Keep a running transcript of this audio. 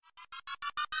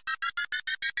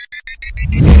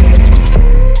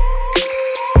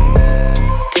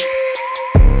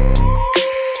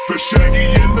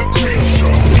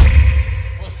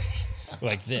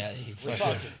like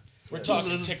that. We're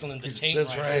talking tickling the taint.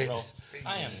 That's right. Bro.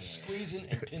 I am squeezing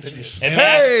and pinching. And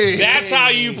that's how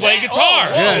you play guitar.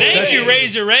 Thank you,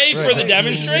 Razor Ray, for the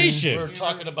demonstration. We're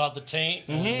talking about the taint.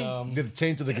 And, The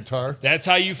taint of the guitar. That's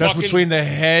how you That's fucking... between the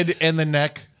head and the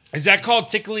neck. Is that called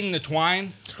tickling the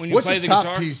twine when you What's play the the top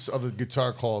guitar? piece of the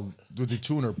guitar called? The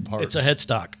tuner part. it's a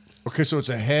headstock. Okay, so it's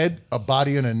a head, a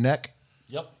body, and a neck.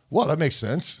 Yep. Well, that makes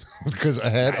sense because a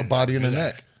head, a body, and a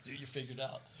neck. Dude, you figured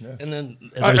out. Yeah. And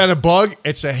then And a bug,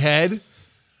 it's a head,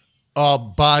 a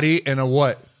body, and a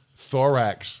what?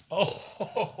 Thorax.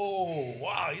 Oh,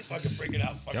 wow. He's fucking freaking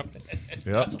out. Yep.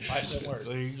 That's a 5-cent word.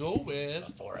 There you go, man.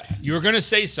 Thorax. You were going to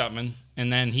say something,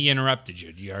 and then he interrupted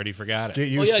you. You already forgot it. Get Oh,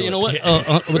 used yeah, to you it. know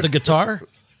what? With the guitar,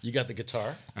 you got the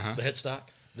guitar, the headstock,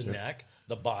 the neck,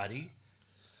 the body.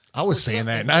 I was saying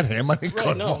that, not him. I didn't cut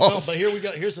him No, off. but here we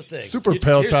go. Here's the thing. Super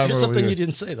pale here's, timer Here's over something here. you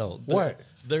didn't say, though. What?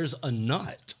 There's a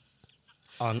nut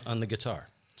on the guitar.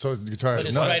 So the guitar But is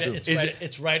it's nuts. right, too.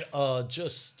 it's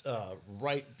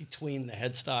right between the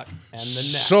headstock and the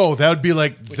neck. So that would be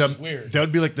like is weird. that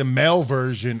would be like the male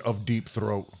version of Deep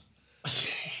Throat.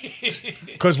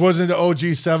 Because wasn't the OG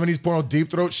 70s porno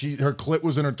Deep Throat? Her clit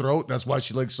was in her throat. That's why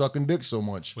she liked sucking dick so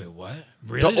much. Wait, what?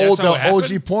 Really? The That's how it OG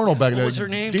happened? porno back then. What was her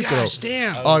name? Deep Gosh, Throat.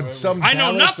 damn. Some I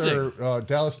know Dallas nothing. Or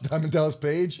Diamond Dallas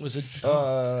Page. Was it?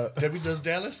 Debbie Does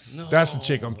Dallas? No. That's the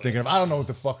chick I'm thinking of. I don't know what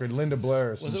the fuck her Linda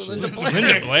Blair or some Was it shit. Linda Blair?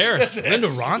 Linda Blair. Linda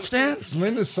Ronstadt? It's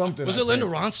Linda something. Was I it Linda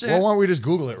think. Ronstadt? Well, why don't we just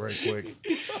Google it right quick?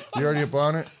 You already up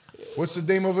on it? What's the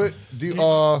name of it?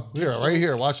 Here, right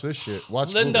here. Watch this shit.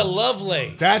 Watch Linda Google.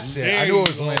 Lovelace. That's it. I knew it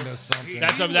was Linda something.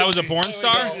 That was a porn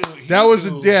star? That was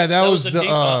that was a the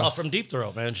deep, from Deep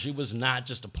Throat, man. She was not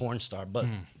just a porn star, but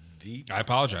I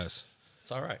apologize.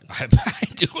 it's all right. I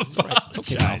do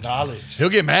apologize. Knowledge. he'll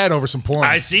get mad over some porn.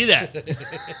 I see that.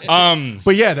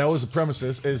 But yeah, that was the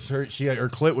premises. Is her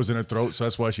clit was in her throat, so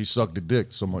that's why she sucked the dick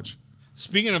so much.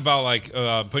 Speaking about like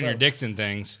putting your dicks in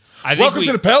things, I think Welcome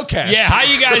to the Pelcast. Yeah, how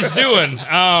you guys doing?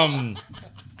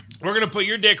 We're gonna put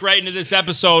your dick right into this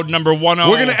episode number 10.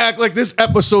 We're gonna act like this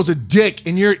episode's a dick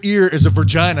and your ear is a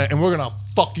vagina, and we're gonna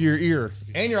fuck your ear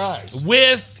and your eyes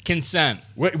with consent.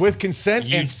 with consent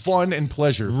and fun and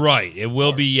pleasure. Right, it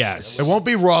will be yes. It won't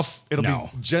be rough. It'll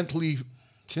No. be gently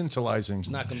tantalizing. It's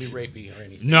not going to be rapey or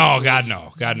anything. No, God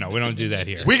no, we don't do that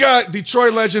here. We got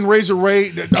Detroit legend Razor Ray,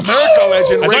 America legend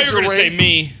I thought Razor you were gonna Ray. say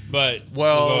me, but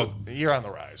Well, you're on the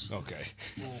rise. okay.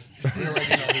 We already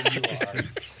know who you are.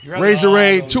 You're on Razor the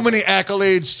Ray, wrong- too many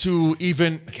accolades to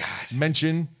even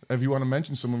mention. If you want to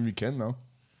mention some of them, you can, though.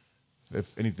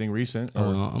 If anything recent. Or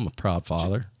Well, I'm a proud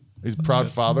father. he's a proud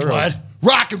father. What? Of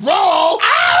rock and roll!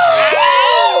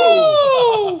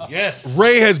 Yes.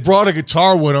 Ray has brought a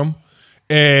guitar with him.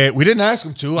 We didn't ask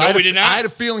him to. we did not. I had a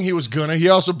feeling he was gonna. He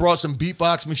also brought some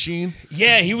beatbox machine.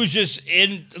 Yeah, he was just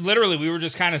literally, we were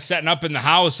just kind of setting up in the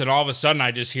house, and all of a sudden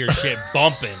I just hear shit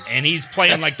bumping, and he's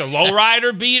playing like the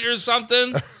lowrider beat or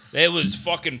something. It was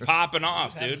fucking popping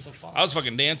off, dude. some fun. I was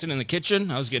fucking dancing in the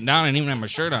kitchen. I was getting down. I didn't even have my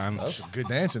shirt on. That's some good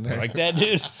dancing there. Like that,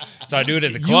 dude. So I do it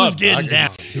at the You club. was getting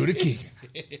down. Do the key.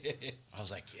 I was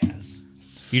like, yes.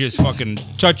 You just fucking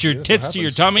touch your what tits to your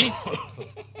happens. tummy.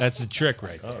 That's the trick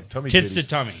right there. Tummy Tits titties. to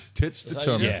tummy. Tits to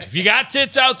tummy. Yeah. If you got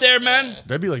tits out there, man,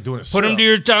 That'd be like doing a put them sit-up. to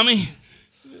your tummy.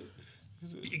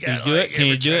 Can you gotta, do it? like, Can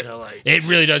you every do it? time to, like- It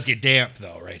really does get damp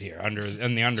though, right here in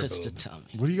the Tits to underboob. tummy.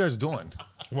 What are you guys doing?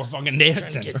 We're fucking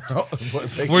dancing.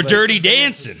 What, We're dirty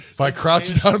dancing. By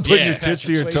crouching down and putting Yeah. your tits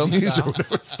to your Patrick Swayze tummies or style. whatever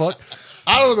the fuck.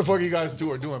 I don't know what the fuck you guys two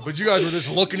are doing, but you guys were just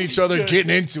looking at each other,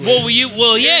 getting into it.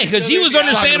 Well, yeah, because he was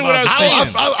understanding what I was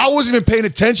saying. I wasn't even paying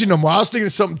attention no more. I was thinking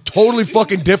of something totally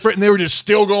fucking different, and they were just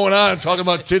still going on and talking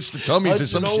about tits to tummies or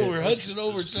some shit. Hudson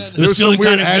over. Son. It There was was some feeling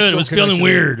weird kind of good. It astral was feeling connection.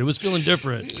 weird. It was feeling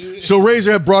different. So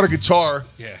Razor had brought a guitar.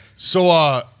 Yeah. So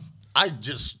I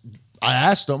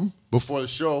asked him before the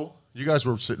show. You guys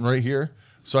were sitting right here.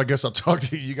 So I guess I'll talk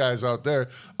to you guys out there.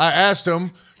 I asked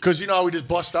him, because you know how we just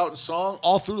bust out in song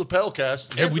all through the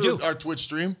Pelcast. Yeah, and we through do. our Twitch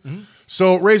stream.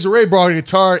 So Razor Ray brought a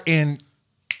guitar, and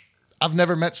I've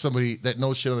never met somebody that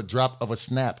knows shit on the drop of a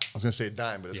snap. I was going to say a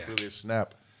dime, but it's really a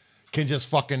snap. Can just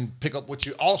fucking pick up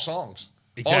all songs.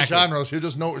 All Exactly. genres. He'll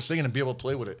just know what we're singing and be able to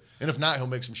play with it. And if not, he'll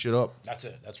make some shit up. That's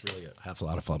it. That's really it. Have a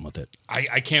lot of fun with it.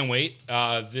 I can't wait.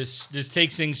 This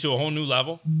takes things to a whole new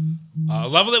level, a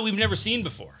level that we've never seen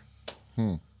before.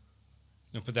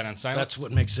 You'll put that on silent. That's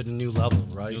what makes it a new level,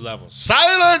 right? New levels.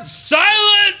 Silence!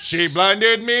 Silence. She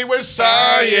blinded me with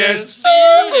science.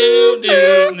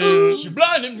 She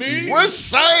blinded me. With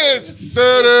science.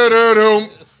 Da-da-da-dum.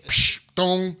 Psh,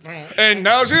 dum. And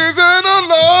now she's in a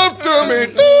love to me.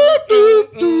 Doop,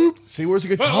 doop, doop. See, where's the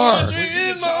guitar?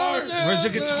 Where's the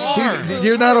guitar?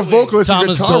 You're not a vocalist, you're a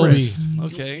Thomas Dolby. guitarist.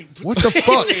 Okay. What the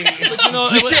fuck? You know,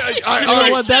 I- you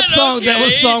know what? That song,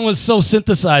 that song was so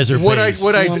synthesizer based.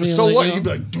 You know I mean? So Like, what? you know? You'd be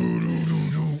like,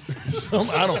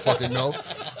 do. I don't fucking know.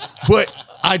 But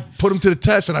I put him to the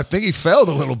test, and I think he failed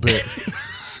a little bit.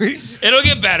 It'll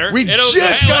get better. We It'll,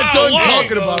 just got done whoa.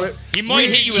 talking about it. He might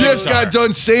hit you with Just a guitar. got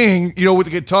done saying, with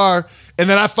the guitar, and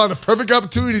then I found a perfect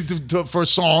opportunity for a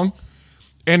song,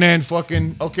 and then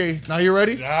fucking, okay, now you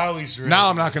ready? Now he's ready. Now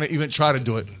I'm not going to even try to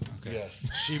do it. Yes.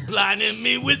 She blinded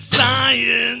me with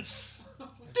science.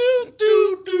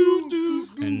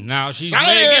 And now she's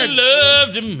Science! making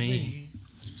love to me.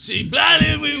 She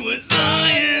blinded me with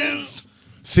science.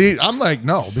 See, I'm like,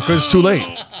 no, because it's too late.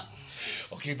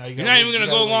 Okay, now you You're not even going to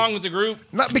go along with the group?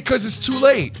 Not because it's too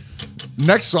late.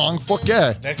 Next song, fuck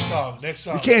yeah. Next song.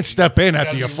 You can't step in after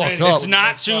gotta you're be fucked ready. up. It's not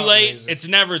Next too song, late. Razor. It's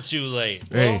never too late.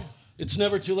 Hey, It's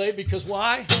never too late because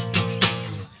why?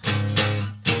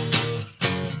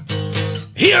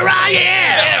 Here I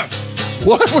am.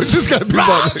 what was this gonna be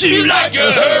about? Rock you like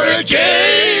a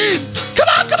hurricane. Come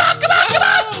on, come on, come on, come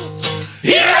on.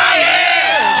 Here I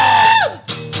am.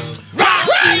 Rock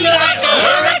you like a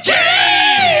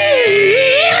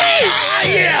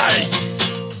hurricane.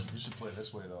 You should play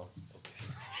this way though.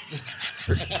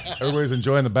 Everybody's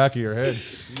enjoying the back of your head.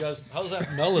 You guys, how's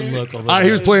that melon look over there?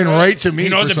 He was playing right to me. You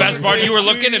know for what the some best reason. part? You were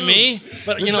looking at me.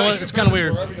 But you know what? It's kind of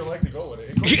weird. Wherever you like to go with it.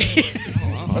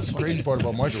 That's the crazy part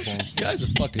about microphones. You guys are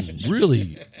fucking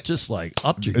really just like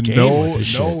upped your game No, with this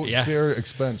shit. Yeah. spare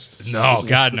expense. No,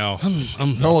 God, no.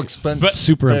 No expense.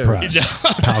 Super spared. impressed.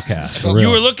 Palcast, for real. You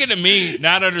were looking at me,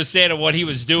 not understanding what he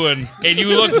was doing, and you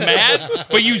looked mad,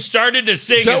 but you started to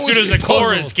sing That as soon was as the the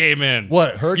chorus puzzle. came in.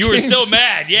 What, You were hurricanes? so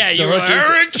mad. Yeah, you were like,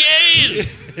 hurricanes? hurricane.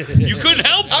 You couldn't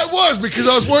help it. I was because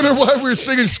I was wondering why we were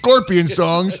singing Scorpion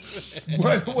songs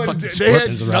when they had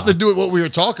Scorpions around. nothing to do with what we were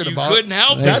talking You about. couldn't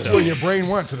help it, That's though. where your brain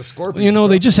went to the Scorpion. You know,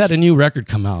 they just had a new record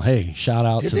come out. Hey, shout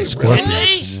out to they the Scorpions.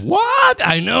 really? What?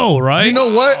 I know, right? You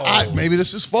know what? Maybe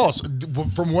this is false.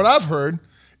 From what I've heard,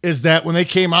 is that when they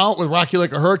came out with "Rock You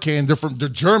Like a Hurricane," they're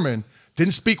German,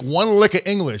 didn't speak one lick of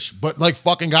English, but like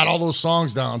fucking got all those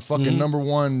songs down. Fucking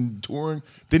 #1 touring.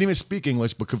 Didn't even speak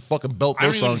English, but could fucking belt I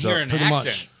don't those even songs hear out. an pretty accent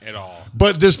much. at all.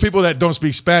 But there's people that don't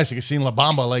speak Spanish. You can sing La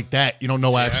Bamba like that.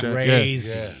 No accent.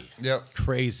 Crazy. Yeah. Yeah.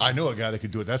 Crazy. I know a guy that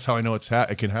could do it. That's how I know it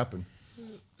can happen.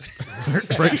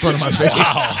 Right in front of my face.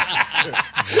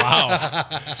 Wow.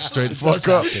 Straight the fuck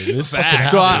up.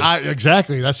 Facts. So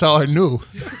exactly. That's how I knew.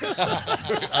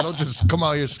 I don't just come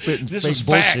out here spitting This fake was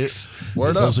bullshit. facts.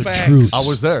 Word Those up. are Facts. truths. I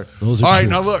was there. Those are all right,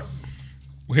 truths. now look.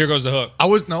 Here goes the hook. I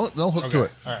was no hook to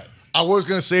it. All right. I was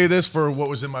gonna say this for what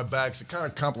was in my bag. So it kind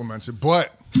of compliments it,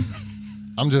 but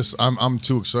I'm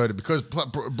too excited because it's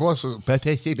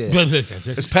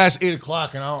past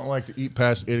 8:00 and I don't like to eat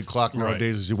past 8:00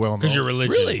 nowadays, as you well know. Because you're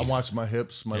religious. Really? I'm watching my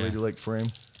hips, my lady leg frame.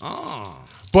 Oh,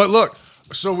 But look,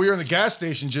 so we were in the gas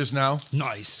station just now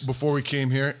nice. before we came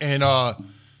here, and I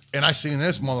seen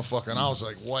this motherfucker, and I was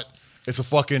like, "What?" It's a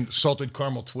fucking salted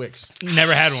caramel Twix.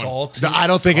 Never had one. I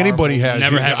don't think anybody has.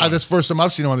 Never had one. That's the first time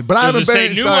I've seen one. But I Does haven't it been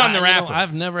say new inside. on the wrapper?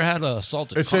 I've never had a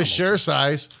salted It caramel. says share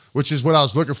size, which is what I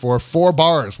was looking for. 4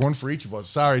 bars, one for each of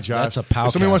us. Sorry, Josh. That's a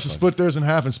If somebody wants to Powcast, split theirs in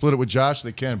half and split it with Josh,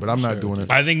 they can, but I'm not doing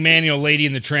it. I think Manny will Lady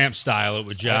in the Tramp style it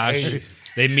with Josh. Hey.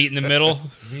 They meet in the middle.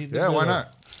 Yeah, why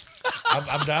not?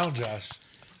 I'm down, Josh.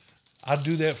 I'll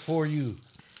do that for you.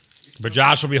 But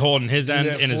Josh will be holding his end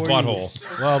that in his for butthole.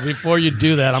 Well, before you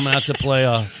do that, I'm going to have to play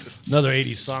another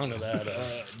 80s song to that.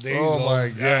 There you Oh go. my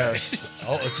god!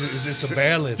 Oh, it's a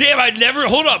ballad. Damn, I'd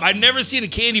never seen a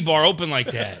candy bar open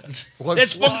like that.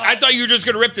 What's- That's I thought you were just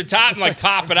gonna rip the top and like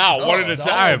pop it out one at a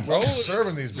time. bro.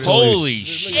 Serving these bitches. Holy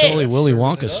shit. Totally Willy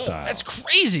Wonka style. That's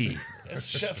crazy. That's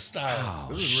chef style.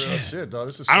 This is real shit, dog.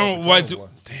 This is I don't know what salted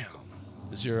to, caramel.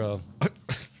 damn.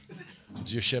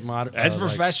 Is your shit mod? That's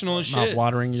professional as Not shit.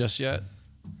 watering just yet?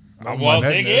 Well, my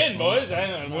dig goodness. in, boys. I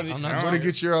don't know what I'm not I don't Somebody know.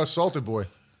 get your salted boy.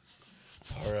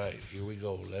 All right, here we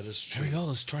go. Let us Here we drink. go.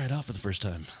 Let's try it out for the first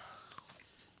time.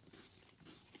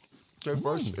 Okay,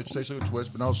 first, it tastes like a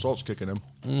twist, but now salt's kicking in.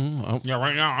 Yeah,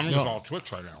 right now I'm just No. all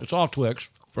Twix right now. It's all Twix.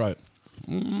 Right.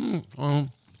 I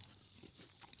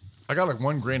got like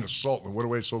 1 grain of salt and went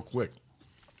away so quick.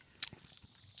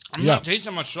 I'm Yeah. not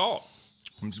tasting much salt.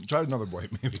 Try another bite,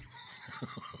 maybe.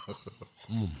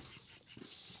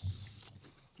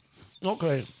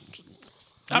 Okay.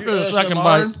 After You the second ASMR?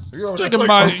 bite, You over second there?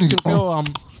 bite, you can feel I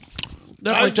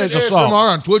definitely did taste the ASMR salt.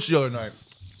 on Twitch the other night.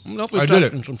 I'm definitely I did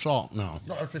tasting it. some salt now.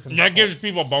 That gives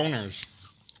people boners.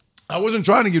 I wasn't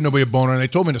trying to give nobody a boner, and they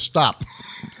told me to stop.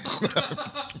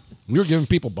 You were giving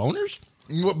people boners?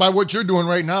 by what you're doing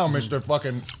right now, Mister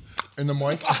Fucking in the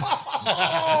mic.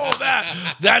 Oh,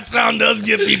 that sound does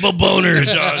give people boners.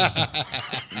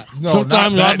 No,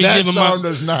 Sometimes not I'll be that giving sound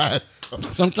does not.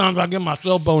 Sometimes I give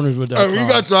myself boners with that. If you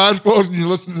got your eyes closed and you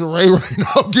listen to Ray right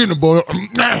now, I'm getting a boner.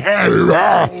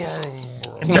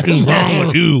 Nothing wrong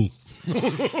with you.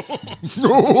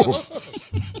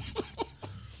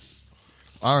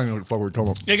 I don't know what the fuck we're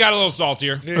talking about. It got a little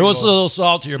saltier. It was a little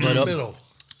saltier, In but the middle.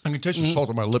 I can taste the salt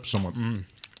on my lips somewhat.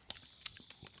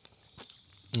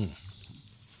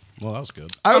 well, that was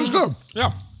good. That was good.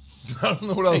 Yeah. I don't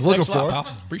know what I was looking Thanks a for. lot,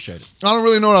 pal. Appreciate it. I don't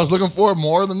really know what I was looking for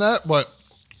more than that, but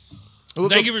it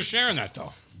lived, Thank up, you for sharing that,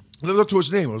 though. lived up to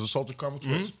its name. It was a salted caramel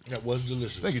Twix. That was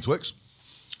delicious. Thank you, Twix.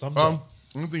 Thumbs up.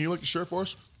 Anything you'd like to share for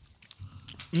us?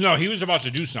 No, he was about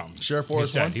to do something. Share for He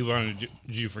us said one? he wanted to do.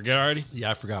 Did you forget already?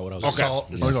 Yeah, I forgot what I was Okay.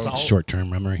 Salt, is it salt? Short-term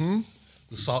memory.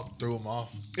 The salt threw him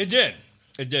off. It did.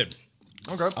 It did.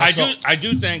 Okay. I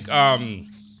do think talking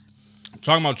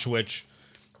about Twitch,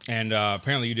 and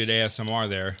apparently you did ASMR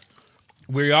there.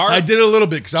 We are. I did a little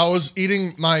bit because I was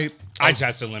eating my. I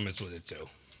tested limits with it too.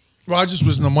 Well, I just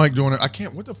was in the mic doing it. I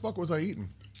can't. What the fuck was I eating?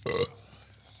 I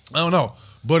don't know.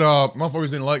 But motherfuckers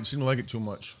seem to like it too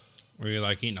much. Were you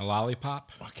like eating a lollipop?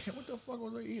 I can't. What the fuck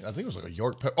was I eating? I think it was like a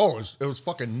York pepper. Oh, it was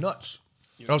fucking nuts.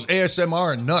 That was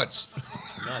ASMR and nuts.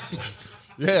 Nuts.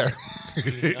 Yeah.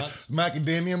 Nuts?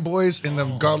 Macadamia boys and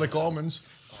them garlic almonds.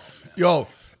 Yo,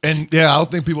 and yeah, I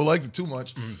don't think people liked it too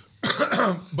much.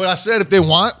 But I said if they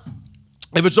want,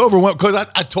 if it's overwhelmed, because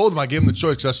I told them I gave them the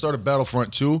choice because I started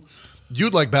Battlefront 2.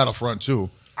 You'd like Battlefront 2.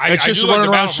 I It's just do a like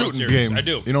running the around Battlefront shooting series. game. I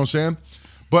do. You know what I'm saying?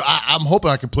 But I'm hoping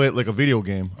I can play it like a video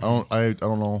game. I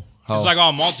don't know how. It's like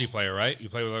all multiplayer, right? You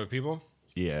play with other people.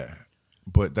 Yeah.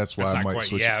 But that's why That's I not might quite.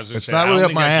 switch. Yeah, I was gonna It's say, not I really don't up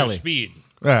think my that's your alley. Speed.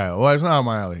 Yeah, well, it's not up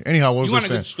my alley. Anyhow, what was You I want a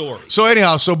saying? good story. So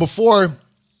anyhow, before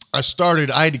I started,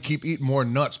 I had to keep eating more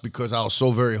nuts because I was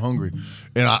so very hungry.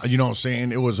 And you know what I'm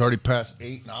saying? It was already past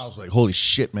 8, and I was like, holy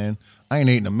shit, man. I ain't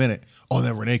ate in a minute. Oh,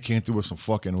 then Renee came through with some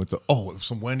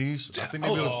some Wendy's. I think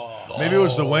maybe it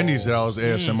was the Wendy's that I was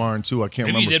ASMRing too. I can't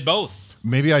Maybe remember. you did both.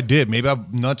 Maybe I did. Maybe I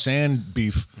nuts and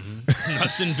beef.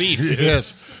 Nuts and beef.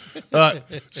 Yes.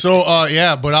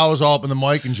 Yeah, but I was all up in the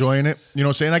mic enjoying it. You know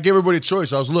what I'm saying? I gave everybody a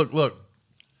choice. I was, look,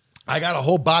 I got a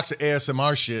whole box of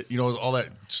ASMR shit, you know, all that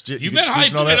shit. You've you been can squeeze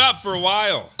and all hyping it that. up for a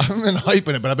while. I've been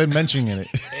hyping it, but I've been mentioning it.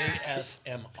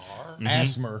 ASMR?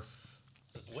 ASMR.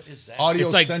 What is that? Audio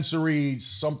It's like- sensory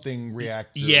something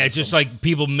reactor. Yeah, or just something. like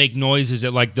people make noises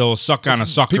that like they'll suck on a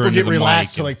sucker people into get the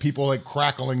relaxed mic. to like people like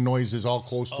crackling noises all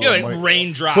close to Yeah, the like mic.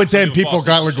 raindrops. But then and people fall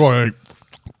got like asleep. going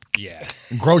Yeah.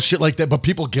 gross shit like that, but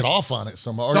people get off on it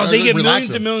somehow. Or No, they get relax millions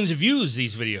them. and millions of views,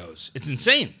 these videos. It's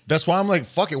insane. That's why I'm like,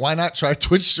 fuck it, why not try a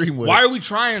Twitch stream with it? Why are we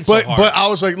trying so But hard? I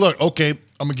was like, look, okay,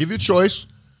 I'm gonna give you a choice.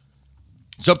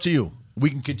 It's up to you. We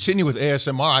can continue with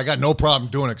ASMR. I got no problem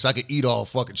doing it because I could eat all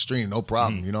fucking stream, no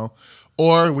problem, you know.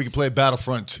 Or we can play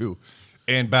Battlefront 2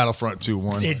 and Battlefront 2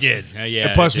 1. It did. Yeah.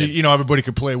 And plus, it did. you know, everybody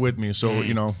could play with me, so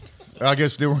you know. I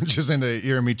guess they weren't just into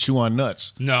hearing me chew on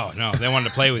nuts. No, they wanted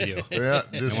to play with you. Yeah,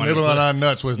 just wanted to nibbling play. on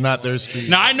nuts was not their speed.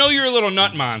 Now, I know you're a little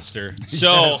nut monster.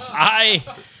 So I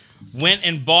went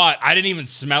and bought, I didn't even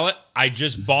smell it. I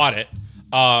just bought it.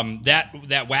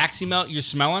 That waxy melt you're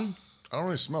smelling, I don't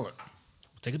really smell it.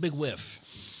 take a big whiff.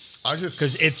 I just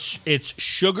Because it's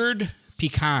sugared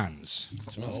pecans.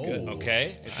 It smells good.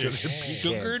 Okay? It's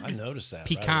sugared I noticed that.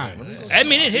 pecan. Right away. I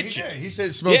mean, it hit you. yeah, he said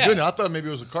it smells Yeah. good. I thought maybe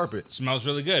it was a carpet. Smells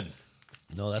really good.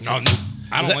 No, that's No,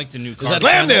 I don't that- like the new that carpet.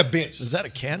 Slam there, bitch. Is that a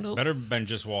candle? Better than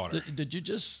just water. Did you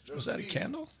just? Was that a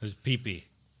candle? It was pee-pee.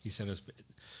 He said it was.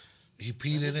 He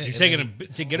peed in it. He's and taking then-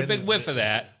 to get a then big whiff of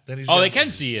that. then he's Oh, gonna- they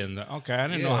can see you in the. Okay, I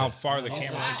didn't know Yeah. how far the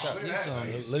camera. Look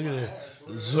at it.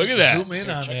 Look at that. Zoom in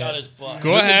on that.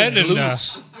 Go ahead and.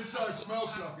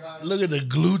 glutes. Look at the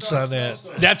glutes on that.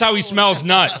 That's how he smells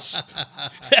nuts.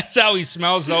 That's how he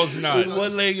smells those nuts. With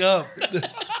one leg up.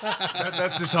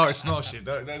 That's just how I smell shit.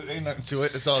 That ain't nothing to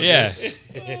it. It's all Yeah, good.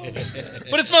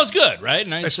 but it smells good, right?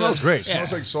 Nice. It smells great. It yeah.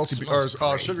 smells like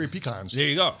salty sugary pecans. There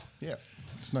you go. Yeah,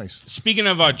 it's nice. Speaking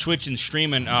of Twitch and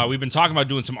streaming, we've been talking about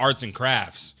doing some arts and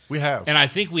crafts, We have. and I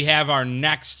think we have our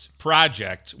next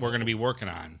project we're going to be working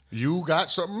on. You got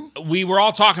something? We were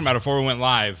all talking about it before we went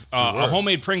live. A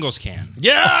homemade Pringles can.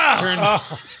 Yeah.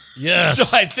 Yes. So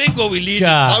I think what we need.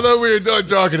 I God. thought we were done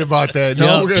talking about that.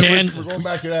 No, Yeah, we're going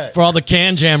back to that. For all the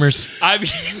can jammers. I mean,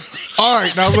 All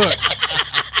right, now look.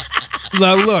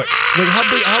 Now look. Like how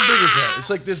big is that? It's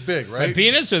like this big, right? The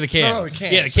penis or the can? No, the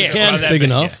can. Yeah, the can. Can's About that big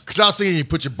enough. Because I was thinking you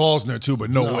put your balls in there too, but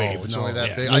no way. If it's no. only that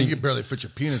Yeah. big. You can barely fit your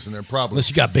penis in there, probably. Unless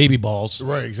you got baby balls.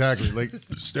 Right, exactly. Like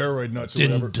steroid nuts or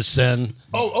Didn't whatever. descend.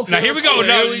 Oh, okay. Now here we go.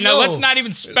 Here we Now go. let's not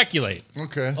even speculate.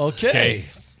 Okay. Okay.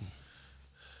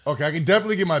 Okay, I can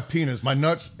definitely get my penis, my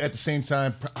nuts at the same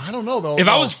time. I don't know though. If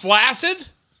I was flaccid,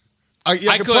 I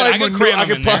I could cram them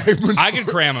in there. I could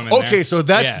cram them in there. Okay, so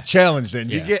that's Yeah. the challenge then.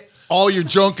 You Yeah. get all your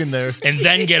junk in there. And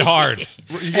then get hard.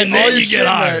 You And all then your you shit get in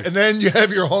there, hard. and then you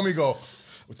have your homie go,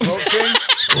 throat thing.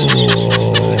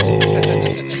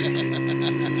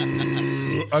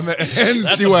 And then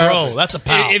That's see a what bro. happens. That's a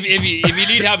pal. If you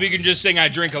need help, you can just sing "I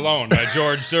Drink Alone" by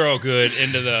George Thorogood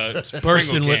into the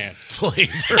bursting Pringle with can.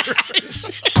 flavor.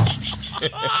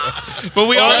 But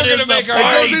we all that are going is to make the our It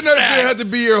party doesn't necessarily have to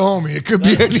be your homie. It could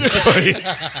be anybody.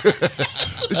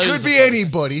 It could be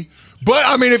anybody. But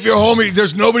I mean, if you're homie,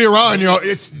 there's nobody around. You know,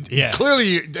 it's Yeah.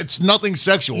 clearly it's nothing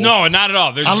sexual. No, not at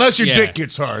all. There's, unless your yeah. dick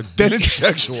gets hard, then it's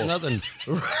sexual. Nothing.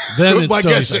 Then it's Well, I totally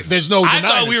guess sexual. there's no. I denying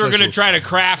thought we it's were going to sexual. try to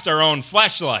craft our own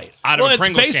fleshlight out Well, of a it's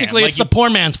Pringles basically can. it's the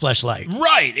poor man's fleshlight.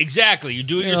 Right, exactly. You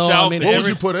do it You know, yourself. I mean, and What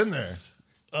every- would you put in there?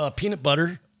 Peanut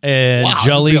butter and Wow,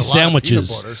 jelly that'd be a lot of peanut sandwiches.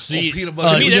 butter. See, peanut to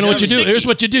butter. me, You that know what you sounds do? sticky. Here's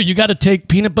what you do. You got to take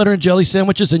peanut butter and jelly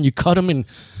sandwiches and you cut them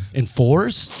in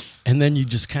fours, and then you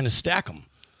just kind of stack them.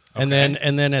 And then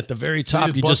at the very top,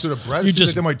 just you bust just through the bread? you Seems like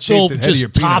just they might chafe the head of your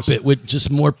top penis. it with just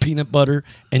more peanut butter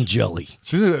and jelly.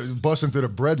 See, busting through the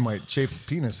bread might chafe the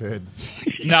penis head.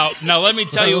 Now let me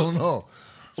tell I you don't know.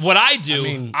 what I do. I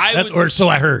mean, I would, or so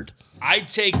I heard. I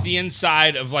take the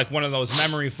inside of like one of those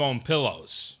memory foam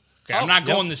pillows. Okay, I'm not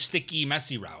going the sticky,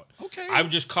 messy route. Okay. I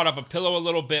would just cut up a pillow a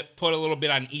little bit, put a little bit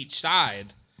on each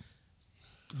side.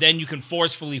 Then you can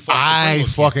forcefully fold the I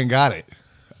Pringles can. fucking got it.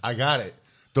 I got it.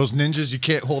 Those ninjas you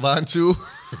can't hold on to.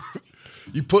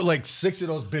 You put like 6 of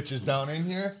those bitches down in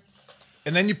here.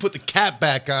 And then you put the cap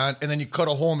back on, and then you cut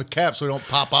a hole in the cap so it don't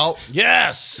pop out.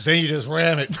 Yes. Then you just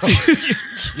ram it.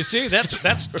 You see, that's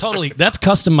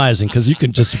customizing because you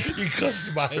can just You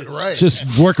customize it. Right. just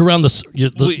work around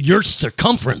your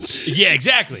circumference. Yeah, Yeah,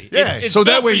 exactly. It's so built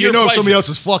that way for you your know pleasure. somebody else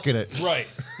is fucking it. Right.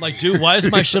 Like, dude, why is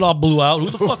my shit all blew out? Who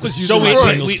the fuck was using So my we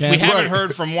Pringles can? haven't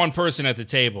heard from one person at the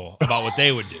table about what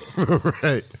they would do.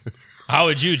 Right. How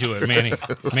would you do it, Manny?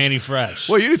 Manny Fresh.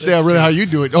 Well, you didn't say really how you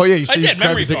do it. Oh, yeah, you I see, you did, crack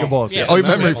memory the thick foam. of balls. Yeah, Oh, you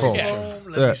memory memory foam.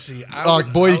 foam. Let me see. Oh,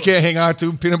 boy, you can't hang on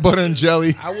to peanut butter and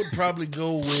jelly. I would probably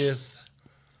go with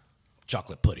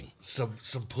Chocolate pudding. some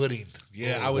pudding.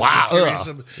 Yeah, I would Wow. just carry Ugh.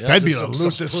 some. That'd be some the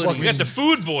loosest pudding. We got the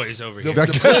food boys over here. I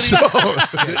guess so.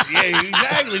 Yeah,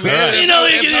 exactly, man. You know,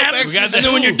 you That's can how have, Mexicans and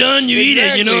then when you're do. done, you eat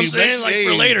it. You know what I'm Exactly. saying? Like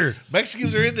for later.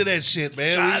 Mexicans are into that shit,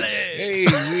 man.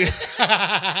 Charlie.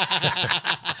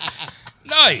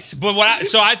 Nice. But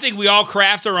so I think we all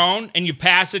craft our own, and you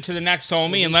pass it to the next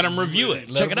homie and let him review it.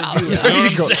 Check it out. You know There what you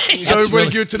I'm go. saying? So everybody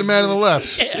really- give it to the man on the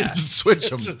left. Yeah. Just switch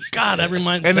them. God, that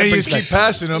reminds And that then you brings just keep back-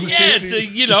 passing them. Yeah, see, it's a,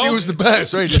 you to know. see who's the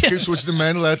best, right? Just keep switching the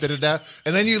man left, and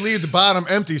then you leave the bottom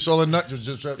empty, so the nut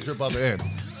just drip out the end.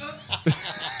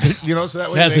 You know, so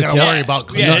that way Has they its- don't yeah. worry about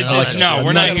cleaning. Yeah, it. it's just, no,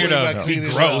 we're not here Not to cleaning be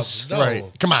it gross. up. No. Right.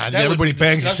 Come on, That would everybody be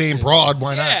bangs the same disgusting. broad.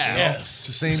 Why not? Yeah. You know? Yes. It's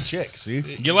the same chick, see?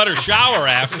 You let her shower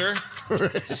after.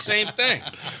 It's the same thing.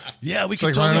 Yeah, we It's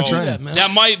can like totally Ryan do Train. that, man.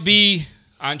 That might be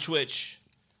on Twitch.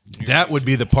 That would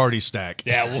be the party stack.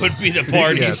 That would be the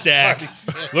party Yes. stack.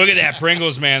 Look at that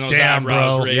Pringles man. Those Damn,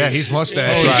 eyebrows bro. raised. Yeah, he's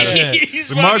mustache Oh, riding. yeah. He's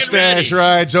The fucking mustache ready.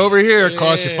 rides over here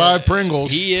cost you 5 Pringles.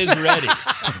 He is ready.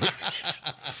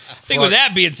 I think with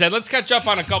that being said, let's catch up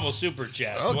on a couple super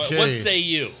chats. Okay. What say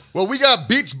you? Well, we got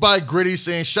Beats by Gritty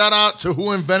saying shout out to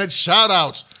who invented shout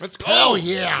outs. Let's go. Hell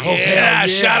yeah. Yeah,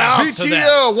 shout out to that.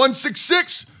 BTL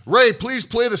 166. Ray, please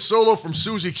play the solo from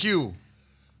Susie Q.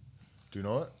 Do you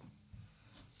know it?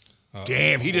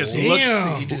 Damn, he just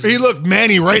he looked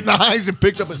Manny right in the eyes and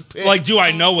picked up his pick. Like, do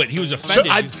I know it? He was So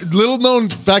offended. little known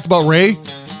fact about Ray,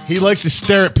 he likes to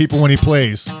stare at people when he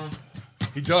plays.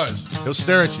 He does. He'll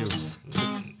stare at you.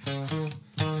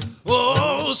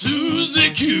 Oh,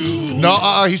 Susie Q.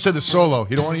 No, he said the solo.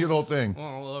 He don't want to hear the whole thing. Oh,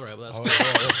 all right, well,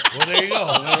 that's Well, there you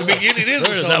go. The beginning is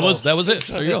a that was it.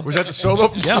 There you go. Was that the solo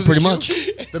from Yeah, Susie pretty Q? much.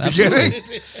 The beginning?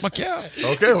 Fuck yeah.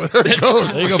 Okay, well, there it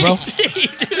goes. There you go, bro.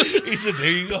 He said,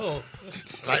 "There you go."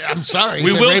 I'm sorry. He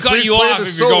We said, will Ray, cut please you play off the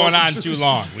if you're solo going from on Susie too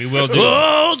long. We will do it.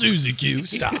 Oh, Susie Q.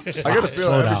 Stop. I got a feeling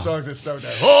Slow every down. song that start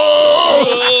that.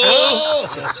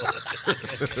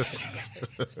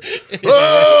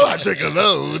 Oh, I took a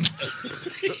load.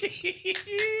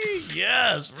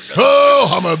 Yes. Oh,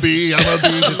 I'm a bee. Just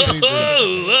anything.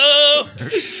 Oh,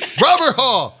 Robert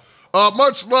Hall.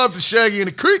 Much love to Shaggy and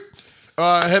the Creek.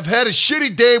 Have had a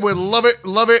shitty day with love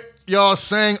it. y'all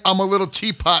sang "I'm a Little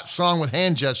Teapot" song with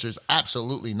hand gestures.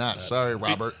 Absolutely not. Sorry,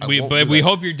 Robert. We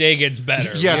hope your day gets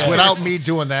better. Yes, without me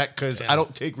doing that, because I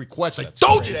don't take requests. I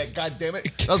told you that,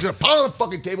 goddammit. I was going to pound on the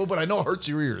fucking table, but I know it hurts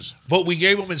your ears. But we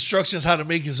gave him instructions how to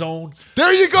make his own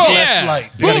There you go. Yeah.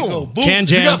 flashlight. There you Boom. go. Boom. Can You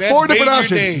jam. got That's 4 different made your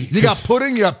options. day. You got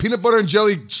pudding, you got peanut butter and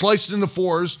jelly sliced into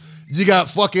 4s. You got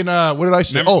fucking, what did I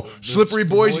say? Slippery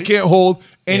boys you can't hold.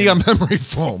 And you got memory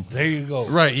foam. There you go.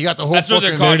 Right, you got the whole That's what fucking...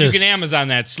 they're called. There You it can is. Amazon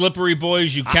that. Slippery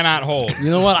boys you cannot hold.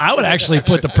 You know what? I would actually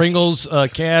put the Pringles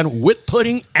can with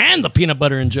pudding and the peanut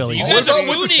butter and jelly. You What's That's up with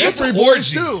the booty. slippery That's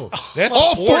boys, orgy. too? That's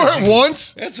All an 4 at orgy.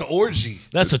 once? That's an orgy.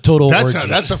 That's a total orgy.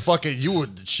 That's a fucking... You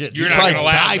would... Shit. You're you'd not probably going to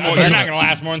last. die More, from you're that. not going to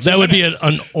last more than 2 that would be minutes.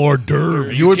 an hors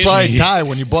d'oeuvre. You would kidding probably me? die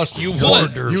when you busted. You would.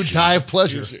 would. You would die of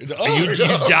pleasure. You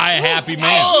die a happy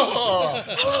man.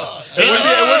 It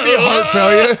would be a heart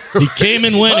failure. He came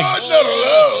and went.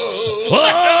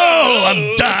 Whoa!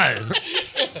 I'm dying.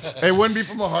 It wouldn't be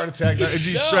from a heart attack. It'd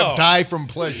be straight die from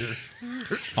pleasure.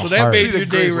 So that heart. made your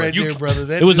day Great right You- there, brother.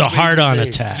 That It was a just made your hard-on day.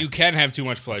 attack. You can have too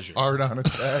much pleasure. Hard on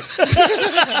attack.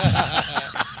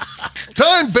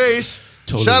 Time base.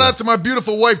 Totally Shout right. out to my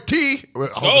beautiful wife T. I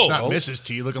hope it's not Oh. Mrs.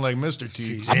 T, looking like Mr.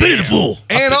 T. I'm beautiful.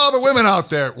 And all the women out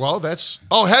there. Well, that's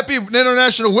happy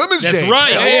International Women's That's Day.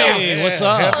 right. Hey, Yeah. what's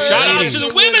up? Shout out Ladies. to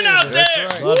the women out there.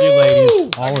 right. Love you, ladies.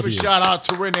 All Give of a you. shout out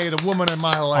to Renee, the woman in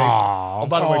my life. Aw. Oh,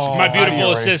 by the way, she's My not beautiful here,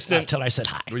 right? assistant. Until I said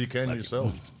hi. Well, you can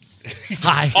yourself.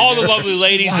 Hi. All the lovely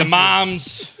ladies, the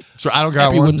moms, So I don't got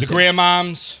Happy one. Women's the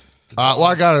grandmoms. Well,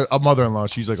 I got a mother-in-law.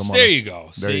 She's like a mother. There you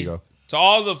go. There See? you go. To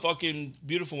all the fucking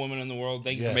beautiful women in the world,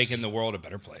 thank you Yes. for making the world a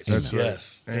better place. That's right.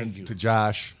 Yes. And Thank you. to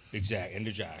Josh. Exactly. And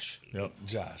to Josh.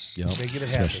 Josh. Yep. Making it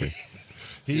happen.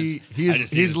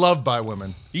 He's loved by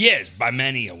women. Yes, by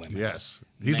many a women. Yes.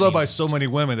 He's loved by so many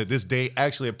women that this day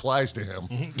actually applies to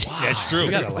him. That's true.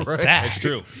 You gotta like Right. that. That's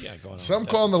true. Yeah, going on. Some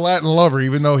call him the Latin lover,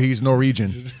 even though he's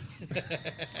Norwegian.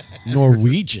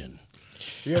 Norwegian.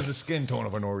 He has the skin tone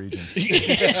of a Norwegian.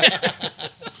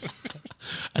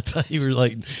 I thought you were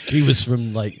like he was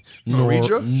from like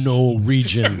Norwegia?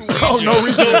 Norwegian. Oh, no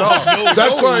region at all.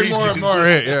 That's probably region. more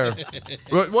it,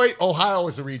 yeah. Wait, Ohio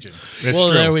is a region. well,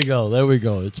 true. there we go. There we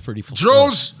go. It's pretty.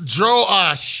 Joe's Maybe-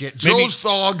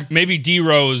 Thog. Maybe D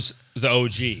Rose the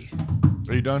OG.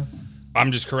 Are you done?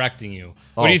 I'm just correcting you.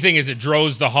 Oh. What do you think? Is it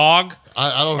Droz the Hog?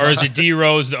 I don't know. Or is it D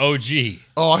Rose the OG?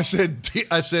 Oh, I said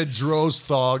Dro's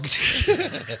Thog.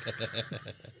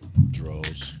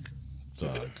 Droz.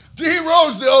 Thug. D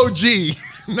Rose the OG.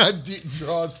 Not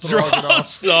Dro's Thog at all.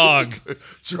 Droz Dog.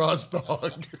 Dro's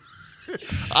Thog.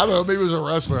 I don't know. Maybe it was a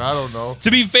wrestler. I don't know.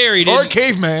 To be fair, he Or didn't.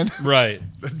 caveman. Right.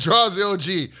 Draws the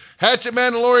OG. Hatchet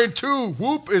Mandalorian 2.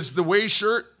 Whoop is the way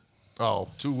shirt. Oh,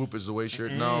 2 whoop is the way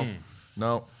shirt. No.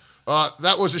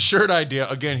 That was a shirt idea.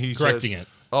 Again, he Correcting says, it.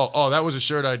 Oh, that was a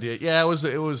shirt idea. Yeah, it was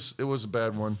a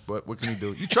bad one, but what can you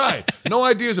do? You tried. No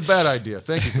idea is a bad idea.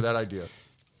 Thank you for that idea.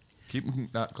 Keep them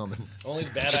not coming. Only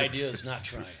bad idea is not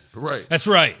trying. Right. That's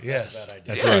right. Yes.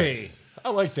 That's right. Hey, I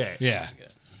like that. Yeah.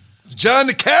 John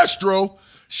DeCastro,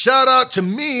 shout out to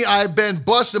me. I've been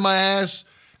busting my ass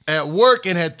at work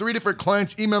and had 3 different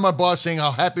clients email my boss saying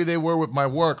how happy they were with my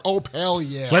work. Oh, hell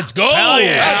yeah. Let's go. Hell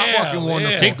yeah. That's fucking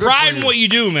wonderful. Take Good pride for in you. what you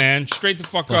do, man. Straight the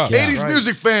fuck up. yeah. 80s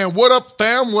music fan. What up,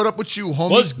 fam? What up with you,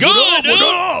 homie? What's good, What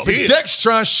up? dude?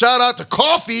 Dextron, shout out to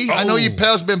Coffee. I know Oh. you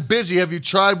pals been busy. Have you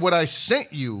tried what I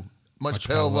sent you? Much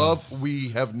pale love. We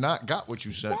have not got what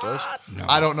you sent us. No.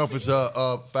 I don't know if it's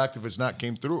a fact if it's not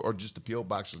came through or just the PO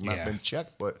box has not Yeah. been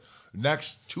checked. But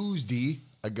next Tuesday,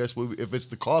 I guess if it's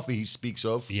the coffee he speaks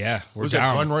of. Yeah, we're was down.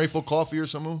 that gun rifle coffee or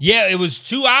something? Yeah, it was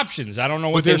 2 options. I don't know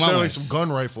But what they there's went like with. some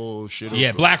gun rifle shit.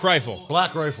 Yeah, black rifle.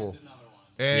 Black rifle.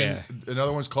 And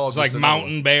another one's called It's like just another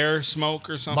Mountain Bear smoke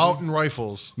or something. one. Mountain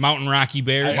rifles. Mountain Rocky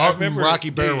Bears. I Mountain remember Rocky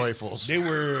Bear they- rifles. They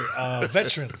were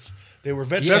veterans. They were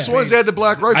veterans. That's the ones that had the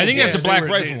black rifle. I think that's a they black were-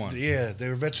 rifle they- one. Yeah, they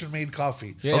were veteran-made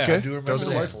coffee. Yeah. Okay. I do remember Those are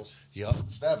the that. rifles. Yep.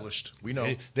 Established. We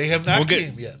know. They have not We'll get-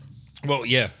 came yet. Well,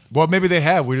 yeah. Well, maybe they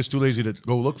have. We're just too lazy to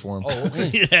go look for them. Oh,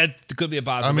 okay. That could be a I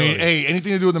possibility. mean, hey,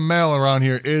 anything to do with the mail around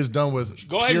here is done with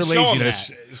Go ahead pure and show 'em laziness.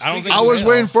 that. I don't think I we was will.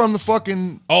 waiting for them to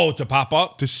fucking Oh, to pop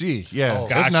up? to see. Yeah.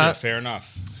 Gotcha. If not, Fair enough.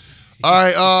 all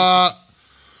right.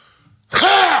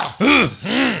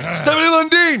 Stephanie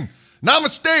Lundeen.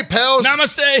 Namaste, pals.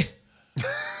 Namaste.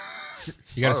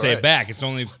 You got to All say right. it back. It's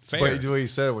only fair. But the way he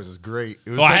said it was just great.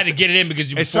 It was Well, I like- had to get it in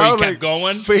because It before you sounded kept like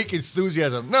going. fake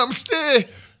enthusiasm. Namaste.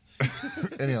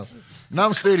 Anyhow,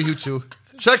 namaste to you two.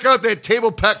 Check out that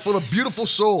table pack full of beautiful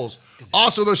souls.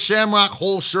 Also, those Shamrock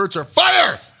Hole shirts are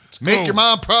fire. Make go. your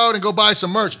mom proud and go buy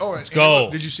some merch. Oh, let's go.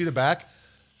 Did you see the back?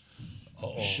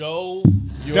 Show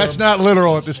That's not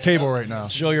literal at this table right now.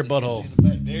 show your butthole.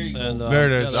 There you go. And, There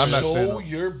it is. I'm not Show standing up.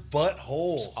 your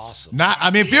butthole. awesome. Not.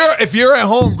 I mean, if you're at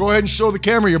home, go ahead and show the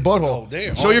camera your butthole. Oh,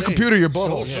 there. Show Oh, your there. computer your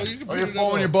butthole. Show your Or computer your your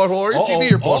phone your butthole. butthole. Or your TV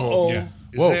your butthole. Yeah.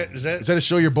 Whoa. Is that Is that a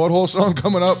show your butthole song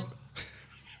coming up?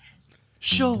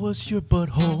 Show us your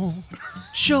butthole.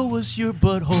 Show us your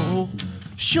butthole.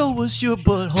 Show us your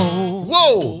butthole.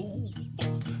 Whoa.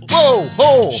 Whoa.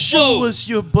 Hole. Show us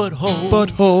your butthole.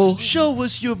 Butthole. Show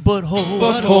us your butthole.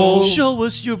 Butthole. Show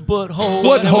us your butthole.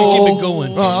 What And then hole? we keep it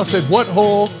going. I said what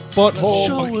hole? Butthole.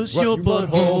 Show us What- your Keep going.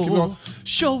 butthole.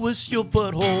 Show us your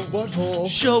butthole. Butthole.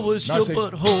 Show us Now your say,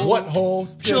 butthole. What hole?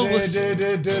 Show us-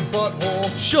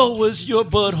 Butthole. Show us your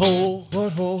butthole.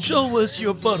 Butthole. Show us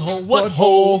your butthole. What Butthole.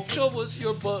 hole? Show us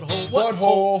your butthole. What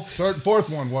hole? Fourth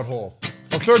one. What hole?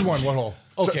 Oh, third one. What hole?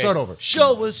 Okay. Start over.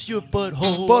 Show us your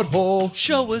butthole. Butthole.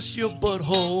 Show us your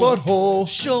butthole. Butthole.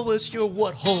 Show us your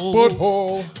what hole.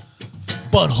 Butthole.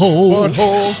 Butthole.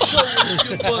 Butthole. Show us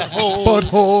your butthole.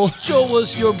 Butthole. Show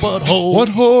us your butthole. What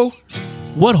hole?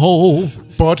 What hole?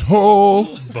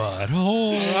 Butthole.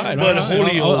 Butthole.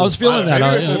 I was feeling that.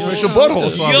 Maybe it's an official butthole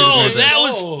song. Yo, that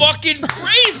was fucking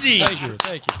crazy. Thank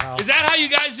you, pal. Is that how you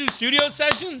guys do studio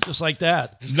sessions? Just like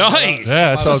that. Nice.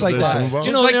 Yeah, that's Just like that.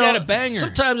 Just like that, a banger.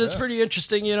 Sometimes it's pretty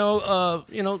interesting.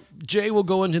 Jay will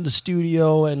go into the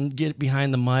studio and get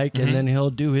behind the mic, and then he'll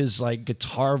do his like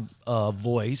guitar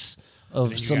voice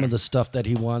of some of the stuff that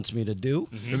he wants me to do.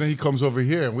 And then he comes over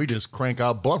here and we just crank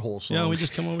out butthole songs. Yeah, we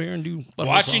just come over here and do butthole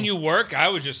Watching songs. you work, I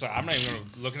was just like, I'm not even gonna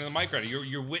look into the mic right now.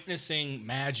 You're witnessing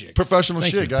magic. Professional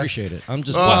Thank shit, you, guys. appreciate it. I'm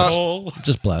just Butthole. blessed.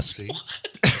 Just blessed.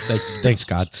 Thanks,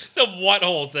 God. The what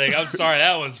hole thing. I'm sorry,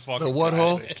 that was fucking. The what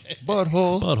hole? classic.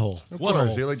 Butthole. Butthole. Of What course,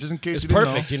 hole? yeah, like just in case It's you didn't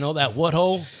perfect, that what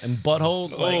hole and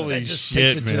butthole. Like, Holy that just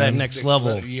shit, takes it to that man. next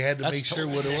level. You had to That's make sure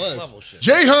totally what it next was. level shit.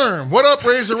 Jay Herm, what up,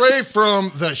 Razor Ray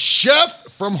from the chef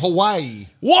from Hawaii.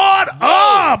 What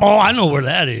up? Oh, I know where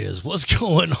that is. What's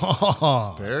going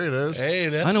on? There it is. Hey,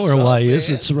 that's I know where what's up, Hawaii is.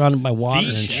 man. It's surrounded by water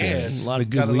and Beach, shit. yeah, it's a lot of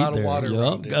got good a weed lot of there. water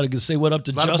around it. Got to say what up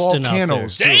to A lot of Justin out there.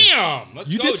 volcanoes. Damn. Let's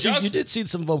You go, did see Justin. you did see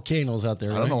some volcanoes out there,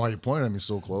 I right? don't know why you're pointing at me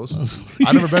so close.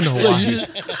 I've never been to Hawaii.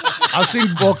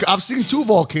 I've seen two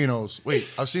volcanoes. Wait,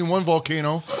 I've seen one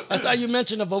volcano. I thought you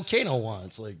mentioned a volcano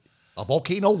once. Like A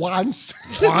volcano once.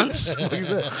 once? What is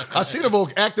that? I've seen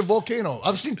active volcano.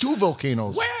 I've seen two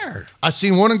volcanoes. Where? I've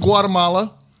seen one in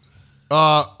Guatemala.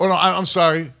 I'm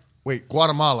sorry. Wait,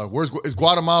 Guatemala. Is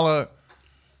Guatemala?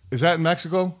 Is that in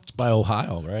Mexico? It's by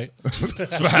Ohio, right? Wait,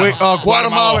 Guatemala.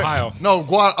 Guatemala, Ohio. No,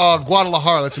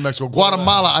 Guadalajara. That's in Mexico.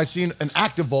 Guatemala. I seen an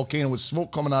active volcano with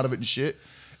smoke coming out of it and shit.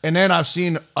 And then I've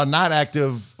seen a not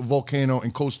active volcano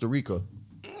in Costa Rica.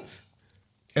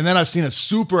 And then I've seen a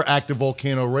super active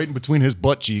volcano right in between his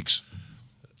butt cheeks,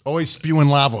 always spewing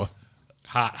lava.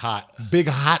 Hot. Big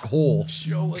hot hole.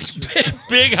 Show us your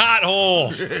Big hot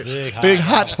hole. Big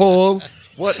hot hole.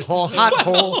 What hole? Hot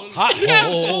hole. hot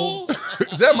hole.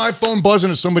 Is that my phone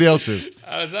buzzing or somebody else's?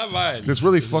 Is that mine? It's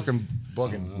really fucking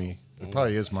bugging me. It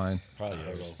probably is mine.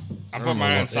 I'm putting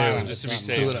mine on silent just to be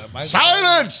safe.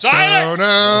 Silence! Silence!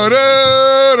 No, no,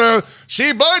 no, no.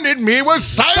 She blinded me with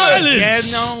silence. Yeah,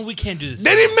 no, we can't do this.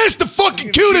 Then he missed the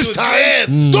fucking cue this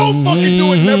time. Don't fucking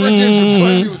do it. Never again. For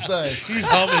blinding me with silence. He's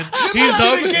humming. He's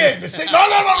humming again. Say,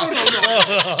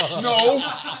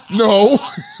 no.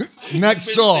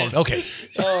 Next song. Okay.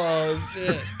 Oh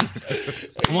shit!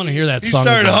 I want to hear that He song.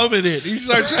 started again. humming it. He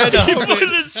started trying to hum Put it.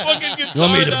 this fucking guitar You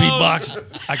want me to down.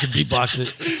 beatbox? I can beatbox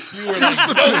it.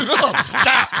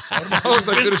 I was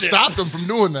like, could have stopped him from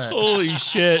doing that. Holy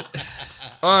shit.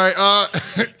 All right,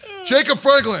 Jacob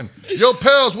Franklin. Yo,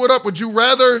 pals, what up? Would you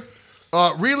rather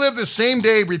relive the same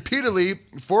day repeatedly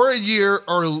for a year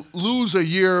or lose a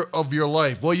year of your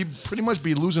life? Well, you'd pretty much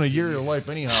be losing a year of your life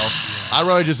anyhow. I'd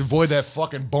rather just avoid that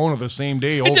fucking bone of the same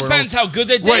day over It and depends over. how good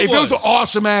that day Right, if it was was. an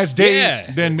awesome-ass day,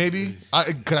 Yeah. then maybe.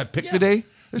 Could I pick the day?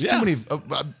 There's Yeah. too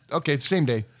many. Okay, same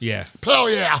day. Yeah. Hell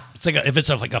yeah. It's like if it's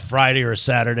like a Friday or a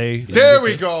Saturday. There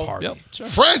we go. Party. Yep. Sure.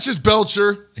 Francis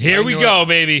Belcher. Here I we knew go, it.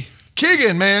 baby.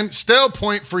 Keegan, man, stale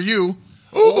point for you.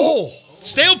 Ooh.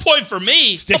 Stale point for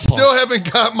me. Still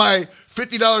haven't got my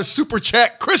 $50 super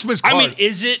chat Christmas I card. mean,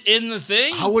 is it in the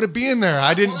thing? How would it be in there?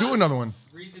 I didn't do another one.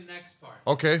 Read the next part.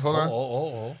 Okay, hold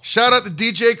on. Shout out to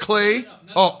DJ Clay.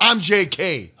 Oh, I'm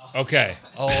JK. Okay.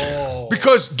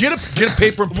 Because get a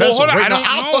paper and pencil hold on, right I now. don't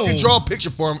I'll know. fucking draw a picture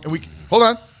for him, and hold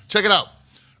on. Check it out.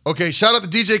 Okay, shout out to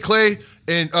DJ Clay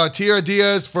and Tierra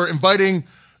Diaz for inviting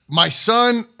my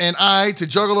son and I to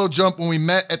Juggalo Jump when we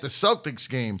met at the Celtics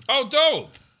game. Oh, dope.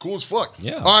 Cool as fuck.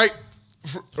 Yeah. All right,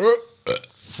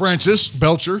 Francis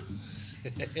Belcher.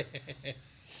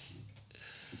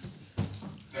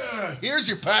 Here's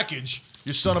your package,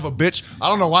 you son of a bitch. I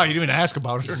don't know why you didn't even ask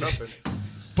about it or nothing.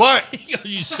 But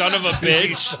You son of a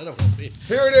bitch. Son of a bitch.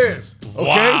 here it is. Okay?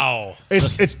 Wow.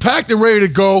 It's packed and ready to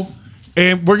go.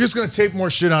 And we're just going to tape more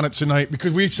shit on it tonight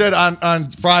because we said on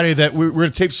Friday that we're going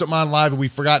to tape something on live and we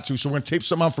forgot to. So we're going to tape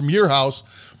something on from your house.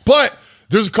 But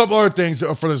there's a couple other things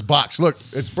for this box. Look,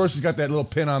 it's got that little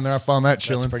pin on there. I found that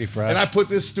chilling. pretty fresh. And I put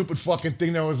this stupid fucking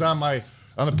thing that was on the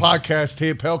podcast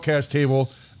Hellcast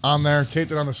table on there.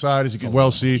 Taped it on the side as you can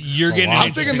well see. You're getting.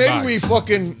 I'm thinking maybe we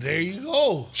fucking. There you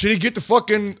go. Should he get the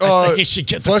fucking I think he should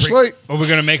get the fleshlight? Are we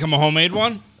gonna make him a homemade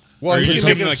one? Well, Or he you can just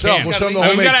make give it him a himself. can? We'll send him the We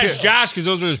homemade gotta kit. ask Josh because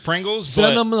those are his Pringles.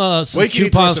 Send but- them some Wait, can you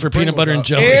coupons put for the peanut butter and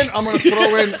Pringles jelly.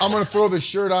 out? And I'm gonna throw the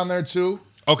shirt on there too.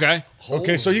 Okay.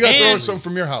 Okay, so you got to throw in And something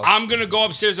from your house. I'm gonna go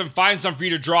upstairs and find some for you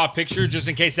to draw a picture, just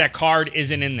in case that card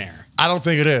isn't in there. I don't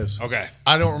think it is. Okay.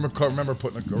 I don't remember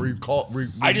putting a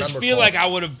I just feel like I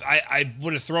would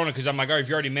have thrown it because I'm like, all right, if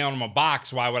you already mailed him a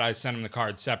box, why would I send him the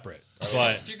card separate?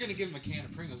 But If you're gonna give him a can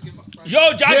of Pringles, give him a fresh.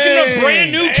 yo, Josh, give him a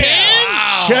brand new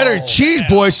can. cheddar cheese,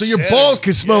 boy, so your Cheddar, balls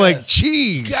can smell like yes.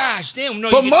 cheese. Gosh, damn. No,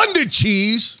 you get- Famunda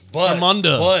cheese.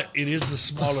 But it is the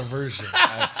smaller version.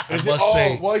 I Is it? must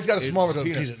say. Well, he's got a it's smaller a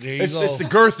penis. There you It's go. the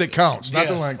girth that counts, not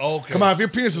the Yes, length. okay. Come on, if your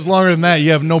penis is longer than that,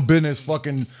 you have no business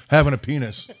fucking having a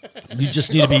penis. You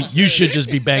just need to be. You should just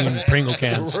be banging Pringle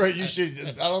cans. Right? You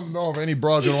should. I don't know if any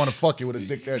bras gonna want to fuck you with a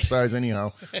dick that size,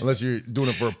 anyhow, unless you're doing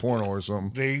it for a porno or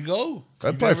something. There you go.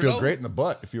 That'd You probably never feel know. great in the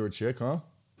butt if you were a chick, huh?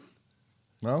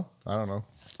 No, I don't know.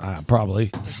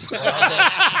 Probably.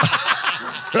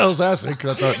 I was asking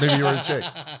because I thought maybe you were a chick.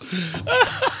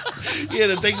 Yeah,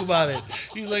 to think about it.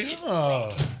 He's like,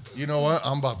 oh. You know what?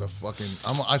 I'm about to fucking.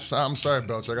 I'm sorry,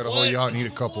 Belcher. I gotta hold you out and eat a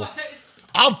couple.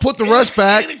 I'll put the rest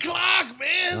back. 8 o'clock,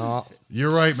 man.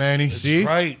 You're right, Manny. See,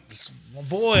 Right. It's my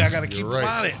boy, I got to keep You're him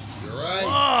right. on it. You're right.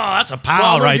 Oh, that's a Well, pal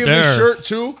I'm gonna right give you there. a shirt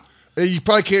too. You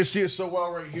probably can't see it so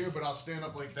well right here, but I'll stand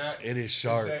up like that. It is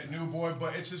sharp. It's that new boy,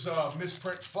 but it's his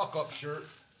misprint fuck up shirt.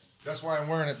 That's why I'm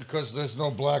wearing it because there's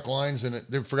no black lines in it.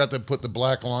 They forgot to put the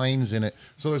black lines in it,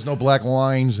 so there's no black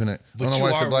lines in it. But I don't know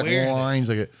you why I said are black wearing it. lines.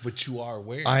 But you are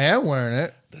wearing I am wearing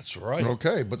it. That's right.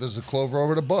 Okay, but there's a clover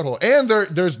over the butthole, and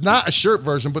there's not a shirt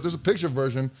version, but there's a picture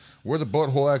version where the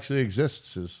butthole actually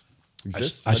exists.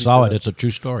 Exists? I How do you saw say it. that? It's a true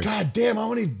story. God damn! How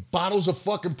many bottles of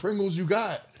fucking Pringles you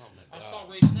got? I saw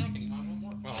Ray snacking. Find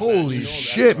one more. Holy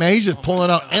shit, man! He's just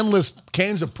pulling out endless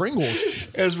cans of Pringles.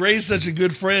 As Ray's such a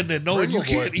good friend that knowing you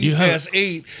Pringle boy. can't eat You have- past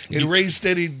 8, and Ray's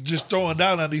steady just throwing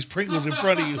down on these Pringles in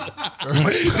front of you.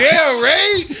 Damn,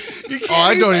 Ray! You can't Oh,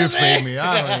 I eat don't even past fade 8. me.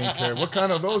 I don't even care. What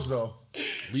kind of those though?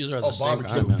 These are the Oh, same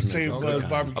barbecue. kind, man. Same Okay. Buzz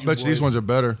barbecue. I bet you these boys. ones are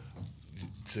better.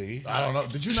 See? I don't know.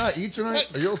 Did you not eat tonight?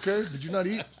 Are you okay? Did you not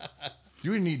eat?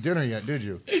 You didn't eat dinner yet, did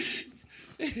you?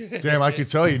 Damn, I can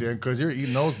tell you then, because you're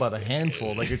eating those by the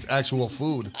handful, like it's actual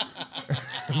food,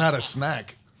 not a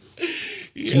snack.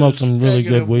 Yeah, Smoked some really stacking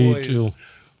good them weed boys. too.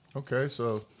 Okay,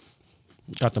 so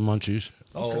Got the munchies.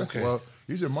 Oh, okay. well,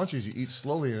 these are munchies you eat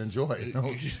slowly and enjoy. You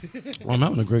know? Well, I'm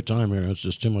having a great time here. It's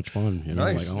just too much fun. You know,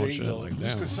 Nice. like There oh you shit, go. like I'm just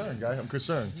damn. concerned, guy. I'm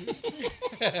concerned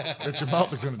that your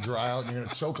mouth is going to dry out and you're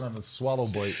going to choke on the swallow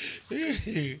bite.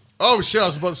 Oh shit! I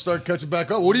was about to start catching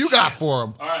back up. What do you got for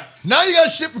him? All right. Now you got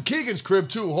shit from Keegan's crib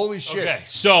too. Holy shit! Okay,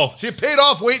 so See, it paid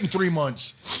off waiting 3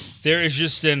 months. there is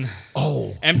just an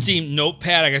Oh. empty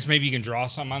notepad. I guess maybe you can draw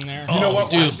some on there. You know what?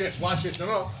 dude. Watch this. Watch this.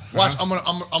 No. Watch. I'm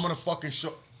gonna fucking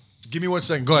show. Give me 1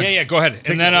 second. Go ahead. Yeah, go ahead. Take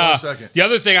And then this for 1 second. the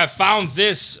other thing I found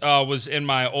this was in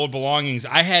my old belongings.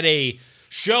 I had a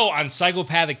show on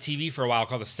Psychopathic TV for a while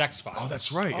called The Sex Files. Oh,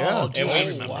 that's right. Yeah. dude.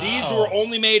 These were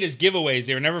only made as giveaways.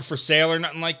 They were never for sale or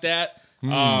nothing like that.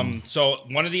 So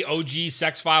one of the OG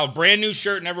Sex File, brand new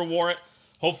shirt, never wore it.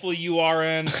 Hopefully you are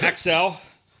in XL.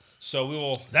 So we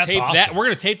will That's tape awesome. that. We're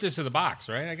gonna tape this to the box,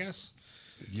 right? I guess.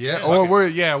 Yeah. Or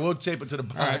we'll tape it to the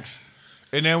box.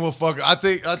 And then we'll fuck. I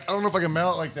don't know if I can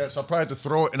mail it like that, so I'll probably have to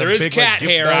throw it in There a is big cat like,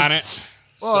 gift hair bag. on it.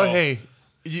 Well, So- hey,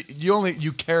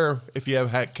 you care if you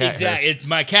have cat hair. Exactly.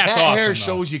 My cat's Cat awesome. hair though.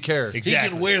 shows you care. He Exactly.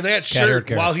 can wear that Cat hair shirt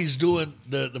carrot. while he's doing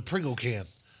the Pringle can.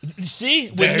 See,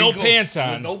 with There no you go. pants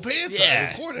on. With no pants Yeah. on.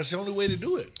 Of course, that's the only way to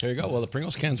do it. There you go. Well, the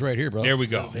Pringles can's right here, bro. There we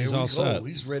go. There He's we all go. set.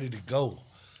 He's ready to go.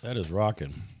 That is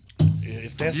rocking.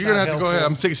 If that's You're gonna not have to go helpful- ahead. I'm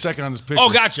gonna take a second on this picture. Oh,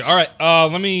 gotcha. All right.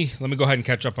 Let me go ahead and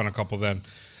catch up on a couple then.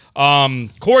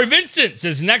 Corey Vincent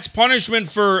says next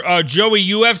punishment for Joey,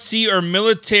 UFC or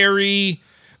military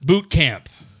boot camp.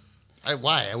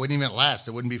 Why? I wouldn't even last.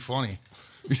 It wouldn't be funny.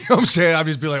 You know what I'm saying? I'd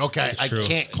just be like, okay, I true.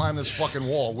 can't climb this fucking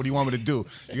wall. What do you want me to do?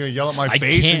 You're gonna yell at my I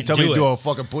face can't and tell me do to do it. a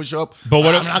fucking push up? But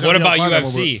what I'm not gonna what be able to about climb that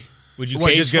UFC? over. Would you What,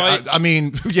 cage just get? fight? I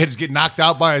mean, yeah, just get knocked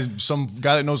out by some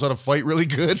guy that knows how to fight really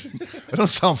good. That don't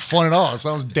sound fun at all. It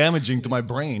sounds damaging to my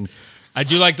brain. I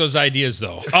do like those ideas,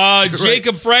 though.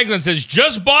 Jacob Franklin says,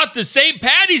 just bought the St.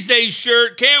 Patty's Day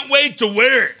shirt. Can't wait to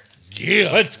wear it.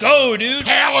 Yeah. Let's go, dude.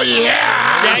 Hell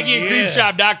yeah.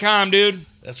 ShaggyandCreepShop.com, dude.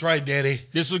 That's right, Daddy.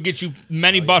 This will get you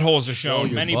many buttholes are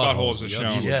shown. Many buttholes are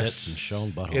shown. Yes. And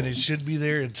shown butthole. And it should be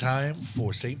there in time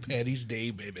for St. Patty's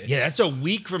Day, baby. Yeah, that's a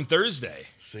week from Thursday.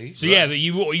 See? So, yeah,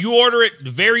 you order it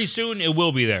very soon, it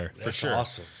will be there. That's for sure.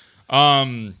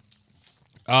 Awesome.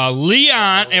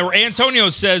 Leon or Antonio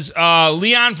says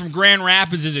Leon from Grand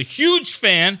Rapids is a huge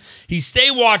fan. He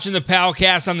stay watching the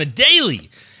Palcast on the daily,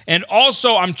 and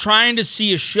also I'm trying to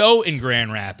see a show in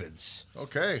Grand Rapids.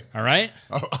 Okay. All right.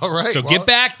 All right. So get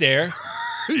back there.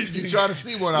 You try to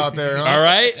see one out there, huh? All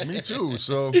right. Me too.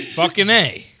 So Fucking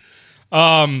A.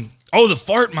 The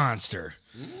fart monster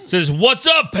says, "What's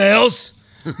up, pals?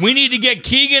 We need to get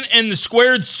Keegan in the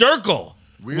squared circle."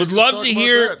 We Would just love talked to about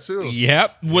hear. that, too.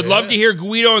 Yep. Would love to hear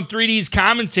Guido and 3D's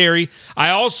commentary. I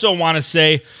also want to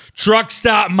say, truck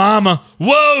stop, mama.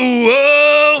 Whoa,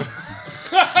 whoa.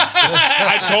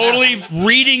 I totally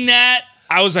reading that.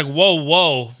 I was like,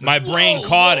 whoa. My brain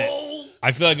caught it.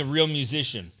 I feel like a real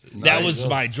musician. That was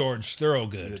my George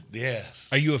Thorogood. Yes.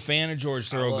 Are you a fan of George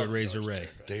Thorogood, Razor Ray?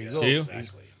 There you go. Do you?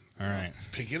 Exactly. All right.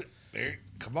 Pick it. There.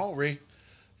 Come on, Ray.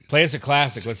 Play us a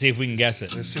classic. Let's see if we can guess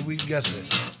it. Let's see if we can guess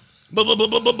it.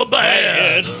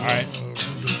 Bad. All right.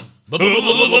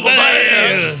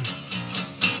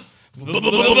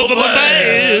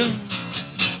 Bad.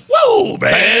 Whoa,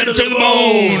 bad to the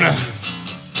bone.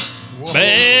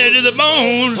 Bad to the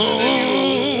bone.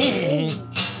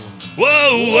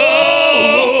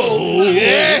 Whoa.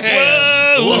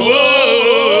 Yeah.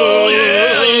 Whoa.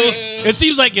 Yeah. It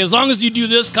seems like as long as you do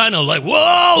this kind of like,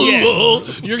 whoa,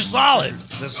 you're solid.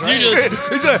 That's right.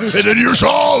 and then you're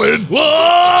solid.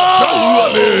 Whoa!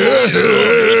 Solid.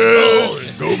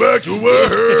 Go back to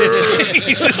work.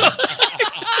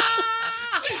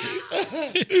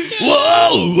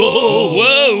 Whoa!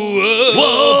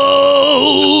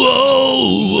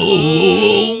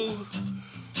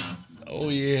 Oh,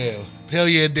 yeah. Hell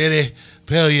yeah, Daddy.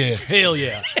 Hell yeah. Hell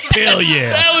yeah. Hell yeah.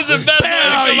 That was the best way to come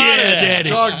out of that. Daddy.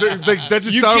 Dog, that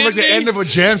just You sounded like the kidding me? end of a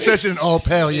jam session. Oh,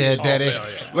 hell yeah, daddy.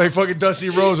 Like fucking Dusty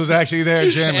Rose was actually there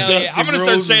jamming. Hell yeah. I'm going to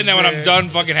start Rose saying is that when I'm there. done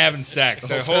fucking having sex.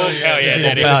 So, hell yeah,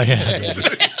 daddy. Hell yeah.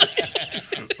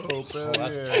 Oh, hell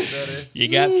yeah, daddy. You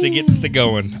got to get this to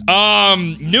going.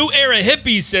 New Era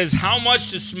Hippie says, how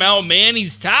much to smell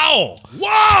Manny's towel?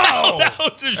 Whoa! That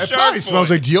was a It sharp probably smells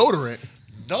one. like deodorant.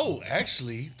 No,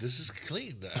 actually, this is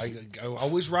clean. I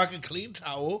always rock a clean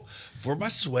towel for my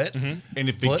sweat. And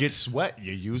if But- it gets sweat,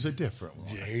 you use a different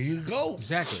one. There you go.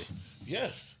 Exactly.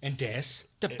 Yes. And that's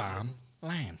the bomb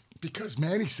land. Because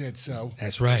Manny said so.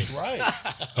 That's right. Right.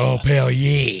 Oh, hell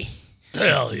yeah.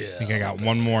 Hell yeah. I think I got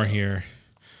one more here.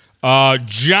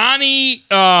 Johnny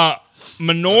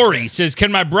Minori says,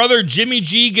 can my brother Jimmy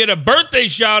G get a birthday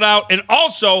shout out? And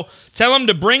also tell him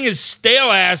to bring his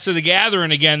stale ass to the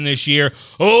gathering again this year.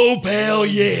 Oh, hell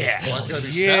yeah. Well, it's gotta be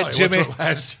Yeah, Sally. Jimmy. What's what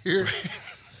last year?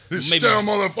 This Maybe- stale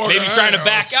motherfucker. Maybe he's trying to ass.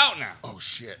 back out now. Oh,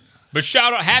 shit. But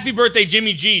shout out, happy birthday,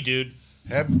 Jimmy G, dude.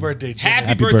 Happy birthday, Jimmy.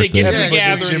 Happy birthday. Get to the Happy birthday,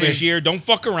 gathering Jimmy. this year. Don't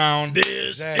fuck around.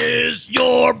 This is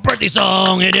your birthday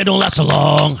song, and it don't last so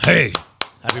long. Hey.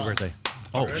 Happy birthday.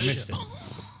 Oh, missed it.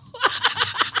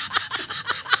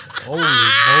 Holy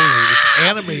moly. It's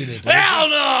animated. Hell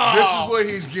no! This is what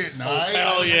he's getting, all right?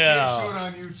 hell I can't yeah. show it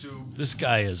on YouTube. This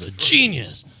guy is a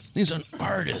genius. He's an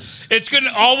artist. It's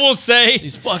gonna. All we'll say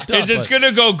He's fucked is up, it's but-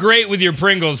 gonna go great with your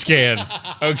Pringles can.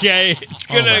 Okay, it's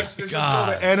gonna. This is called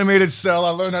an animated cell. I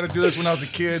learned how to do this when I was a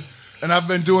kid, and I've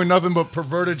been doing nothing but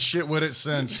perverted shit with it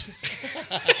since.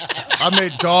 I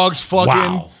made dogs fucking,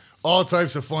 Wow. all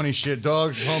types of funny shit.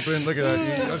 Dogs humping. Look at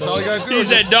that. That's all you gotta do. He is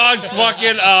said dogs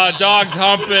fucking, dogs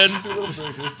humping.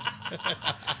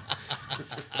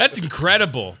 That's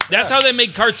incredible. That's how they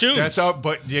make cartoons. That's how,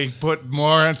 but you put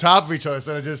more on top of each other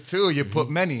instead of just two. You put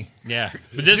many. Yeah,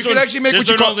 but this You one, can actually make this what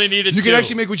you one call. only needed You two. can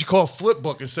actually make what you call a flip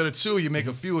book instead of two. You make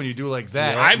a few and you do like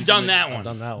that. I've done that one.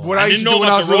 Done that one. What I didn't used to know do when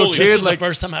I about was a the little rollies. This kid, was the like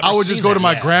first time I've I ever would just seen go to that,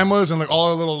 my yeah. grandma's and like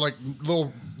all the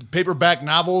little paperback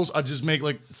novels. I'd just make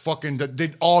like fucking.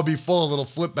 They'd all be full of little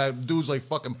flip back dudes like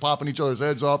fucking popping each other's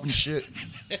heads off and shit.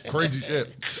 Crazy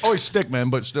shit. It's always stick, man,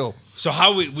 but still. So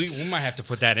how we might have to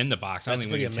put that in the box. I don't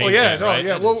think we can pretty take Oh yeah, that, no, right?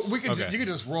 yeah. Well, we can. Okay. You can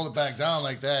just roll it back down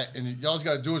like that, and all you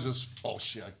gotta do is just. Oh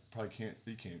shit! I probably can't.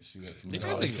 You can't see that from I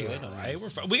here. think good, all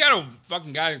right? We got a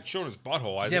fucking guy showing his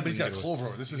butthole. I Yeah, think but he's we got a can do clover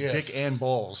over. This is Yes. dick and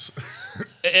balls.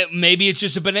 it. Maybe it's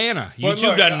just a banana. But YouTube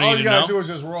look, doesn't all need you to gotta know. do is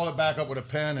just roll it back up with a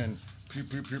pen and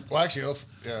Well, actually,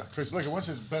 yeah, because look, once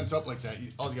it's bent up like that,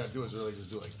 all you gotta do is really just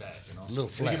do it like that, you know. Little You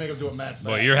flat. can make them do it mad fast.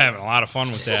 Boy, you're having a lot of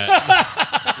fun with that.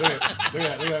 Look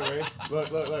at that, Ray.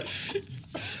 Look.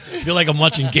 I feel like I'm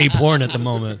watching gay porn at the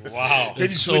moment. Wow.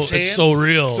 Did you switch hands? It's so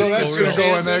real. So It's that's so gonna real.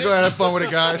 go in there. Go ahead, have fun with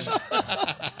it, guys.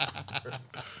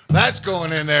 That's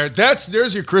going in there.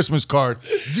 There's your Christmas card.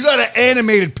 You got an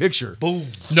animated picture. Boom.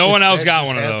 No one else That got just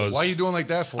one of happened. those. Why are you doing like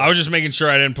that for? I was just making sure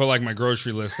I didn't put like my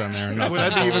grocery list on there. Well,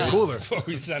 that'd be even cooler. Before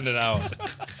we send it out.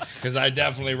 Because I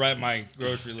definitely write my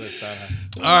grocery list on it.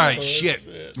 All right, shit.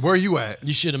 Where are you at?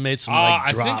 You should have made some like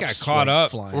I drops. think I caught like,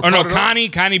 up. flying. Oh, no, Caught it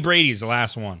up? Connie Brady's the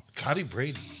last one. Connie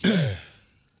Brady.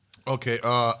 Okay,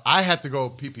 I have to go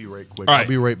pee right quick. All right. I'll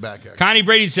be right back. Actually. Connie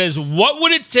Brady says, what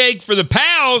would it take for the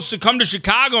pals to come to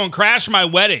Chicago and crash my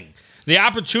wedding? The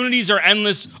opportunities are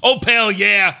endless. Oh, pal,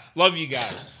 yeah. Love you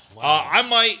guys. I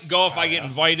might go if I get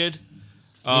invited.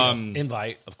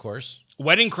 Invite, of course.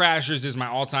 Wedding Crashers is my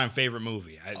all-time favorite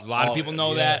movie. A lot of people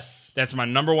know yes. that. That's my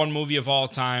number one movie of all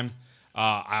time.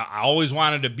 I always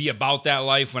wanted to be about that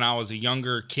life when I was a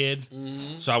younger kid.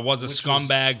 So I was a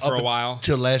scumbag for a while.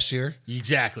 Till last year.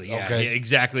 Exactly. Yeah, Okay. yeah,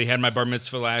 exactly. Had my bar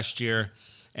mitzvah last year.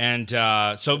 And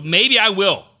so maybe I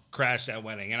will crash that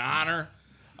wedding in honor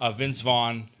of Vince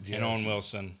Vaughn and Owen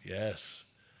Wilson Yes.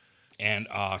 and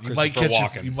You might Christopher catch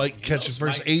Walken. you might catch your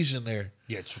first Asian there.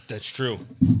 Yeah, that's true.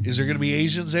 Is there going to be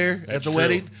Asians there at the true.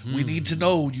 wedding? We need to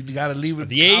know. You got to leave it.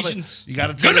 The Asians You got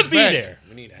to tell gonna us be back. there.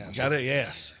 We need to have You got to.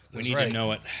 Yes. We need to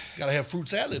know it. Got to have fruit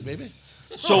salad, baby.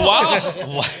 So while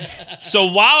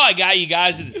I got you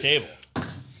guys at the table,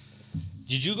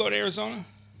 did you go to Arizona?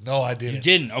 No, I didn't. You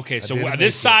didn't. Okay, so didn't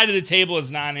this make side of the table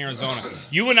is not in Arizona.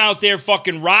 You went out there,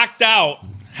 fucking rocked out.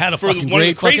 Had a For fucking one of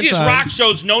the great fucking craziest time. rock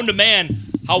shows known to man.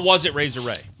 How was it, Razor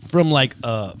Ray? From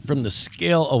from the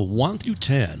scale of 1 through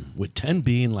 10, with 10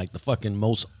 being like the fucking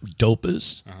most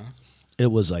dopest,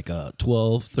 it was like a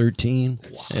 12, 13.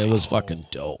 It was fucking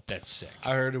dope. That's sick.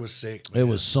 I heard it was sick. It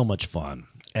was so much fun.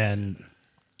 And,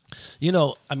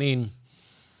 I mean,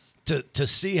 to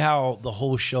see how the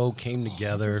whole show came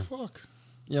together, Fuck.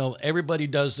 everybody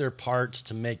does their parts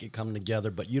to make it come together,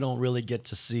 but you don't really get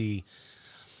to see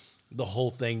the whole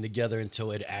thing together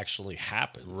until it actually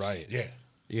happens. Right. Yeah.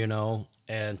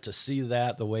 And to see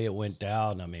that the way it went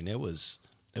down, I mean, it was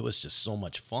just so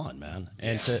much fun, man.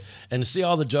 And to see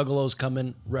all the juggalos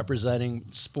coming representing,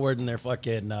 sporting their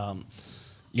fucking their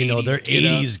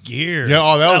 80s gear. Yeah,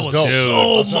 oh, that was dope.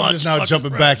 So I'm much. just now fucking jumping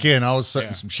fun. back in. I was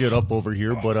setting some shit up over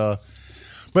here, but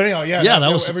anyhow, Yeah,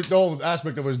 that was- the whole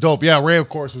aspect of it was dope. Yeah, Ray, of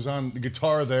course, was on the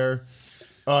guitar there.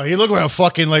 He looked like a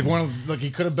fucking he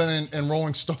could have been in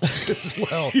Rolling Stones as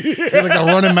well. He had like a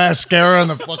running mascara and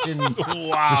the fucking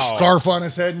the scarf on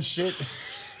his head and shit.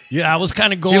 Yeah, I was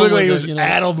kind of going He looked like with he was it,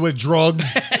 addled with drugs.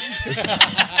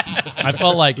 I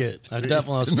felt like it. I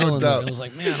definitely was No feeling it. doubt. I was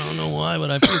like, man, I don't know why,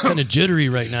 but I feel kind of jittery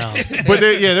right now. But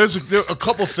there's a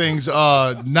couple things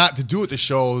not to do with the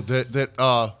show that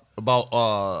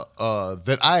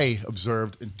I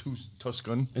observed in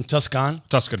Tucson. In Tuscan?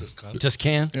 Tuscan.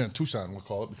 Tuscan? Tucson, we'll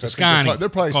call it. Tuscany. They're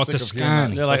probably Call it sick of hearing that.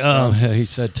 Tuscany. They're like, oh, yeah, he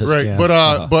said Tuscan.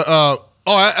 Right,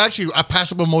 I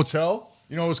passed up a motel.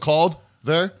 You know what it's called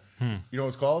there? You know what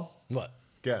it's called? What?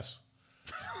 Guess.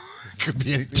 Could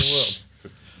be anything in the world.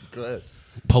 Go ahead.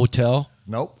 Potel?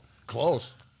 Nope.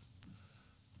 Close.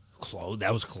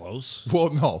 That was close. Well,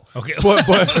 no. Okay. But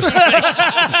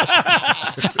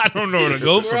I don't know where to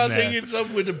go We're from all there. thinking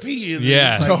something with the P in it.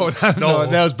 Yeah. It's like, no,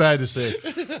 that was bad to say.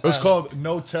 It was called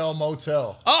No-Tell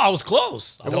Motel. Oh, I was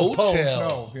close. No Po, tell.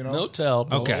 no, you know. No tell.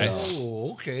 Okay.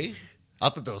 Oh, okay. I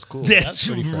thought that was cool. That's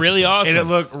really And it awesome.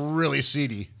 looked really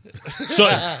seedy. So,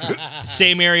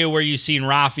 same area where you seen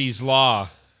Rafi's Law.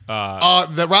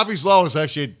 The Rafi's Law was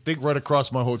actually, I think, right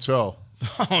across my hotel.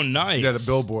 Oh, nice. Yeah, the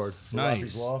billboard. for Nice.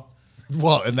 Rafi's Law.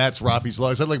 Well, and that's Rafi's Law.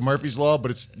 Is that like Murphy's Law,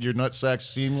 but it's your nutsack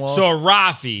seam law? So a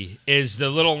Rafi is the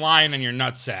little line on your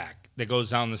nutsack that goes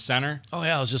down the center. Oh,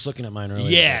 yeah, I was just looking at mine earlier.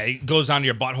 Yeah, it goes down to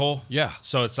your butthole. Yeah.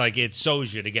 So it's like it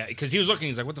sews you to get because he was looking.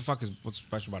 He's like, "What the fuck what's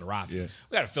special about a Rafi? Yeah.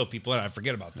 We got to fill people in. I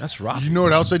forget about that. That's rough. You know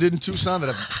what else I did in Tucson?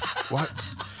 What?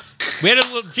 We had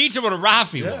to teach him what a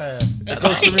Rafi was. It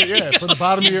goes from the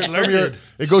bottom of your,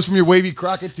 it goes from your wavy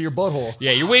crockett to your butthole.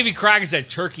 Yeah, your wavy crack is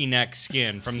that turkey neck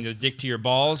skin from the dick to your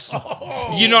balls.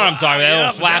 You know what I'm talking about? That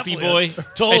little flappy boy.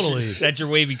 definitely. Totally. That's your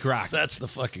wavy crock. That's the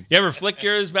fucking... You ever flick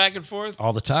yours back and forth?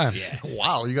 All the time. Yeah,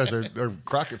 Wow, you guys are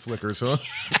crockett flickers, huh?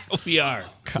 we are.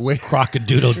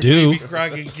 Crock-a-doodle-doo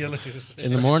Crockett killers.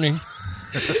 in the morning.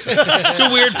 It's a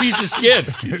weird piece of skin.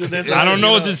 I don't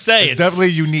know what to say. It's definitely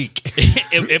unique.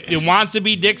 It wants to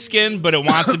be dick skin, but it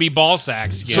wants to be ball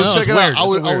sack skin. So No, check it's it weird. out.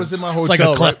 I It's was in my hotel. It's like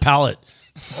a cleft right? palate.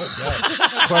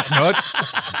 Cleft nuts.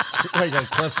 I got a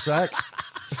cleft sack.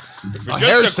 For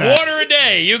just a quarter a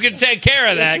day, you can take care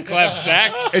of that cleft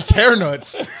sack. It's hair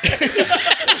nuts.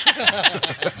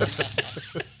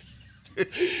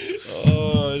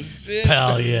 Oh shit!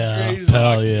 Pal, yeah. Crazy.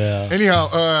 Pal, yeah.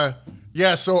 Anyhow,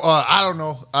 yeah. So I don't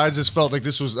know. I just felt like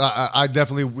this was I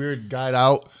definitely weird guide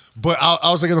out. But I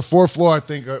was like on the 4th floor. I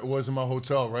think it was in my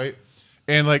hotel, right?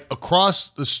 And like across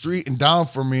the street and down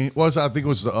from me I think it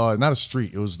was not a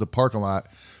street. It was the parking lot.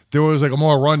 There was like a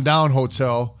more rundown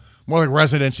hotel, more like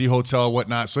residency hotel and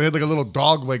whatnot. So they had like a little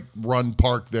dog like run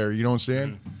park there. You know what I'm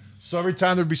saying? So every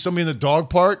time there'd be somebody in the dog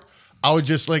park, I would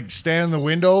just like stand in the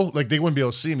window, like they wouldn't be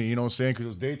able to see me. You know what I'm saying? Because it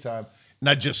was daytime. And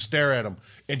I'd just stare at them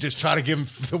and just try to give them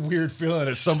the weird feeling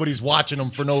that somebody's watching them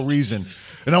for no reason.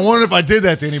 And I wondered if I did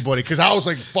that to anybody because I was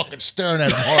like fucking staring at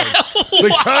them hard.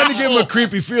 Like trying to give them a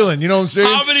creepy feeling. You know what I'm saying?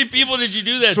 How many people did you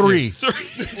do that 3. to? 3.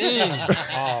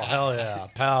 Oh, hell yeah.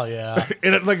 Pal, yeah.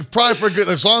 And it, like probably for good,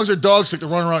 as long as their dogs like to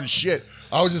run around and shit,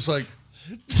 I was just like,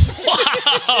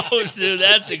 Wow, dude,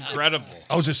 that's incredible.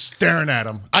 I was just staring at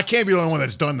them. I can't be the only one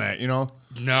that's done that, you know?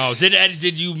 No,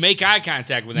 did you make eye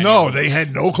contact with No, anyone? they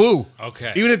had no clue.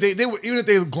 Okay. Even if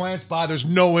they glanced by, there's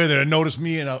no way they'd notice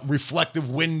me in a reflective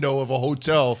window of a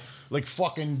hotel, like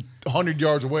fucking 100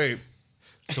 yards away,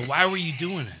 So why were you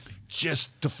doing it? just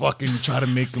to fucking try to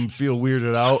make them feel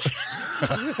weirded out.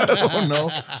 I don't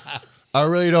know. I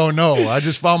really don't know. I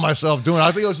just found myself doing it.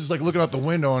 I think I was just like looking out the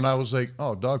window and I was like,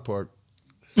 oh, dog park.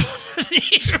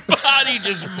 Your body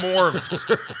just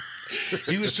morphed.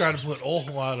 He was trying to put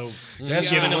ojo on him. That's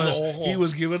Giving what it him the was. ojo. He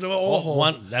was giving him an Oh,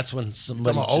 ojo. that's when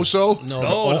somebody. Talking about Oso? No,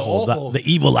 No, the, the ojo, ojo. the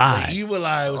evil eye. The evil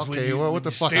eye was when Okay, you, well, when what the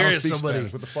you fuck? I stare don't at speak somebody.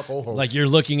 Spanish. What the fuck, ojo? Like you're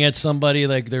looking at somebody,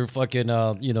 like they're fucking,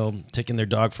 taking their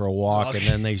dog for a walk, and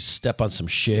then they step on some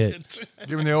shit.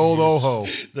 Giving the old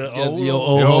ojo. The Got the ojo. The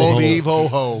ojo. old Eve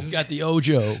ojo. Got the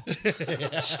ojo.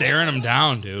 Staring him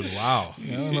down, dude. Wow. I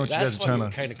don't know what you guys are trying to.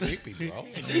 kind of creepy, bro.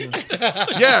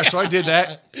 Yeah, so I did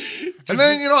that. And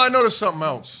then, I noticed something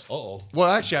else. Uh-oh. Well,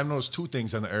 actually, I've noticed 2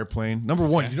 things on the airplane. Number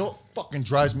 1, you know what fucking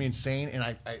drives me insane? And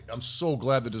I'm so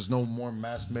glad that there's no more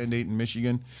mask mandate in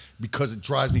Michigan because it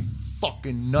drives me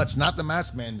fucking nuts. Not the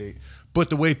mask mandate, but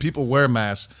the way people wear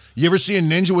masks. You ever see a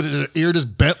ninja with their ear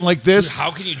just bent like this? Dude,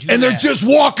 how can you do And that? they're just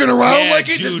walking around Yeah, like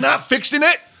it, just dude. not fixing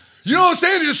it? You know what I'm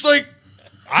saying? They're just like,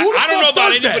 I who the don't know fuck about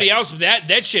does that? anybody else, but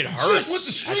that shit hurts. just with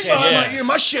the string can't- behind yeah. my ear.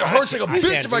 My shit hurts like a bitch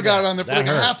can't if I do got that. it on there for That like a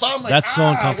hurts. half hour. I'm like, That's so I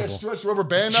uncomfortable. got stretch rubber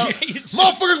band out. Yeah, you-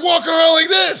 Motherfuckers walking around like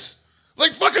this.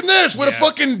 Like fucking this with a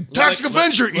fucking Toxic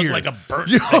Avenger ear. like a burnt.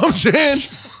 You know what I'm saying?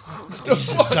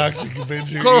 Toxic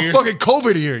Avenger Call a ear. fucking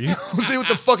COVID ear. You know what I'm saying? What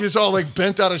the fuck is all like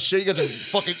bent out of shit? You got the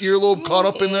fucking earlobe caught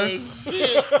up in there.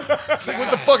 It's like,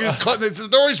 what the fuck is cut?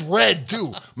 They're always red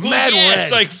too. Mad yeah, red.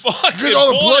 It's like fucking Because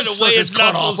all the pulling blood it away. circuits It's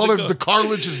not cut off. supposed All to the go.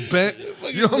 cartilage is bent.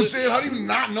 You know what I'm saying? How do you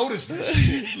not notice this?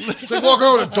 It's like walking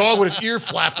around with a dog with his ear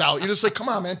flapped out. You're just like, come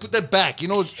on, man, put that back. You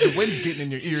know, the wind's getting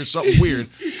in your ear, something weird.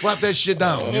 Flap that shit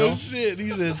down, you know? Oh shit!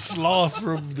 He said sloth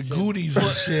from the Goonies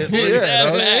and shit. Yeah,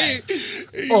 dog. Hey,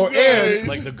 Oh, and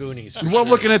Like the Goonies. well,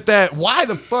 looking at that, why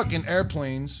the fucking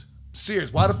airplanes,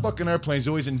 serious, why the fucking airplanes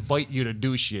always invite you to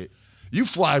do shit? You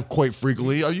fly quite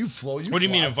frequently. Or you flow. What do you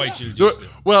mean invite you to do Do- shit?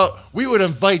 Well, we would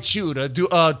invite you to do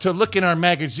to look in our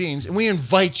magazines, and we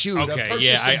invite you to Okay, purchase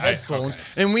yeah, some headphones, okay.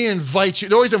 and we invite you.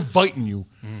 They're always inviting you.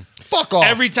 Fuck off.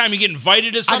 Every time you get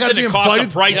invited to I something, gotta be it costs invited.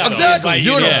 a price. Yeah, though. Exactly. Invite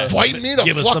You're you gonna to- invite me to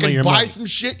give us some of fucking your buy money. some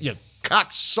shit. You cock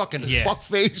sucking Yeah.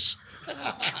 fuckface.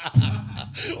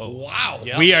 Wow.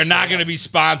 We are not going to be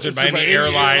sponsored by any by any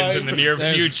airlines in the near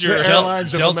There's- future.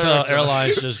 Airlines of Delta America.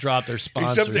 Airlines just dropped their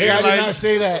sponsors. the Hey, I did not Airlines-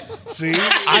 say that. See?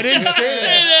 I didn't say Say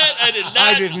that. that. I did not.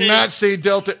 I did say not say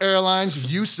Delta Airlines.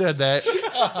 You said that.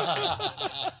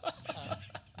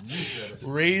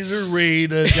 Razor Raid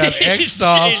got He X'd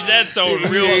off. changed that so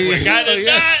real. I was like, I did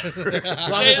not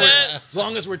say that. As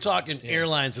long as we're talking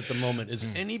airlines at the moment, is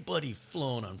anybody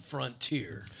flown on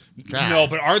Frontier? No,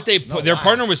 but aren't they? They're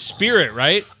partnered with Spirit,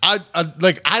 right? I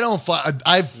don't fly.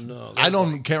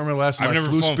 Can't remember last time I've I never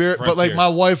flew flown Spirit, but like Frontier. my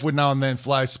wife would now and then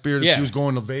fly Spirit if Yeah. she was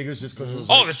going to Vegas just because it was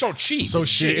Oh, like, they're so cheap. so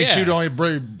It's shit. cheap, And yeah. she'd only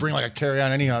bring like a carry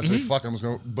on anyhow. So fuck, I'm just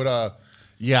going. But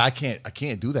yeah, I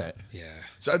can't do that. Yeah.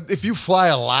 So if you fly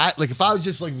a lot, like if I was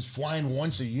just like was flying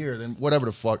once a year, then whatever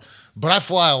the fuck. But I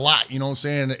fly a lot, you know what I'm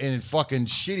saying? And fucking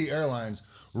shitty airlines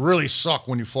really suck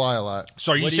when you fly a lot.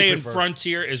 So are you What do you saying prefer?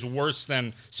 Frontier is worse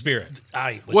than Spirit?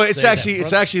 I would Well, it's say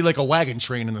that. actually like a wagon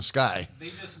train in the sky.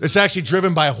 It's actually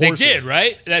driven by They horses. did,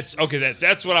 right? That's okay.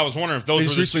 That's what I was wondering if those They were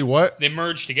just the recently two- what? They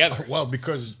merged together. Well,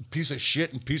 because piece of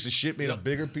shit and piece of shit made a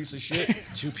bigger piece of shit.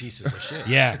 Two pieces of shit.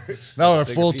 Yeah. Now they're a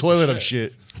Bigger full piece of toilet of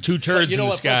shit. shit. 2 turds You know in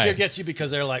the what? sky. Frontier gets you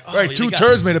because they're like, oh, Right, they 2 got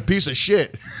turds made a piece of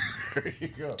shit. There you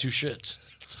go. 2 shits.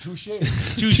 2 shit. 2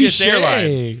 shits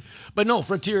airline. Touche. But no,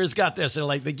 Frontier has got this. They're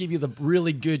like, they give you the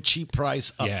really good cheap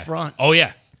price up front. Oh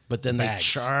yeah. But then Bags.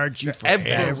 they charge you for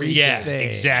Everything. everything. Yeah,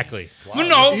 exactly. Well,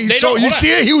 no, He's they so, don't. you hold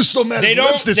see on. it? He was so mad They his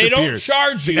lips don't. They disappeared. don't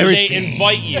charge you. Everything. They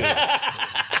invite you.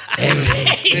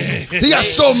 He got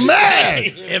so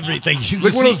mad. Everything. You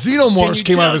Like one of those xenomorphs Can you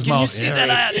came out of his tell? Can mouth. You see that?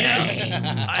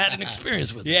 I had an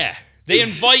experience with it. Yeah, they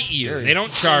invite you. They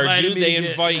don't charge you. Invited me They to get-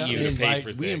 invite yeah, you we to pay invite- for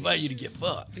things. We invite you to get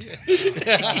fucked.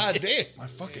 Damn. My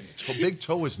fucking big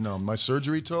toe is numb. My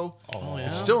surgery toe. Oh, yeah?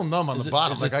 It's still numb on the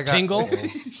bottom. is Like it I got tingle?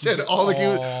 He said all like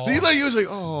he was like,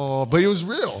 oh, but it was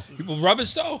real. People rub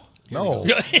his toe. No.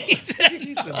 He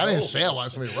said, I didn't say I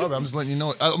want somebody to rub it. I'm just letting you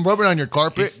know. I'm rubbing it on your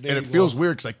carpet, and it feels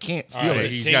weird because I can't feel right,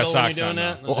 it. he's Tingle got when socks you're on doing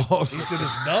now. that? Oh, he said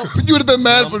it's numb. you would have been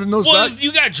mad for the no Well, socks.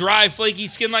 you got dry, flaky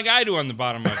skin like I do on the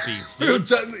bottom of my feet. Dude.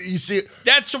 You see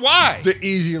That's why. the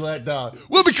easy let down.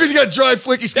 Well, because you got dry,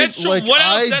 flaky skin That's like what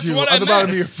else? I That's do what on I the bottom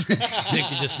of meant. your feet. I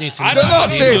think you just need some. I No, don't no, I'm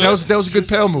know. saying that was a good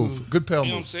pale move. Good pale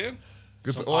You know what I'm move. saying?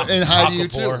 Good and hi to you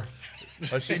too. Aquapour.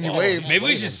 I seen you wave. Maybe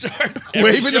we should start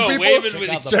Waving to show people? waving Check with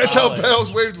out each the other. That's how Pollen.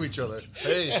 pals wave to each other.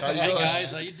 Hey, how you Hey doing?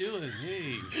 guys, how you doing?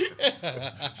 Hey.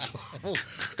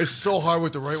 It's so hard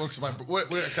with the right one because what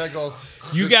can I go?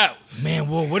 You got man.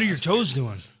 Well, what are your toes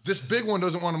doing? This big one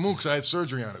doesn't want to move because I had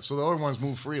surgery on it, so the other ones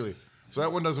move freely. So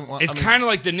that one doesn't want. It's kind of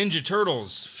like the Ninja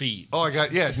Turtles feet. Oh, I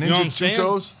got know what I'm ninja two saying?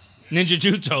 toes. Ninja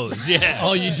two toes. Yeah.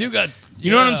 Oh, you do got. You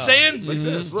know what I'm saying? Like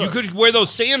this. You Look. could wear those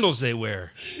sandals they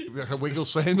wear. Wiggle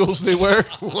sandals they wear.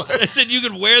 What? I said you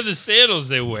could wear the sandals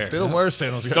they wear. They don't wear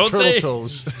sandals. They got Don't turtle they?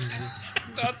 toes.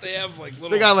 I thought they have like little.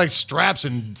 They got like straps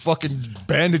and fucking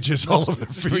bandages all over their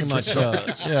feet. Pretty much,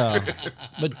 yeah.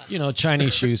 But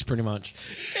Chinese shoes, pretty much.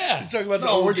 yeah. Talking about the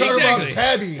No, we're talking Exactly. about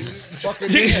tabbies. Fucking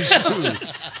ninja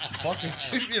shoes. Fucking,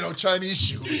 Chinese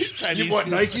shoes. Chinese You want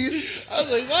shoes. Nikes? I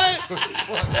was like, what?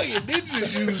 Fucking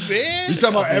ninja shoes, man. You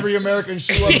talking about every American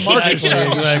shoe on the market? is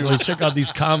Chinese Exactly. Check out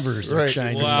these Converse. They're Right.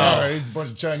 Chinese. Wow. Sorry, it's a bunch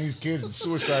of Chinese kids and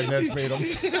suicide nets made them.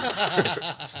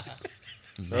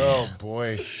 Oh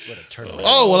boy. What a turtle.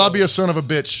 Oh well, I'll be a son of a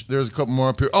bitch. There's a couple more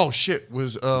up here. Oh shit,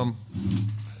 was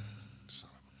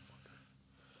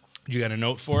You got a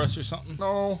note for us or something?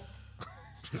 no.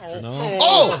 No.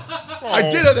 Oh, I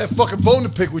did have that fucking bone to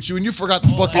pick with you, and you forgot to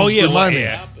fucking Oh, yeah, remind me.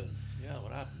 yeah. Happened? Yeah,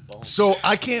 what happened? Bone. So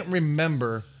I can't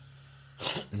remember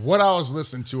what I was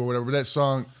listening to or whatever. That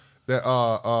song that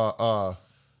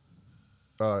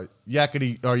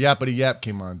Yakety or Yappity Yap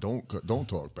came on. Don't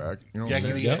talk back. You know what I'm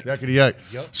saying? Yakety Yak. Yakety Yak.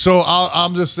 Yep. So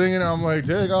I'm just singing. I'm like,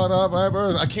 take on up my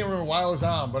birth. I can't remember why I was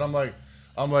on, but I'm like,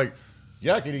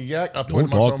 Yakety Yak. I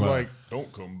pointed Don't myself. talk I'm back. like,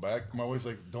 don't come back. My wife's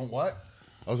like, don't what?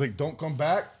 I was like, don't come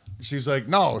back. She's like,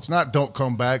 no, it's not don't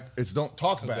come back. It's don't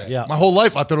talk back. Yeah. My whole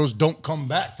life I thought it was don't come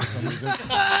back for some reason.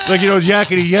 Like, it's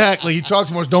yakety yak. Like, you talk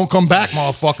too much, don't come back,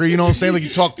 motherfucker. You know what I'm saying? Like, you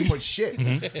talk too much shit.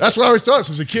 That's what I always thought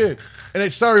since a kid. And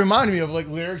it started reminding me of, like,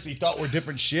 lyrics that you thought were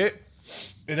different shit.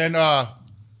 And then,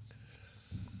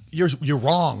 you're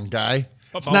wrong, guy.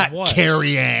 It's About not what?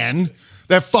 Carrie Ann.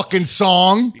 That fucking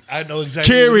song. I know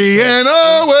exactly. what Carrie you're saying. Ann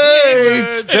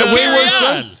away. That Carry wayward On.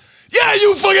 son. Yeah,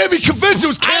 you fucking had me convinced it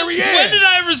was Carrie When Ann. did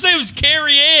I ever say it was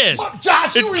Carrie Ann?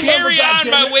 Josh, you It's remember, Carry On,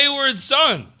 goddammit. My Wayward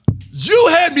Son. You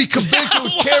had me convinced it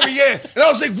was Carrie Ann. And I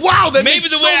was like, wow, that Maybe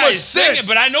makes the so way I much sing sense. it,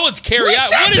 but I know it's Carry We On.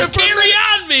 sat What there does for a Carry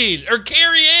minute. On mean? Or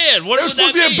Carrie Ann? What It was does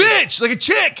supposed that to be mean? a bitch, like a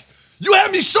chick. You had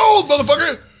me sold,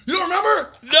 motherfucker. You don't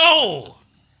remember? No.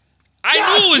 I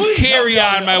Josh, knew it was please Carry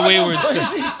help me On, My out. Am I Wayward Son.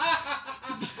 crazy?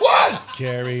 What?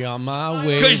 Carry on my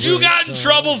way. Because you got in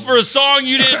trouble for a song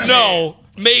you didn't know,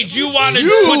 made you want to You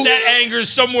put that anger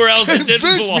somewhere else that didn't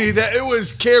Convinced belong. me that it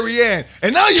was Carrie Ann.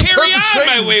 And now you're Carry On,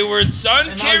 perpetrating. My Wayward Son.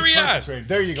 And now Carry he's On. perpetrating.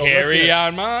 There you go. Let's hear Carry it.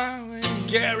 On, My Wayward.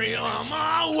 Carry on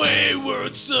my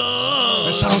wayward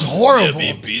son. That sounds horrible.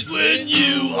 There'll be peace when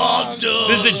you are done.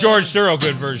 This is the George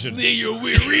Thorogood version. Lay your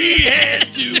weary head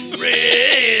to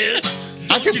rest.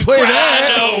 I can play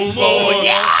that. No more.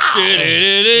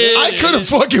 I could have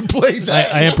fucking played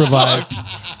that. I improvised.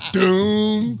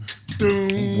 Doom,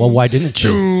 doom. Well, why didn't you?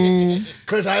 Doom.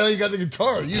 Because I know you got the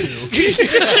guitar. You do.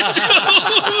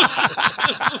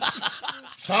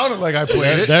 Sounded like I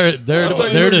played it. There I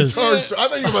thought you it were is. guitar- I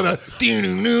thought you were about the.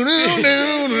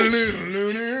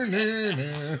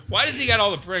 Why does he got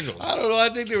all the Pringles? I don't know. I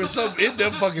think there was something in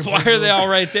them fucking. Why are they all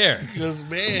right there? Because,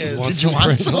 man. Did you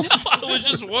want some? I was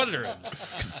just wondering.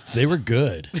 They were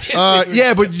good.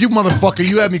 Yeah, but you motherfucker,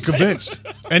 you had me convinced.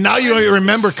 And now you don't even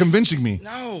remember convincing me.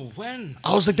 No, when?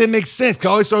 I was like, that makes sense. 'Cause I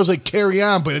always thought it was like Carrie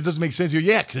On, but it doesn't make sense. You're,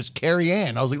 yeah, because it's Carrie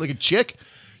Ann. I was like a chick?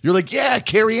 You're like, yeah,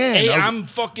 Carrie Ann. Hey, I was- I'm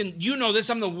fucking. You know this.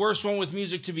 I'm the worst one with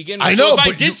music to begin with. I know, So if I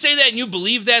but did say that and you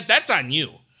believe that, that's on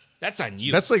you. That's on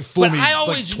you. That's like fool But me I like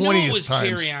always knew 20th it was times.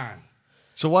 Carry On.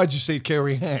 So why'd you say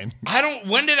Carrie Ann? I don't.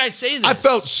 When did I say this? I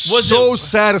felt Was so it-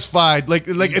 satisfied. Like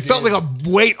it felt like a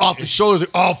weight off the shoulders. Like,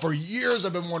 oh, for years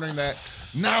I've been wondering that.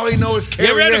 Now I know it's Carrie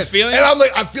ever had a Ann. feeling- And I'm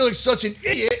like, I feel like such an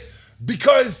idiot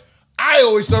because I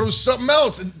always thought it was something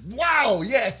else. And wow,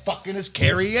 yeah, it fucking is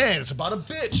Carrie Ann. It's about a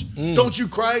bitch. Don't you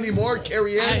cry anymore,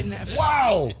 Carrie Ann?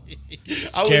 Wow.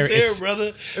 I was there,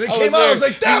 brother. And it I came out, I was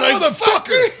like, that He's like,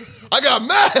 motherfucker. I got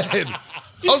mad.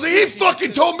 I was like, he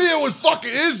fucking told me it was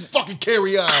fucking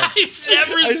Carrie Ann. I've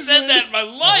never said that in my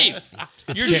life.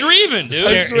 You're dreaming, dude.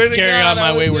 I swear to Carry God, On I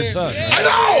My was Wayward there. Son. Yeah. I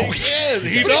know. Yeah,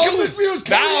 he But it knows was me, it was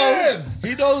Carrie now. Ann.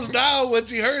 He knows now. Once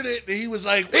he heard it, he was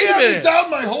like, He "Wait a had me minute." down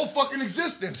my whole fucking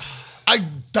existence. I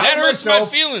doubted That hurts my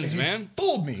myself, feelings, and he man.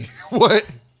 Fooled me. What?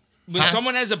 When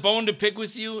someone has a bone to pick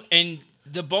with you, and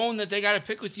the bone that they got to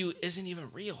pick with you isn't even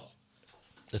real.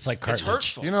 It's like It's cartilage.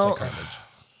 hurtful. You know, It's like cartilage.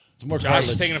 It's more Josh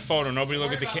cartilage. is taking a photo. Nobody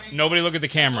look at the nobody look at the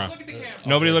camera. Look at the camera.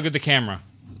 Nobody look at the camera.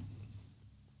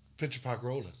 Picture Pac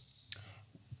rolling.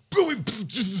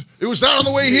 it was not on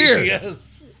the way here.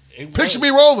 Yes. It Picture was. me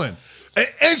rolling. And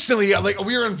instantly, like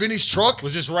we were in Vinny's truck.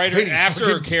 Was this right Vinny, after or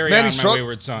fucking Carry Manny's On My truck?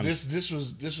 Wayward Son? This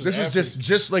was This was after-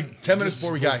 just like 10 minutes this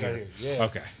before we is got before here. Yeah.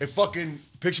 Okay. It fucking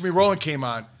Picture Me Rolling came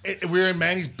on. We were in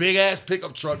Manny's big ass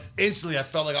pickup truck. Instantly, I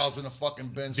felt like I was in a fucking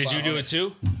Benz. Did you do it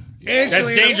too? That's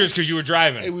Instantly, dangerous because you were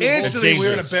driving. Hey, we- Instantly, we were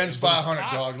in a dangerous. Benz 500,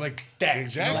 dog. Like that.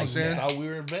 Exactly. You know what I'm saying? How we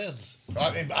were in Benz.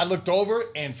 I looked over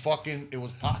and fucking it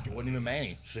was Pac. It wasn't even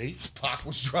Manny. See? Pac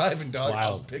was driving, dog.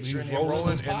 I was Wild. picturing He him was rolling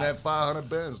rolling with in Pac. that 500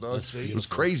 Benz, dog. That's It was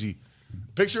beautiful. crazy.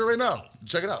 Picture it right now.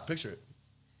 Check it out. Picture it.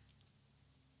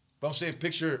 But I'm saying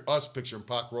picture us picturing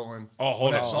Pac rolling. Oh, hold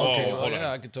when that on. song Oh, came hold out. on.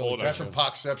 Yeah, I could totally. Hold on. That's some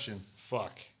Pacception.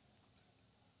 Fuck.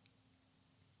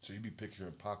 So you'd be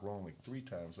picturing Pac rolling like 3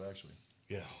 times, actually.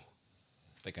 Yes.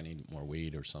 I think I need more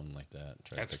weed or something like that. Try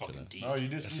to That's picture fucking that. deep. No, you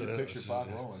just need to That's- picture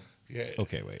Pac rolling. Yeah.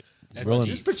 Okay, wait. That's Rolling.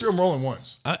 deep. Just picture him rolling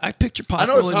once. I picture Pac I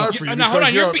know it's rolling- hard for you No, hold because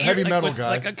on, you're you're- a heavy you're- metal like, guy.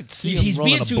 Like I could see him He's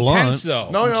rolling being a too blunt. tense, though.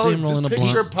 No, see him rolling a just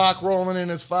picture blunt. Pac rolling in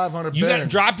his 500 You got to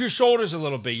Benz. drop your shoulders a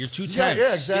little bit. You're too Yeah, tense.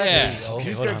 yeah, exactly. Yeah. You just hold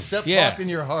got to on. accept Yeah. Pac in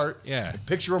your heart. Yeah. And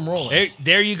picture him rolling.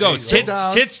 There you go. Sit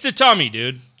down. Tits to tummy,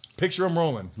 dude. Picture him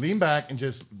rolling. Lean back and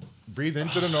just breathe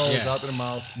into the nose, Yeah. out to the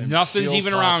mouth. and Nothing's feel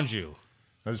even Pac. around you.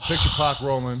 Now just picture Pac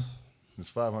rolling. It's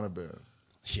 500 Benz.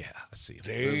 Yeah, I see him.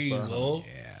 There you go.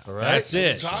 Yeah. All right. That's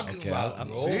it. Talking Okay, about, I'm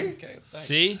bro. See? Okay, thanks.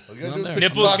 See? You gotta do I'm is there. picture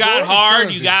Nipples Pac got rolling, hard.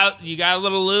 as You soon got a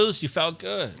little loose. You felt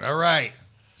good. as All right.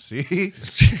 See?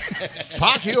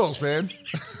 Pac heals, man.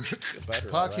 Feel better.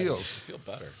 Pac already. heals. I feel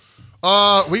better.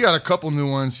 We got a couple new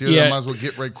ones here. Yeah. I might as well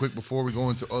get right quick before we go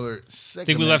into other segments. I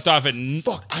think we left off at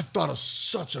Fuck, I thought of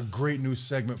such a great new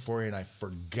segment for you and I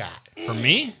forgot. for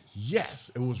me.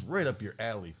 Yes, it was right up your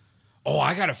alley. Oh,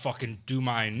 I gotta fucking do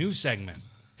my new segment.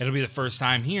 It'll be the first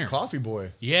time here. Coffee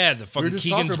Boy. Yeah, the fucking just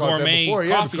Keegan's talking about that Gourmet before,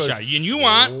 yeah, coffee because- shop. And you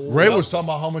want? Ray was talking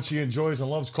about how much he enjoys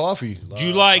and loves coffee. Do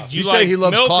you like? Do He you said like he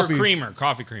loves milk coffee. or creamer?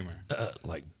 Coffee creamer.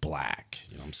 Like black.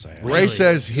 You know what I'm saying? Ray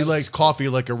says he likes coffee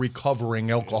like a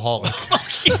recovering alcoholic.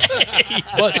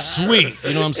 But sweet.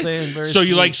 You know what I'm saying? Very So you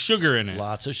sweet. like sugar in it?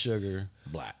 Lots of sugar.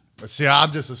 Black. See,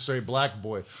 I'm just a straight black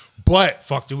boy. But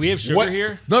Fuck. Do we have sugar what,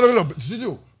 here? No. But you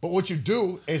do. But what you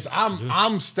do is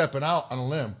I'm stepping out on a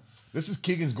limb. This is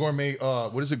Keegan's Gourmet.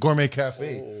 What is it? Gourmet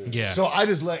Cafe. Yeah. So I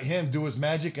just let him do his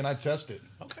magic and I test it.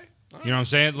 Okay. You know what I'm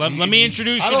saying? Let me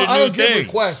introduce I you don't, to I new don't give things.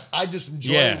 requests. I just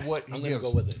enjoy Yeah. what he I'm gonna gives. go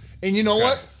with it. And you know Okay.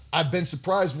 what? I've been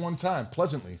surprised one time,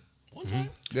 pleasantly. One time.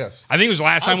 Yes. I think it was the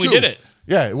last time we Two. did it.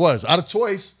 Yeah, it was. Out of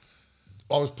choice,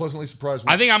 I was pleasantly surprised.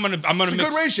 I think I'm gonna it's a mix,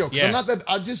 good ratio. 'Cause Yeah. I'm not that.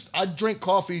 I drink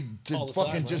coffee to All the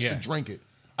fucking time, just right? to Yeah. drink it.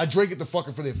 I drink it to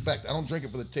fucking for the effect. I don't drink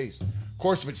it for the taste. Of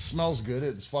course, if it smells good,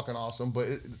 it's fucking awesome. But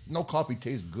no coffee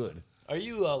tastes good. Are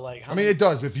you like? How I mean, many, it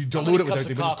does if you how dilute many it with cups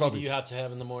anything. of But it's coffee do coffee. you have to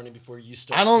have in the morning before you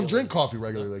start? I don't feeling- drink coffee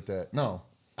regularly like that. No,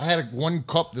 I had one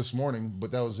cup this morning,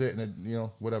 but that was it. And it,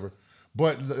 whatever.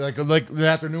 But like in the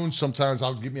afternoon, sometimes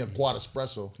I'll give me a quad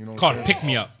espresso. You know, what Called I'm it pick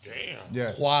me up.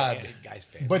 yeah. Quad. Guy's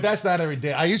fancy. But that's not every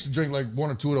day. I used to drink like 1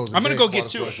 or 2 of those. I'm gonna day, go quad get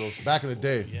 2. espressos, back in the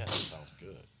day. Yeah, that sounds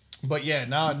good. But yeah,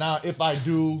 now if I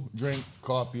do drink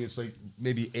coffee, it's like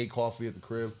maybe a coffee at the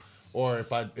crib, or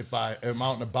if I am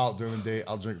out and about during the day,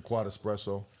 I'll drink a quad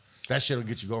espresso. That shit'll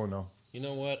get you going though. You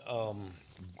know what?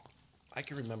 I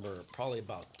can remember probably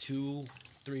about 2-3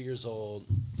 years old.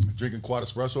 Drinking quad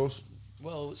espressos,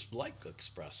 Well, it was like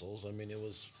espressos. I mean, it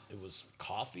was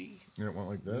coffee, and it went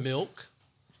like this. milk,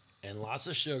 and lots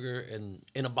of sugar, and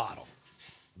in a bottle,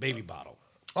 baby bottle.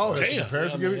 Oh, that's what Damn. your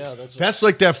parents Yeah, are giving? yeah, that's what- That's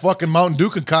like that fucking Mountain Dew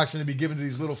concoction they be giving to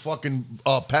these little fucking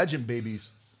pageant babies.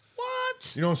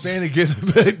 What? You know what I'm saying? They get.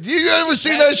 You ever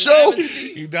seen that show?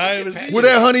 You die of a Where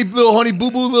that little honey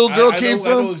boo boo little girl came I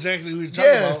from? know exactly who you're talking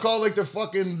Yeah, about. it's called like the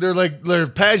fucking. They're like their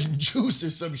pageant juice or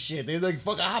some shit. They like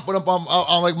fucking hopping up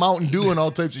on like Mountain Dew and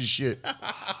all types of shit.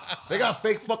 They got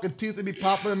fake fucking teeth they be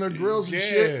popping in their grills and Yeah.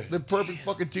 shit. They're perfect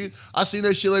fucking teeth. I seen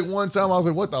that shit like one time. I was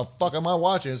like, what the fuck am I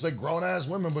watching? It's like grown ass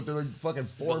women, but they're like fucking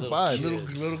 4 and 5.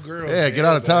 Little girls. Yeah, get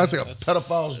out of town. man. It's like a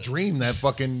pedophile's dream, that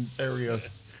fucking area.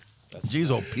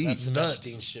 Jeez, oh, Pete. That's some nuts.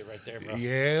 Epstein shit right there, bro.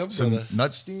 Yeah, Some brother.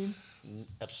 Nutstein?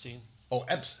 Epstein. Oh,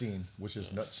 Epstein, which is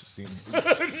Nutstein.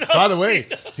 By the way,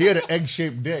 he had an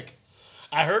egg-shaped dick.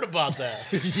 I heard about that.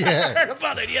 Yeah. heard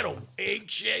about that. He had an egg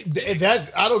shaped. And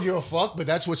that's, I don't give a fuck, but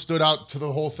that's what stood out to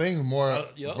the whole thing more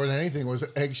Yep. than anything was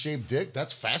egg-shaped dick.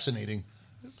 That's fascinating.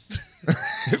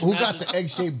 Who got the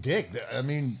egg-shaped dick? I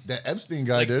mean, that Epstein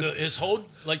guy Like did. his whole,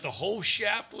 like the whole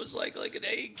shaft was like an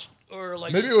egg, or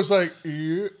like Maybe it was like,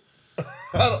 yeah.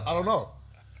 I don't know.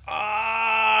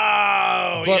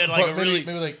 Oh, he But- had like but a maybe- really,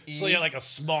 maybe like so he had like a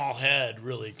small head,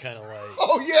 really kind of like.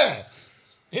 Oh, yeah.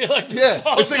 He had like the Yeah.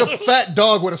 small It's like a fat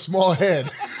dog with a small head.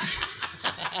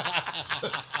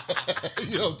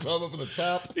 You know, thumb up in the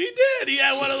top. He did. He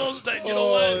had one of those. You know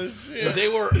Oh, what? shit. They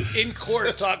were in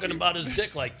court talking about his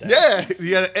dick like that. Yeah,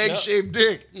 he had an egg-shaped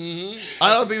dick.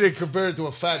 I don't think they compared it to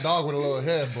a fat dog with a little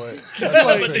head, but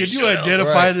But they Can you should've.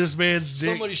 identify Right. this man's dick?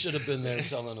 Somebody should have been there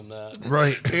telling him that.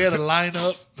 right. They had a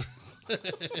lineup.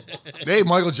 Hey,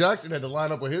 Michael Jackson had to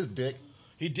line up with his dick,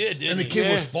 He did, didn't and the he?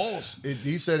 kid was Yeah. false.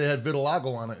 He said it had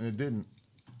vitiligo on it, and it didn't,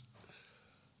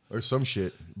 or some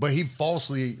shit. But he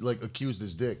falsely like accused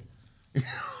his dick. You know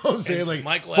what I'm saying? And Like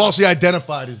Michael had- falsely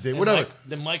identified his dick. And Whatever.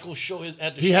 Then Michael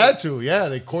had to. He show had to, yeah.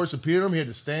 They court subpoenaed him. He had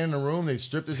to stand in the room. They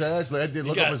stripped his ass. They did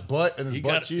look got- up his butt and his He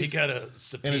butt got. He cheeks got a and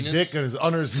subpoena. his dick and his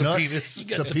under his Subpoenas. nuts. He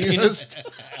got Subpoenas.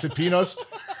 Subpoenas.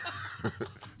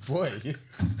 Boy,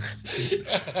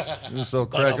 you so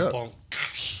crack up.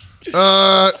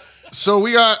 So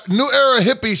we got New Era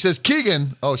Hippie says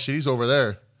Keegan. Oh shit, he's over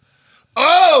there.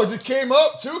 Oh, it came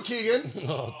up too, Keegan.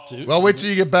 Oh, dude. Well, wait till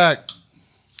you get back.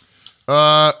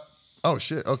 Oh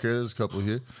shit. Okay, there's a couple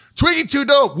here. Twiggy too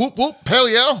dope. Whoop whoop. Hell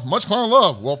yeah. Much clown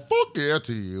love. Well, fuck yeah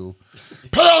to you.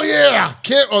 Pal yeah.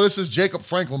 Can't. Oh, this is Jacob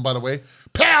Franklin, by the way.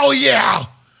 Pal yeah.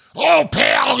 Oh,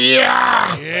 pal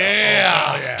yeah.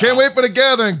 Yeah. Can't wait for the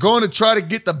gathering. Going to try to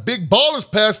get the Big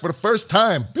Ballers Pass for the first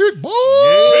time. Big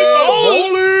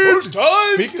Ballers. First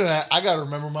time. Speaking of that, I got to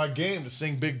remember my game to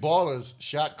sing Big Ballers,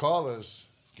 Shot Callers,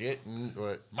 Getting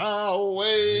My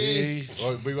Way.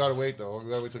 Well, we got to wait, though. We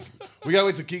got to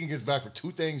wait till Keegan gets back for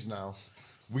two things now.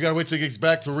 We got to wait till he gets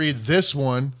back to read this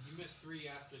one. You missed 3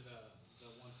 after the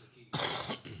one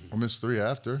for Keith. I missed 3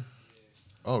 after.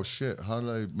 Oh, shit. How did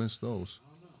I miss those?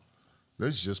 They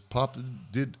just popped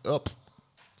did up.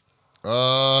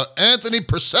 Anthony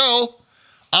Purcell.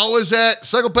 I was at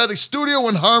Psychopathic Studio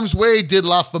when Harm's Way did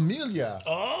La Familia.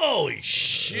 Holy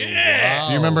shit.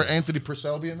 Do you remember Anthony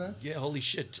Purcell being there? Yeah, holy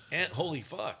shit. Holy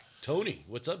fuck. Tony,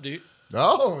 what's up, dude?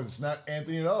 No, it's not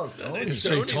Anthony at all. It's Tony. It's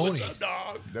straight Tony. What's Tony. up,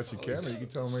 dog? That's your camera. You can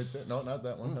tell him right there. No, not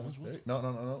that one. That one's right.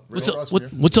 No. What's Right up? across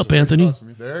from you. What's up, Right Anthony? across from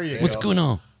you. There you What's go. going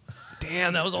on?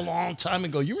 Damn, that was a long time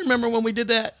ago. You remember when we did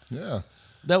that? Yeah.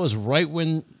 That was right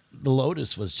when the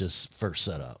Lotus was just first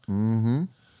set up.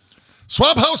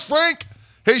 Swamp House Frank.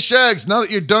 Hey, Shags, now that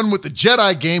you're done with the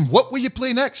Jedi game, what will you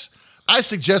play next? I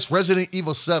suggest Resident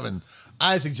Evil 7.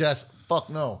 I suggest, fuck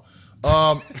no.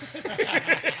 I'm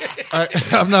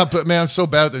not, but man, I'm so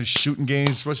bad at those shooting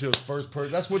games, especially those first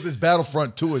person. That's what this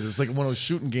Battlefront 2 is. It's like one of those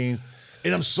shooting games.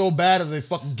 And I'm so bad at they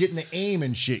fucking getting the aim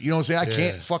and shit. You know what I'm saying? I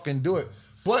can't fucking do it.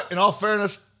 But in all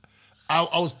fairness, I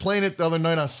was playing it the other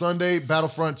night on Sunday,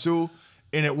 Battlefront 2,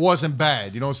 and it wasn't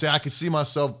bad. You know what I'm saying? I could see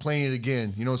myself playing it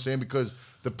again. You know what I'm saying? Because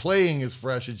the playing is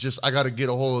fresh. It's just, I got to get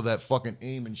a hold of that fucking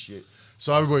aim and shit.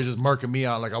 So everybody's just marking me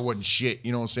out like I wasn't shit.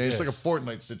 You know what I'm saying? It's like a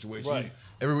Fortnite situation. Right.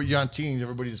 Everybody, you're on teams.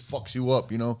 Everybody just fucks you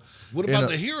up, you know? What And, about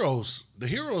the heroes? The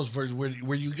heroes version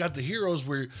where you got the heroes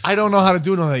where I don't know how to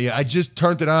do none of that yet. I just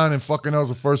turned it on and fucking that was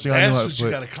the first thing I knew That's how to what you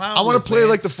play. gotta clown I want with, to play man.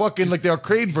 like the fucking, like the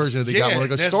arcade version that they got, like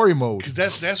a story mode.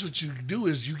 Because that's what you do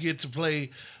is you get to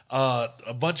play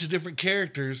a bunch of different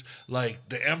characters like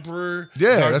the Emperor.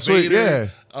 Yeah, Darth that's what-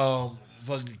 Vader,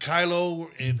 fucking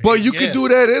Kylo. But you can do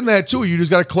that in that too. You just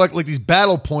got to collect like these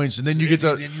battle points, and then you get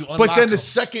the. Then you But then unlock the them.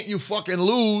 second you fucking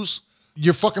lose,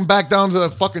 you're fucking back down to the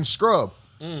fucking scrub.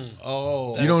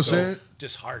 Oh, You know what So I'm saying?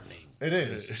 disheartening. It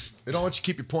is. They don't let you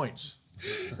keep your points.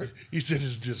 he said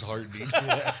it's disheartening.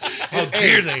 How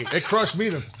dare they? It crushed me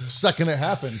the second it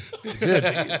happened. It did.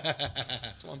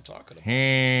 That's what I'm talking about.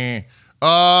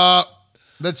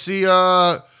 Let's see.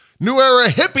 New Era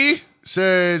Hippie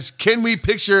says, can we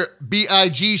picture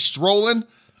B.I.G. strolling?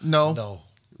 No.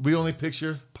 We only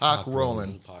picture Pac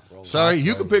rolling. Sorry,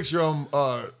 you can picture him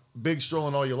big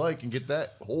strolling all you like and get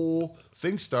that whole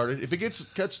thing started. If it gets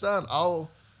catched on, I'll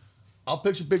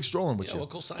picture big strolling with you. we'll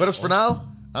co-sign But as it. for now,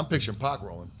 I'm picturing Pac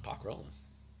rolling. Pac rolling.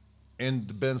 And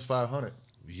the Benz 500.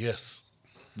 Yes.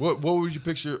 What would you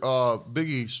picture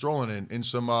Biggie strolling in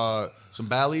some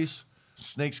ballies,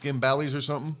 snakeskin ballies or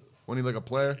something? When he like a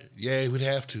player? Yeah, he would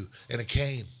have to. And a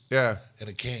cane. Yeah. And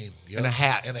a cane. Yep. And a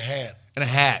hat. And a hat. And a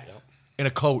hat. Yep. And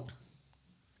a coat.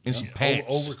 And some pants.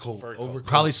 Overcoat.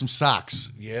 Probably some socks.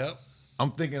 Yep.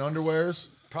 I'm thinking underwears.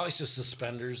 Probably some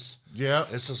suspenders. Yeah.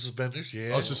 And some suspenders.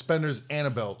 Yeah. Oh, suspenders and a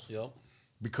belt. Yep.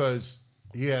 Because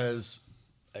he has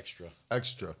Extra.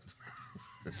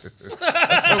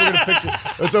 That's how we're gonna picture.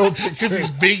 That's how we'll picture. Because he's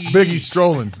Biggie. Biggie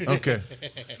strolling. Okay.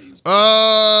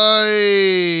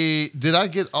 Did I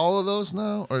get all of those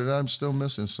now, or did I'm still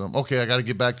missing some? Okay, I got to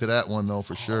get back to that one though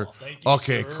for sure.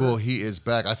 Okay, cool. He is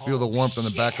back. I feel the warmth on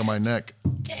the back of my neck.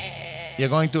 You're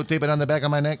going to tape it on the back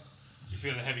of my neck? You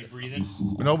feel the heavy breathing?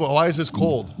 No, but why is this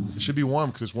cold? It should be warm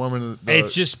because it's warmer than the.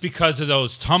 It's just because of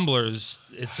those tumblers.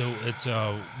 It's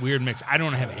a weird mix. I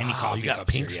don't have any coffee You got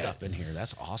cups pink here yet. stuff in here.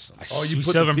 That's awesome. Oh, you We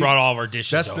put still haven't the brought all of our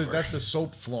dishes That's over. the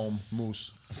soap foam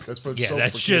mousse. That's for Yeah, soap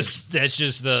that's for kids.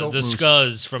 just the Soap mousse.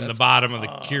 scuzz from the bottom of the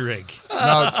Keurig.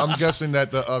 Now I'm guessing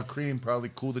that the cream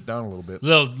probably cooled it down a little bit.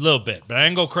 Little bit, but I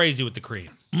didn't go crazy with the cream.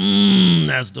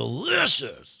 That's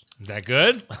delicious. Is that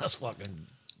good? That's fucking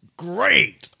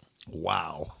great.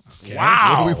 Wow. Wow. What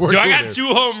are we working Do I got with 2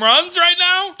 home runs right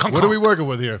now? What are we working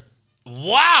with here?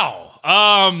 Wow.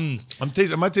 Am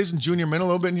I tasting Junior Mint a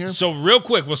little bit in here? So real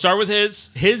quick, we'll start with his.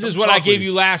 His is what I gave chocolatey.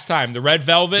 you last time, the red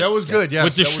velvet. That was good, yes.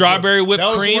 With the that was strawberry good. whipped That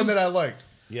was cream. the one that I liked.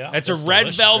 Yeah. That's a red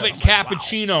delicious. velvet Yeah, I'm like,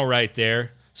 cappuccino right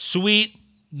there. Sweet,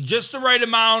 just the right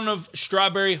amount of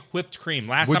strawberry whipped cream.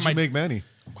 Last What'd time you make, Manny?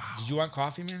 Did you want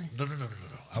coffee, Manny? No.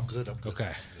 I'm good.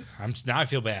 Okay. Now I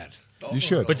feel bad. You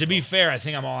should. But to be fair, I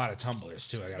think I'm all out of tumblers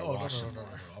too. I gotta No. wash them.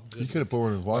 I'm good. You could have poured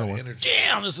one in his water one. Energy.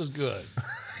 Damn, this is good.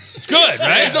 It's good,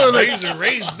 right?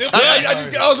 Raised nipple.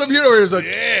 I was up here where he was like,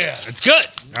 Yeah. It's good.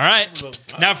 All right.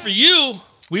 Now for you,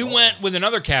 we went with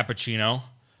another cappuccino,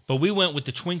 but we went with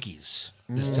the Twinkies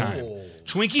this time.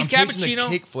 Twinkies I'm tasting the cappuccino.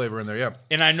 cake flavor in there, yeah.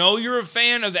 And I know you're a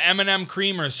fan of the M&M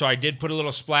creamer, so I did put a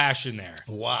little splash in there.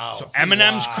 Wow. So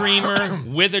M&M's creamer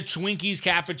with a Twinkies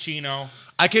cappuccino.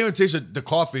 I can't even taste the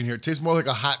coffee in here. It tastes more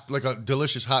like a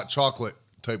delicious hot chocolate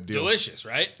type deal. Delicious,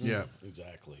 right? Yeah.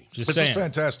 Exactly. Just This saying. is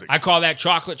fantastic. I call that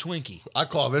chocolate Twinkie. I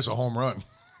call this a home run.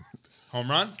 Home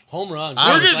run? Home run. Out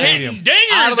We're of the just stadium. hitting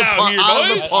dingers Out of the out par- here, out of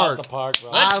the boys. park. Off the park, bro.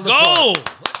 Out Let's of the go. park.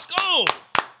 Let's go.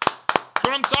 That's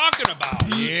what I'm talking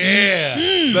about. Yeah.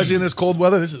 Especially in this cold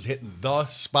weather, this is hitting the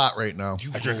spot right now.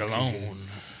 I drink alone.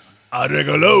 I drink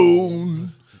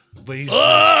alone. But he's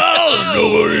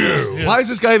Why has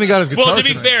this guy even got his guitar Well, to be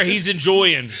tonight? fair, he's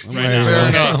enjoying right now. Fair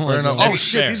enough. Fair enough. Oh That's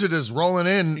shit, fair. these are just rolling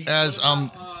in as New Era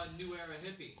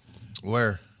Hippie.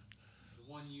 where?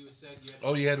 The one you said you had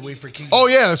Oh, you had to wait for Keith. Oh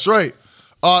yeah, that's right.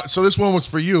 So this one was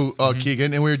for you,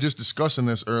 Keegan, and we were just discussing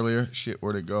this earlier. Shit,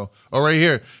 where'd it go? Oh, right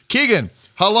here. Keegan,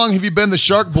 how long have you been the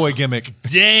Shark Boy gimmick?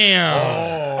 Damn.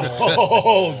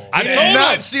 I Did told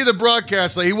not him. see the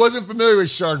broadcast. Like, he wasn't familiar with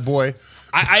Shark Boy.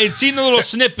 I had seen the little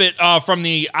snippet from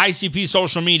the ICP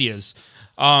social medias.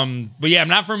 But yeah, I'm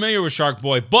not familiar with Shark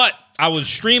Boy. But I was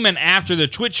streaming after the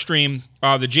Twitch stream,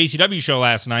 the JCW show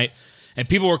last night, and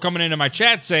people were coming into my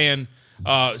chat saying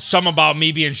some about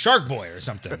me being Shark Boy or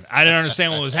something. I didn't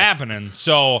understand what was happening.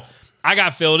 So I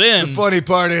got filled in. The funny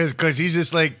part is because he's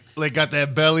just like got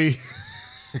that belly.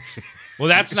 Well,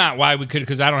 that's not why we could,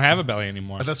 because I don't have a belly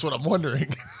anymore. That's what I'm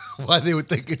wondering. Why they would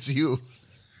think it's you.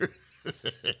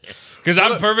 Because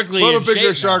I'm perfectly Put in a picture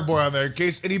of shape now. Shark Boy on there in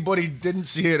case anybody didn't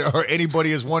see it or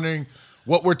anybody is wondering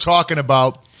what we're talking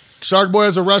about. Shark Boy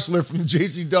is a wrestler from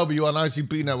JCW on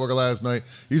ICP Network last night.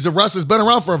 He's a wrestler. He's been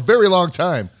around for a very long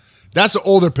time. That's an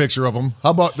older picture of him.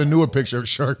 How about the newer picture of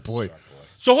Shark Boy?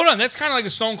 So hold on, that's kind of like a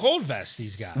Stone Cold vest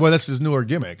he's got. Well, that's his newer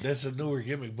gimmick. That's a newer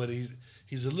gimmick, but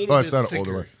he's a little Oh, bit it's not an thicker.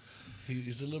 older one.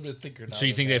 He's a little bit thicker now. So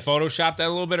you than think that. they photoshopped that a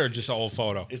little bit, or just an old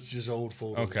photo? It's just old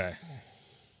photo. Okay.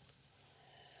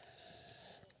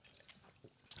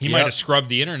 He might have scrubbed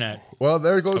the internet Well,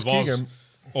 there goes of all Keegan.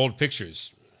 old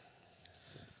pictures.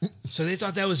 So they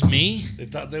thought that was me? They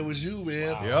thought that was you,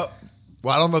 man. Yep.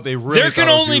 Well, I don't know if they really. There can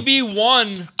thought it was only you. be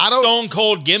one I don't- Stone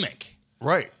Cold gimmick.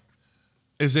 Right.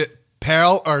 Is it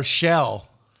Pal or Shell?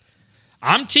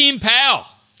 I'm Team Pal.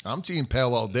 I'm team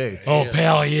Pale all day. Oh,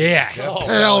 pal, yeah.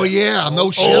 Hell yeah. No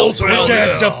shells Put around that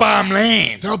here. stuff on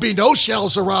land. There'll be no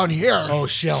shells around here. Oh,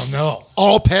 shell, no.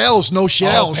 All pals, no Oh,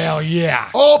 shells. pal,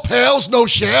 yeah. All pals, no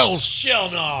shells.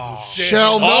 Shell, no.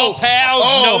 Shell, no. All pals,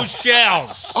 Oh. no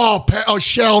shells. Oh,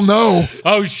 shell, no.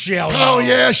 Oh, shell, no. Hell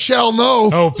yeah, shell, no.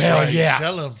 Oh, pal, yeah.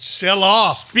 Tell him, sell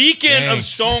off. Speaking of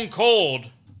Stone Cold,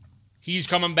 he's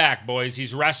coming back, boys.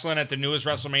 He's wrestling at the newest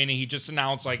WrestleMania. He just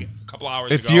announced like a couple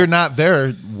hours ago. If you're not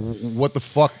there, what the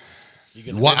fuck?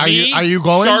 What, are Me, you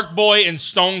going? Shark Boy and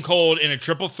Stone Cold in a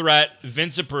triple threat,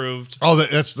 Vince approved. Oh,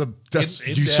 that's In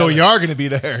so you Dallas. are going to be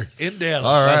there. In Dallas.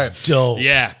 All right. Dope.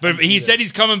 Yeah, but he said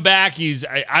he's coming back.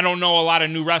 I don't know a lot of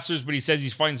new wrestlers, but he says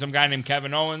he's fighting some guy named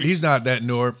Kevin Owens. He's not that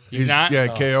newer. He's not? Yeah,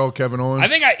 KO, Kevin Owens. I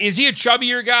think is he a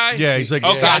chubbier guy? Yeah, he's like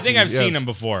okay. I stocky, think I've yeah. seen him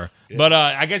before, but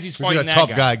I guess he's He's fighting got a that tough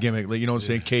guy. guy gimmick. Like, you know what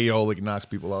I'm saying? KO, like, knocks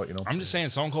people out, you know? I'm just saying,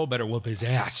 Stone Cold better whoop his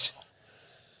ass.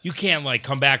 You can't like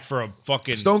come back for a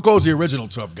fucking Stone Cold's the original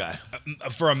tough guy.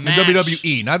 for a match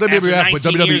WWE, not after WWF, but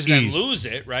 19 years WWE. and then lose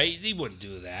it, right? He wouldn't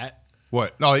do that.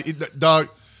 What? No, dog.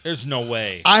 There's no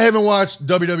way. I haven't watched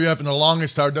WWF in the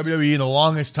longest time, WWE in the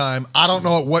longest time. I don't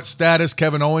know at what status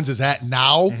Kevin Owens is at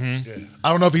now. I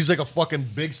don't know if he's like a fucking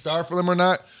big star for them or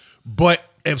not. But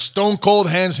if Stone Cold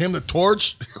hands him the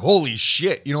torch, holy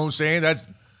shit. You know what I'm saying? That's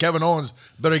Kevin Owens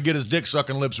better get his dick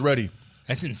sucking lips ready.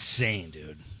 That's insane,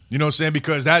 dude. You know what I'm saying?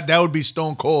 Because that would be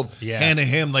Stone Cold Yeah. handing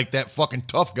him like that fucking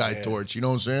tough guy torch. You know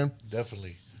what I'm saying?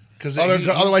 Definitely. Because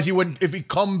Otherwise, he wouldn't. If he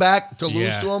come back to lose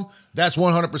Yeah. to him, that's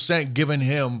 100% giving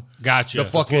him Gotcha. the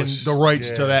fucking push. the rights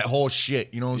Yeah. to that whole shit.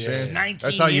 You know what I'm Yeah. saying? 19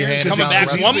 That's how you years hand it coming down. back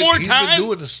the rest. one more He's time? been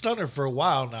doing the stunner for a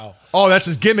while now. Oh, that's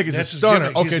his gimmick. Is That's a his stunner.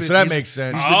 gimmick. Okay, He's so been- that he's- makes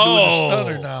sense. He's been doing the Oh.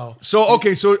 stunner now.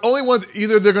 So only one.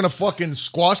 Either they're gonna fucking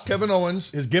squash Kevin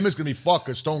Owens. His gimmick's gonna be fucked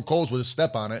because Stone Cold's with a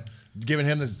step on it, giving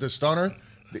him the stunner.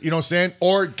 You know what I'm saying?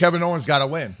 Or Kevin Owens got to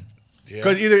win.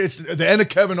 Because either it's the end of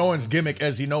Kevin Owens' gimmick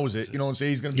as he knows it. You know what I'm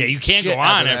saying? He's gonna be Yeah, you can't shit go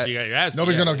on that. after you got your ass beat.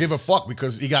 Nobody's Yeah. gonna give a fuck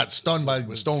because he got stunned by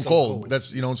Stone Cold.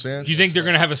 That's you know what I'm saying? Do you think they're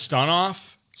gonna have a stun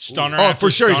off? Stunner. Oh, after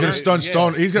for sure. He's stunner? going to stun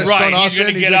Stone. He's going to Right, stun he's Austin.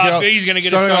 gonna get up. He's gonna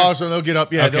get a stun stun. Austin. They'll get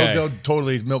up. Yeah, Okay. they'll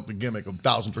totally milk the gimmick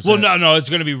 1,000%. Well, no, it's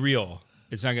gonna be real.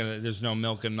 It's not gonna. There's no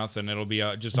milk and nothing. It'll be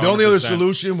just. The only other 100%.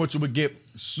 solution, which would get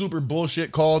super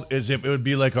bullshit called, is if it would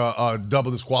be like a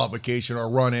double disqualification or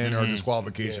run in or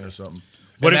disqualification or something.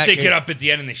 What In if that they case- get up at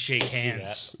the end and they shake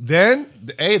hands? Then,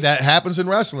 hey, that happens in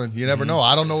wrestling. You never know.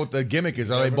 I don't know what the gimmick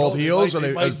is. Are they both heels? Are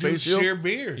they might do face heel? share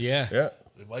beer. Yeah. Yeah.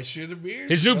 They might share the beer.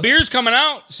 His new beer's coming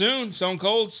out soon. Stone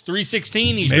Cold's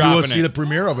 316. He's Maybe dropping we'll see it. the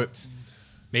premiere of it.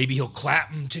 Maybe he'll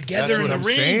clap them together That's in what the I'm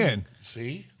ring. saying.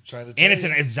 See? Trying to tell And you.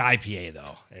 it's IPA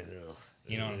though.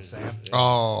 You know what I'm saying?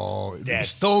 Oh, That's-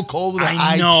 Stone Cold with an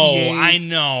I know, IPA. I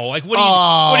know. Like, what Oh,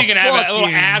 are you gonna have? A little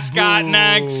fucking ascot boo.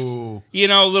 next? You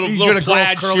know, He's little gonna grow a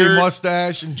plaid curly shirt.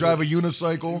 mustache and drive a He's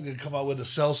unicycle. going to come out with a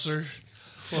seltzer.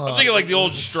 I'm thinking like the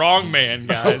old strongman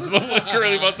guys. The little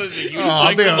curly mustache and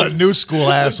I'm thinking of the unicycle. new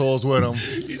school assholes with him.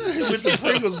 He's with the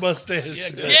Pringles mustache.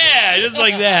 Yeah, just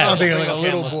like that. I'm thinking like a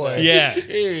little boy. Yeah.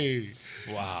 Hey.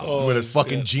 Wow. With his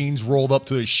fucking jeans rolled up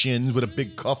to his shins with a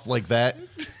big cuff like that.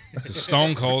 So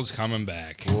Stone Cold's coming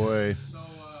back. Boy. So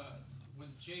when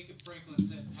Jacob Franklin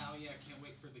said, "Pal, yeah, I can't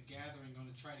wait for the gathering," going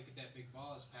to try to get that big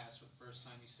balls pass for the first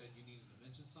time, you said you needed to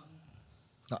mention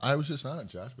something. I was just on it,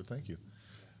 Josh, but thank you.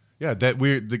 Yeah, that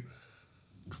weird.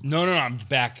 No, I'm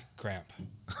back cramp.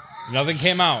 Nothing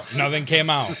came out. Nothing came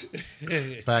out.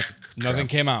 Back. Nothing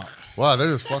came out. Wow,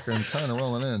 they're just fucking kind of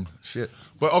rolling in. Shit.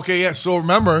 But okay, yeah, so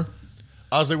remember,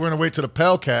 I was like, we're going to wait till the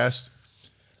Palcast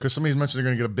because somebody's mentioned they're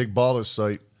going to get a big baller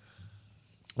site.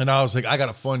 And I was like, I got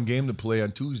a fun game to play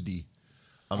on Tuesday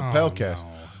on the Palcast.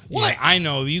 No. What? Yeah, I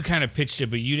know. You kind of pitched it,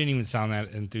 but you didn't even sound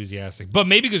that enthusiastic. But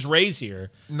maybe because Ray's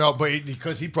here. No, but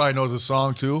because he probably knows the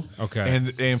song too.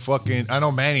 Okay. And fucking, I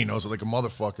know Manny knows it like a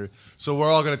motherfucker. So we're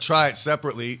all gonna try it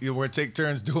separately. We're gonna take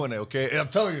turns doing it. Okay. And I'm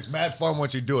telling you, it's mad fun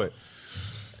once you do it.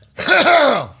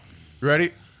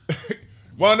 Ready?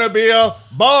 Wanna be a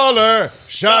baller,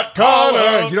 shot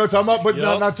caller. You know what I'm talking about?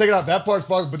 But not take it out. That part's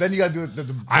fun. But then you gotta do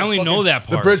the I only know that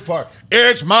The part. bridge part.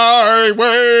 It's my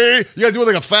way. You gotta do it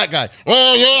like a fat guy.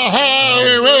 Oh, the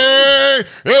highway.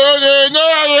 It's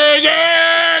another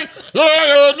day. It's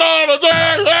another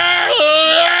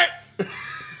day.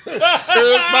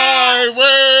 It's my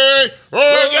way.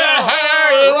 Oh, the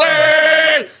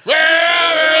highway.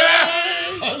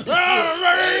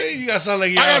 You got to sound like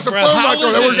I you're got out of some breath. fun How right there.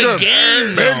 is That was this a good.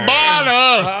 game, Big though?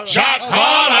 baller, shot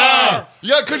caller.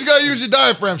 Yeah, because you gotta use your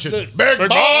diaphragm shit. Big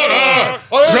baller,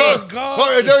 Oh, shot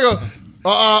caller. There you go.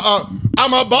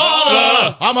 I'm a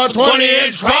baller. I'm a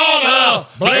 20-inch crawler.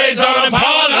 Blades on a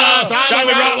baller.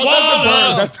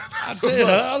 That's it.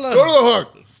 Huh? Go to the hook.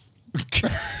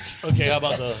 Okay, how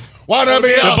about the... Wanna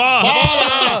be a ball.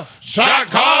 baller. Shot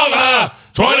caller.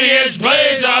 20-inch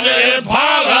blades on the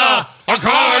Impala. A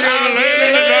car got a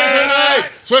lady tonight.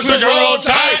 Switch the roll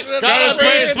tight. Got a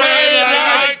space plane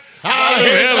tonight. Out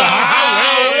here the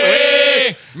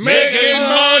highway. Making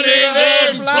money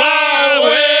then fly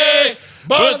away.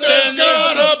 But there's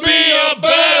gonna be a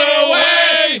better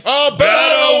way. A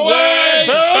better way.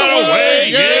 Better way.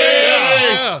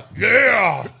 Yeah.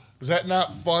 Yeah. Is that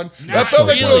not fun? That felt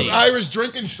like one of those really. Irish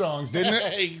drinking songs, didn't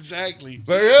it? Exactly.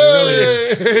 Like,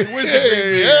 hey,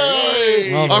 hey,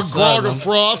 hey, All of a a grog sudden. of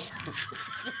froth.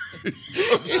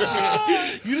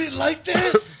 You didn't like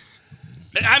that?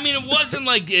 I mean, it wasn't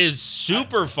like it's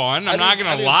super fun. I'm not I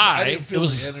gonna didn't- lie. I didn't feel It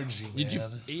was- the energy,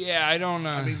 man. Yeah, I don't know.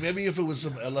 I mean, maybe if it was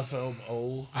some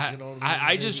LFMO, I, you know what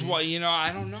I mean? just Maybe. you know,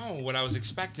 I don't know what I was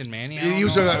expecting, Manny. I You don't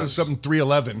usually know. that was something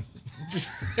 311.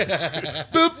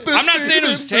 I'm not saying it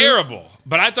was terrible,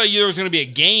 but I thought there was going to be a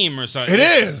game or something. It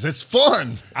is. It's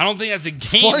fun. I don't think that's a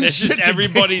game. Fun That's just shit's a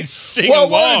everybody's game. singing Well, I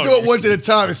along. wanted to do it once at a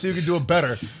time to see who could do it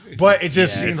better. But it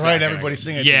just seemed it's right. not gonna- Everybody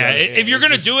sing it Yeah, together. if you're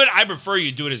going to do it, I prefer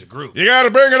you do it as a group. You got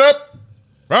to bring it up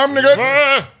from the good.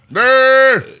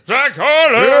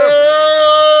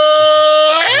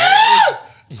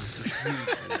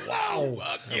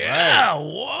 Yeah,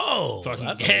 whoa. Fucking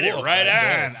That's a get it wolf right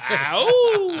there. on. Ow.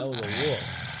 That was a wolf.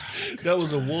 That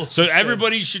was a wolf. So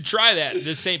everybody should try that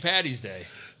this St. Patty's Day.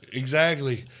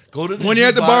 Exactly. Go to the When you're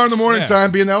at the bar in the jukebox. morning Yeah.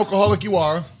 time, being the alcoholic you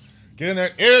are, get in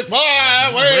there. It's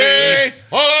my way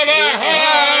on the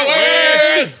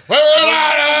highway.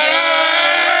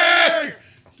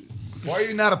 Why are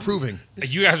you not approving?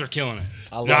 You guys are killing it.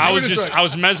 love No, I it. was Just just, like- I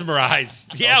was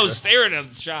mesmerized. Yeah, I was staring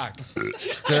at the shock.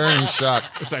 Staring shock.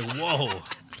 It's like, whoa.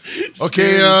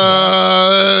 Okay,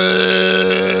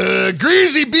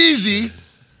 Greasy Beezy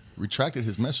retracted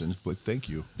his message, but thank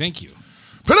you. Thank you.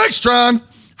 Penextron,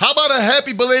 how about a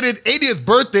happy belated 80th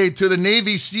birthday to the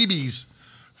Navy Seabees?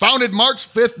 Founded March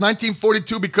 5th,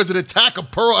 1942 because of the attack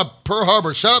of Pearl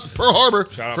Harbor. Shout out to Pearl Harbor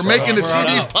Shout out for Pearl making the Harbor.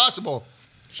 Seabees possible.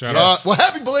 Shout out. Well,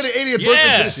 happy belated 80th Yeah.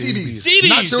 birthday to the Seabees. Seabees,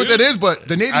 Not sure what dude. that is, but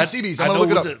the Navy Seabees. I'm going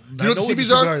to look it up. You know what the Seabees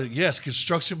are? Yes,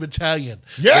 construction battalion.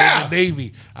 Yeah. They're in the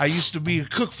Navy. I used to be a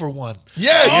cook for one.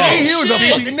 Yeah, he was a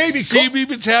shit. fucking Navy cook. CB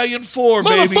Battalion 4,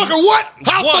 baby. Motherfucker, what?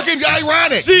 How What? fucking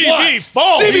ironic.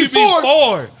 CB4. CB4.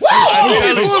 CB4.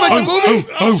 CB4 like the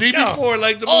movie? CB4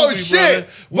 like the movie, Oh, shit.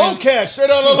 brother. Low straight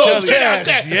out of Low low cash.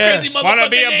 cash. Yes. Wanna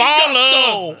be a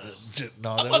baller?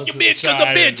 No, I that fuck your wasn't- bitch because a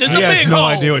bitch is He a has big no hole.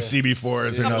 idea what CB4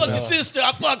 is or I fuck nothing. your sister.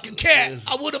 I fuck your cat.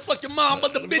 I would have fucked your mom,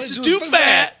 but the bitch is was too for fat.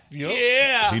 that. Yup.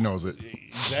 Yeah. He knows it.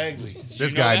 Exactly.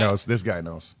 This know guy that? knows. This guy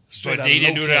knows. Straight But out they of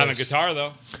didn't do low it on the cash. guitar,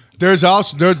 though. There's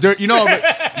also there you know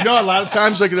a lot of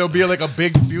times like there'll be like a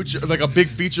big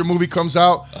feature movie comes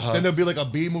out, then there'll be like a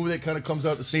B movie that kind of comes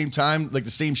out at the same time, like the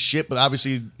same shit, but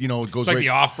obviously it goes It's like right. the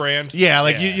off-brand. Yeah,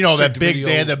 like you know that Straight to big video.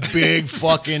 they had the big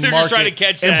fucking They're market just trying to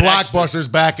catch and that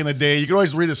blockbusters back in the day. You could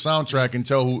always read the soundtrack and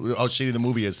tell how shitty the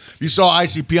movie is. If you saw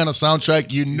ICP on the soundtrack,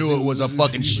 you knew it was a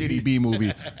fucking shitty B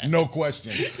movie, no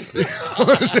question. You know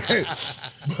what I'm saying?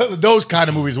 But those kind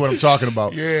of movies is what I'm talking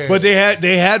about. Yeah. But they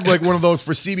had like one of those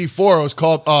for CB4.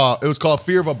 It was called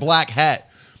Fear of a Black Hat.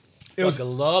 I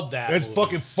fucking love that. It's movie.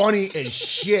 fucking funny as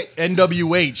shit.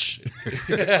 NWH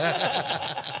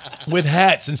with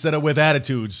hats instead of with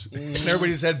attitudes. And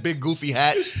everybody just had big goofy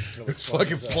hats. It's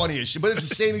fucking funny as shit. But it's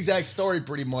the same exact story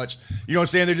pretty much. You know what I'm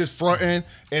saying? They're just fronting,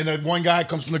 and the one guy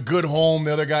comes from the good home.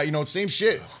 The other guy, same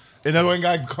shit. And the other one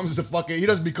guy comes to fucking. He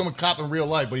doesn't become a cop in real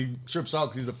life, but he trips out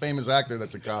because he's a famous actor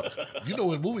that's a cop. You know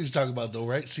what movie he's talking about, though,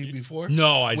 right? CB4?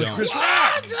 No, I With don't. Chris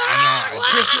Rock. Chris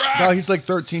Rock. No, he's like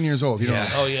 13 years old. You know.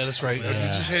 Oh, yeah, that's right. You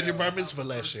just had your bar mitzvah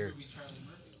last year.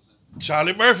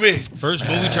 Charlie Murphy. First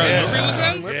movie Charlie Murphy was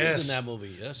in? Murphy's Yes. in that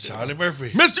movie. Yes. Charlie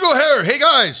Murphy. Mystical Hair. Hey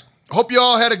guys, hope you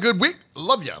all had a good week.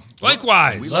 Love ya.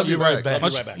 Likewise. We Love you right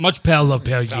back. Much pal, love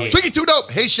pal, yeah. Twiggy Too Dope.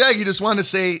 Hey Shaggy, just wanted to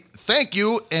say thank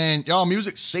you, and y'all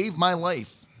music saved my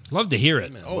life. Love to hear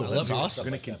it. Oh, that's awesome.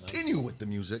 Gonna continue with the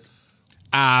music,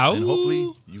 Ow. and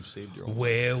hopefully you saved your own.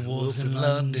 Werewolf in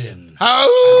London.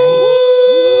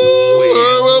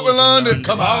 Werewolf in London.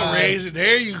 Come Come on, on, raise it.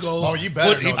 There you go. Oh, you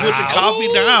better He know put that. the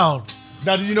coffee down.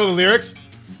 Now, do you know the lyrics?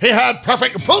 He had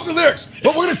perfect. Both the lyrics,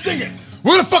 but we're gonna sing it.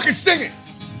 We're gonna fucking sing it.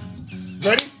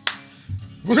 Ready?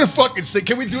 We're gonna fucking sing.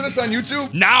 Can we do this on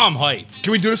YouTube? Now I'm hyped.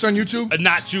 Can we do this on YouTube?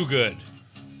 Not too good.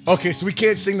 Okay, so we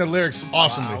can't sing the lyrics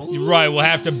awesomely. You're right. We'll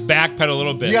have to backpedal a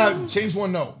little bit. You gotta change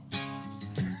one note.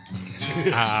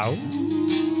 Ow.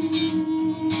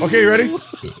 Okay, you ready?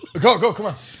 Go, come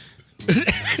on. Come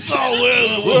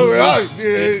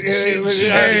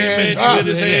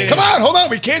on, hold on.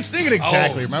 We can't sing it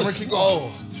exactly. Remember? Keep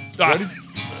going. Ready?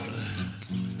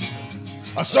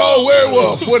 I saw a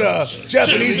werewolf with a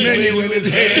Japanese menu in his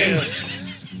hand,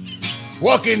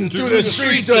 walking through the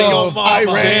streets of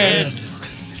Iran.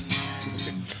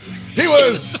 He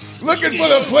was looking for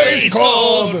the place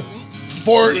called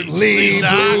Fort Lee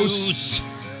Bruce.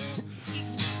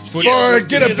 Or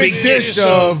get a big dish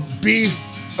of beef,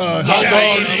 hot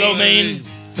dogs.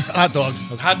 Hot dogs.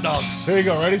 Hot dogs. There you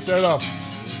go. Ready? Set it up.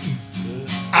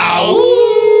 Ow!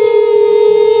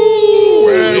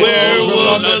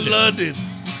 Werewolf of London.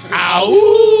 Ow!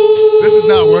 This is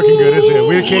not working good, is it?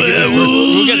 We can't get this person.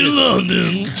 We'll get this.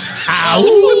 London. Ow!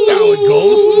 That's not how it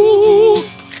goes.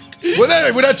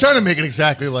 We're not trying to make it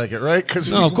exactly like it, right? Because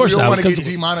No, of course we don't not, want to get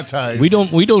because demonetized. We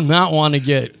do not want to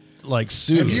get like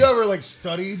sued. Have you ever like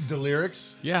studied the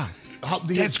lyrics? Yeah. That's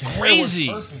his hair was crazy.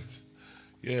 Perfect.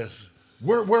 Yes.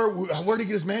 Where did he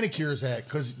get his manicures at?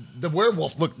 Because the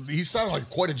werewolf, look, he sounded like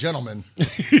quite a gentleman.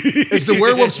 Is the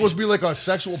werewolf supposed to be like a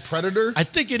sexual predator? I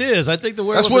think it is. I think the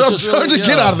werewolf. That's what I'm is just trying really, to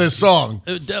get out of this song.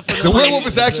 Definitely. The werewolf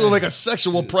is actually like a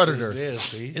sexual predator. Yeah,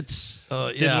 see? It's.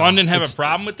 Did London have a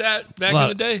problem with that back in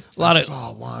the day? A lot of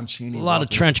Juan Cheney a lot of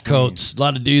walking trench clean. coats. A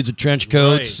lot of dudes with trench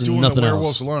coats and Doing nothing the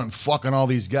werewolf's else. learn, fucking all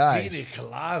these guys. Pina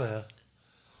colada.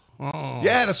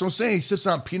 Yeah, that's what I'm saying. He sips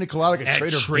on pina colada like a At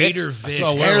Trader Trader Vic's. Vic's. His I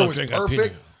saw a hair werewolf was drink a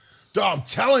perfect. Dog, I'm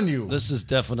telling you. This is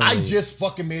definitely. I just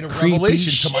fucking made a creepy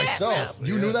revelation shit. to myself.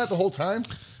 You knew that the whole time?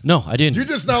 No, I didn't. You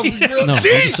just now. No, I see?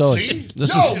 just saw it. See?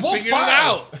 This Yo, is- we'll Figured it find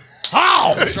out.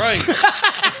 How? That's right.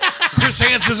 Chris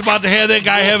Hansen's about to have that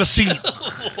guy have a seat.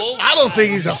 I don't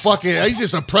think he's a fucking. He's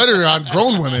just a predator on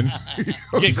grown women. You know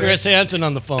what I'm Get Chris Hansen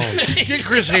on the phone. Get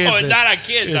Chris Oh, Hansen. not on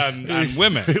kids, on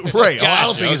women. saying? Right. Oh, I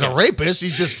don't Gotcha, think he's a okay. rapist.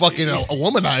 He's just fucking a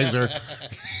womanizer.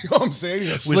 You know what I'm saying?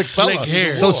 He's a slick slick fella.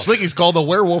 hair. So slick, he's called the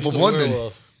Werewolf of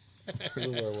London.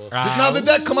 Now, did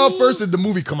that come out first or did the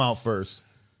movie come out first?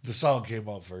 The song came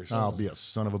out first. I'll be a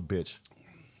son of a bitch.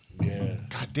 Yeah.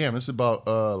 God damn, this is about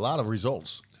a lot of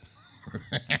results.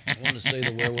 I want to say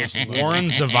the werewolves. Warren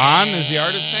Zevon is the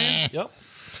artist name? Yep.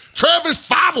 Travis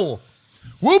Favell.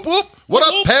 Whoop, whoop. What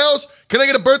up, pals? Can I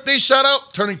get a birthday shout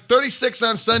out? Turning 36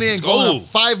 on Sunday and going go. to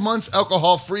 5 months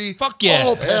alcohol free. Fuck yeah.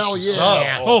 Oh, pal,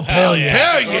 yeah. Oh, hell yeah.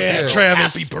 Hell yeah,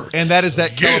 Travis. Happy birthday. And that is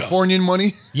that Californian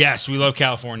money. Yes, we love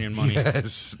Californian money.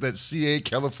 Yes, that CA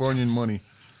Californian money.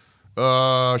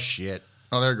 Oh, shit.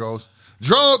 Oh, there it goes.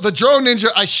 The Drone Ninja.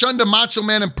 I shunned a Macho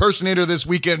Man impersonator this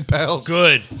weekend, pals.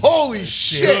 Good. Holy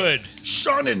shit. Good.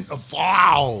 Shunning.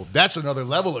 Wow. That's another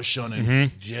level of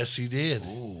shunning. Yes, he did.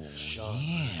 No.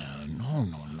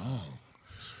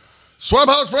 Swamp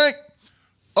House Frank.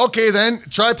 Okay, then.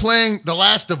 Try playing The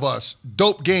Last of Us.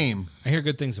 Dope game. I hear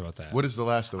good things about that. What is The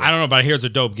Last of Us? I don't know, but I hear it's a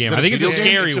dope game. it I a think it's a video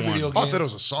game? scary It's a one. video Oh, I thought it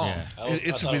was a song. Yeah.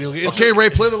 It's a video game. Okay, Ray,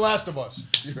 play The Last of Us.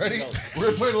 You ready? We're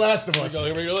going to play The Last of Us.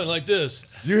 Here we go, like this.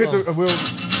 You hit the... We'll,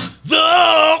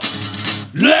 The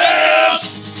last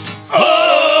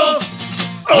of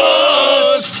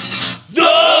us. The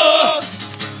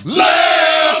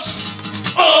last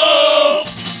of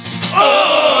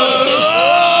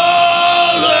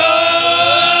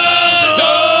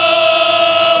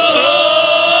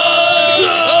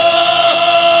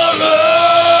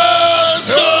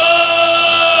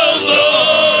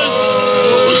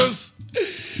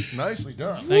nicely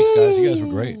done. Thanks, guys. You guys were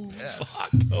great.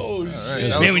 Oh, shit.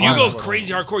 That Man, was when you go fun.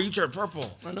 crazy hardcore, you turn purple.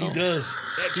 He does.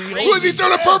 Who is he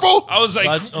turning purple? I was like,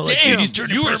 I was like, damn, dude, he's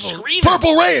turning you were purple. screaming.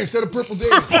 Purple Ray instead of Purple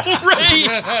Dave. Ray.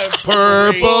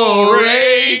 Purple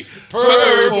Ray.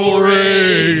 Purple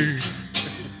Ray. Is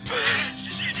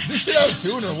this shit out of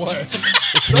tune or what?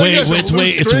 It's way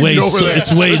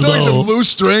It's way low. some loose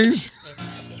strings.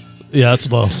 Yeah,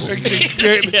 it's low.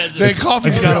 That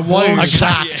coffee's got a blown wire.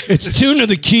 shock. It's tuned to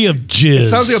the key of jizz.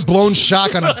 Sounds like a blown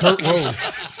shock on a dirt road.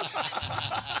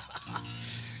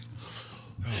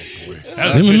 That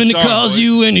was a good Women to song, cause boys.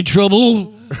 you any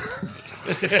trouble.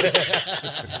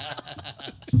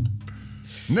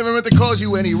 Never meant to cause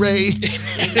you any Ray.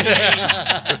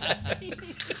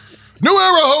 New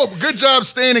era hope. Good job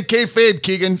staying in kayfabe,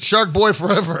 Keegan. Shark boy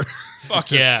forever.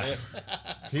 Fuck yeah.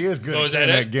 He is good Oh, at is that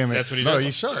that it? gimmick. That's what he No, does?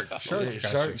 he's shark.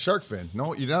 Shark fin.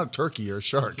 No, you're not a turkey. You're a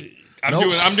shark.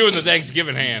 I'm doing the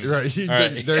Thanksgiving hand. Right. All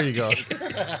right. There you go.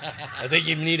 I think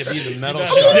you need to be the metal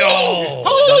shark. No.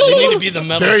 You need to be the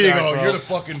metal There you shark, go. bro. You're the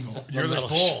fucking. You're the metal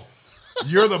bull.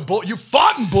 You're the bull. You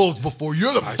fought in bulls before.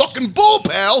 You're the fucking bull,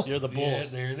 pal. You're the bull. Yeah,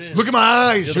 there it is. Look at my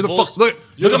eyes. You're the fuck. Look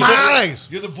at my eyes.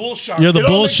 You're the bull shark. You're the It all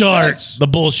bull makes shark. sense. The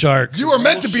bull shark. You are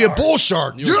meant to be a bull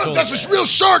shark. That's a real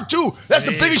shark too. That's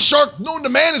the biggest shark known to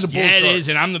man is a bull Yeah, shark. it is,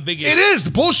 and I'm the biggest. It is.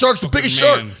 The bull shark's the biggest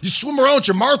man. shark. You swim around with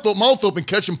your mouth open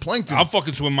catching plankton. I'll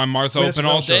fucking swim my Martha That's open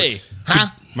all real shark. day. Huh?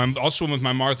 I'll swim with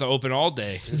my Martha open all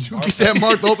day. You get that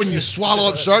Martha open, you swallow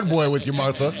up Shark Boy with your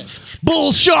Martha.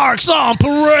 Bull sharks on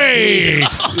parade.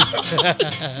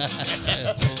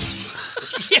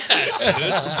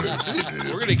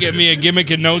 We're gonna get me a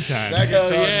gimmick in no time.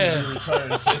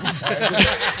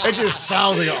 It just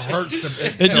sounds like it hurts.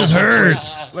 It just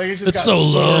hurts. Like it's just It's got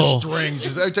so sore low. strings.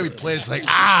 Just every time you play, it's like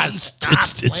stop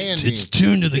playing me. It's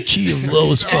tuned to the key of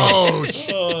low as fuck.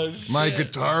 Ouch. My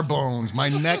guitar bones, my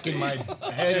neck and my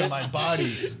head and my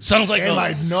body, Sounds like and my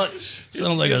a nuts.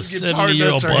 sounds like a His guitar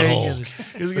 70-year-old nuts are hanging.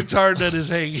 butthole. His guitar nut is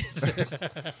hanging.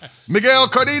 Miguel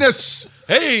Cardenas,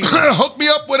 Hey, hook me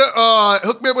up with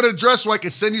an address so I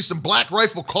can send you some Black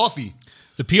Rifle coffee.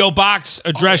 The P.O. Box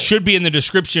address should be in the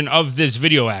description of this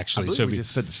video, actually. So if we you,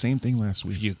 just said the same thing last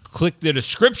week. if you click the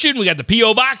description, we got the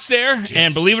P.O. Box there.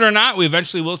 And believe it or not, we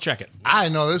eventually will check it. I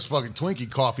know this fucking Twinkie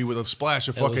coffee with a splash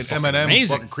of fucking was M&M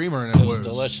amazing. fucking creamer in it. It was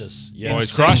delicious. Yeah.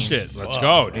 Boys crushed it. Let's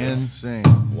go, dude.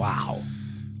 Insane. Wow.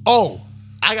 Oh,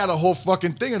 I got a whole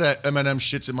fucking thing of that M&M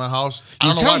shits in my house. I You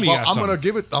don't know tell why, me you but got I'm gonna some.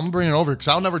 give it. I'm bringing it over because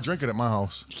I'll never drink it at my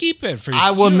house. Keep it for yourself. I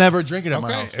will never drink it at my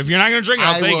Okay. house. If you're not going to drink it,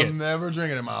 I'll I take will it. never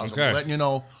drink it at my house. Okay. I'm letting you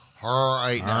know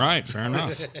right now. All right, fair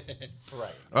enough.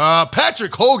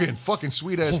 Patrick Hogan, fucking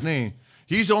sweet ass name.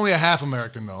 He's only a half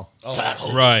American though.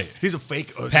 Right. He's a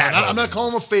fake. Pat I'm not Hogan.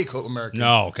 calling him a fake American.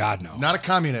 No, God, no. Not a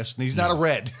communist. And he's not a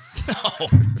red.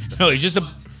 No, he's just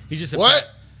a. What?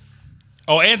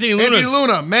 Oh, Anthony Luna. Anthony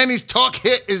Luna. Manny's talks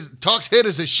hit is the shit. Talks hit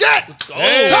is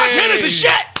the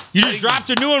shit. You just dropped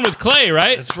a new one with Clay,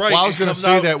 right? that's right. Well, I was It going to comes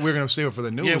say out- that we're going to save it for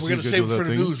the news. Yeah, we're gonna save it for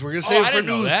the news. We're gonna Oh, save I it for didn't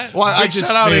know news. that. Well, I Big just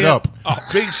shout out, made it Ant. up.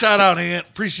 Big shout out, Ant.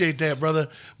 Appreciate that, brother.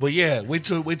 But yeah, wait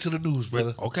till the news,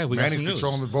 brother. Okay, we got Manny's some news.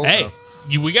 controlling the boat Hey,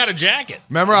 now. we got a jacket.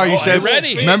 Remember how you said?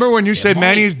 ready. Remember when you said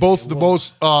Manny is both the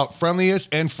most friendliest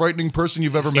and frightening person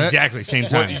you've ever met? Exactly, same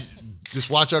time. Just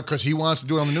watch out because he wants to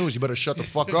do it on the news. You better shut the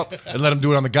fuck up and let him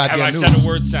do it on the Have goddamn I news. said a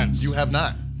word since? You have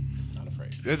not. Not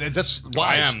afraid. That's I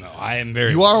wise. am, though. I am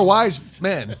very, You are a wise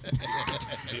man.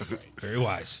 very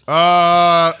wise.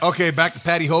 Okay, back to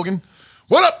Patty Hogan.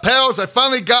 What up, pals? I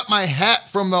finally got my hat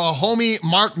from the homie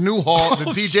Mark Newhall at the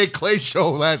DJ Clay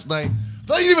show last night.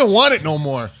 Thought you didn't even want it no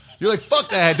more. You're like, fuck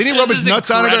that hat. Didn't he rub This his is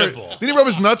nuts on it? incredible. Didn't he rub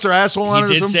his nuts or asshole on it or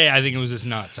He did something? say, I think it was his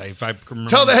nuts. If I can remember.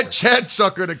 Tell that Chad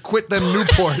sucker to quit them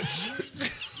Newports.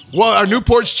 Well, are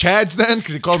Newports Chads then?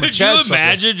 Because he called them Could Chad you sucker.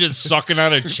 imagine just sucking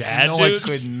on a Chad, No, dude? I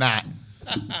could not.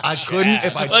 I couldn't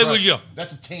if I Like, tried. would you?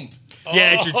 That's a taint.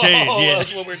 Yeah, it's your chain. Yeah.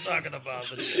 That's what we're talking about.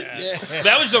 The Chad.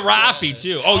 That was the Rafi,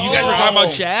 too. Oh, you guys were talking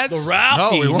about Chads? The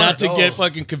Ralphie, No, we weren't. not to No. get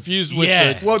fucking confused with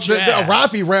Yeah. the Well, the Chad.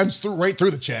 Rafi runs right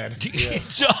through the Chad. It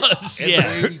does, And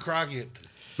yeah. Davey Crockett.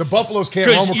 The Buffaloes can't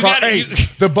 'Cause roam you across. gotta- Hey, you-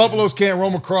 the Buffaloes can't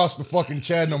roam across the fucking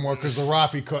Chad no more because the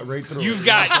Rafi cut right through. You've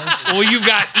it. you've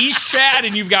got East Chad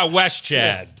and you've got West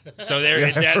Chad. So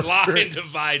there, that line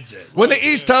divides it. When the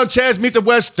Easttown Chads meet the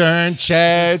Western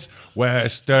Chads,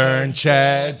 Western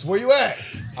Chads. Where you at?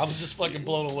 I was just fucking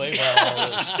blown away by all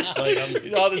this.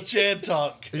 Like, All the Chad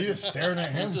talk. Are you just staring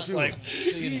at him? I'm just too? like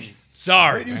seeing.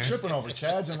 Sorry, What are you man. tripping over?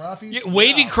 Chads and Rafis? Yeah,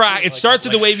 Wavy Crockett. It starts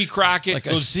with the Wavy Crockett, like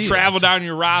I goes see travel down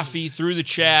your Rafi through the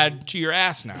Chad to your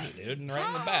ass knot, dude, and right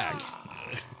in the back.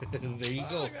 There you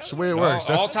go. That's the way it works.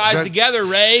 All ties together,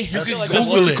 Ray. You can That's Google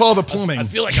what you it. call the plumbing. I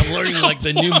feel like I'm learning like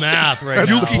the new math right That's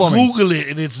now. the plumbing. Google it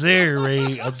and it's there,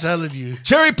 Ray. I'm telling you.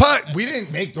 Cherry pie. We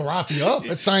didn't make the Rafi up.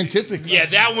 That's scientific. Yeah,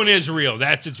 that one is real.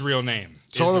 That's its real name.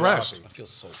 So Is the rest. I feel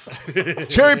so.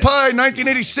 Cherry Pie,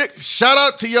 1986. Shout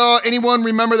out to y'all. Anyone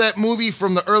remember that movie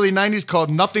from the early 90s called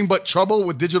Nothing But Trouble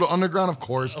with Digital Underground? Of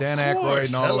course, Dan Aykroyd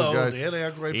and all Hello, those guys. Dan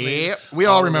Aykroyd played Yep, we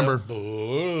all of remember.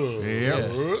 them.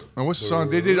 Yep. And what's the song?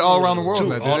 They did it all around the world.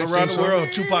 man. Did All they around sing the song? world.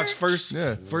 Tupac's first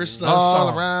Yeah. first All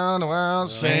song. around the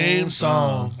world, Same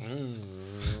song.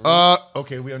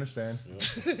 Okay, we understand.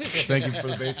 Thank you for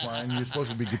the bass line. You're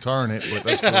supposed to be guitaring it,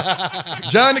 but that's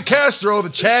cool. John DeCastro, the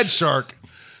Chad Shark.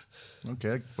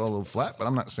 Okay, I fell a little flat, but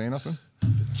I'm not saying nothing.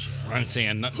 I'm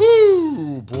saying nothing.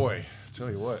 Ooh, boy. Tell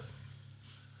you what.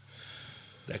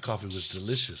 That coffee was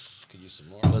delicious. Could use some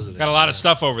more. Wasn't Got a it? lot of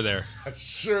stuff over there. I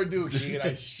sure do, Keegan.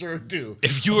 I sure do.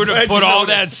 If you were to Glad put you all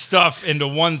that noticed. stuff into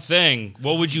one thing,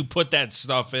 what would you put that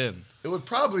stuff in? It would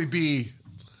probably be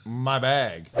my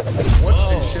bag.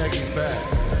 What's in Shaggy's bag?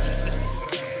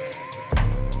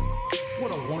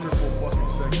 What a wonderful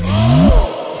fucking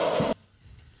segment.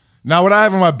 Now, what I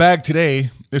have in my bag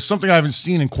today is something I haven't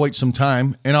seen in quite some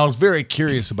time, and I was very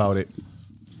curious about it.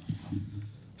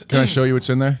 Can I show you what's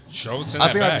in there? Show what's in I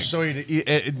that think I bag. can show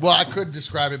you. Well, I could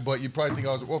describe it, but you probably think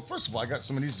I was. Well, first of all, I got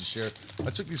some of these to share. I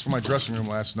took these from my dressing room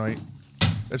last night.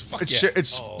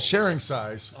 It's sharing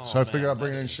size, so I figured I'd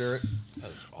bring it in and share it.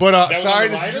 But That sorry, one on the this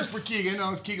is lighter? just for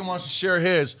Keegan. Keegan wants to share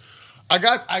his.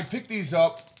 I picked these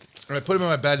up and I put them in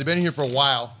my bag. They've been here for a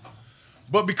while,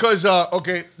 but because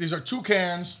these are 2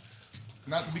 cans,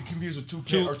 not to be confused with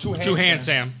two hands,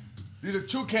 Sam. These are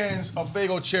 2 cans of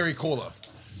Faygo Cherry Cola.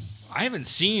 I haven't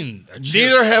seen.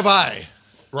 Neither have I,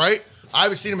 right? I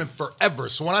haven't seen them in forever.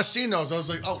 So when I seen those, I was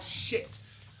like, oh, shit.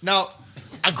 Now,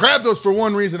 I grabbed those for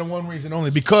one reason and one reason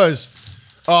only. Because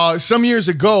some years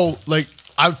ago, like,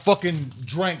 I fucking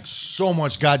drank so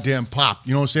much goddamn pop.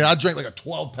 You know what I'm saying? I drank like a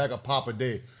 12-pack of pop a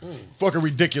day. Fucking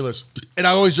ridiculous. And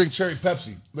I always drink cherry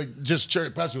Pepsi. Like, just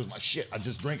cherry Pepsi was my shit. I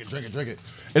just drink it. And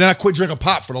then I quit drinking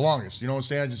pop for the longest. You know what I'm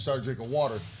saying? I just started drinking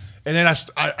water. And then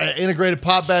I integrated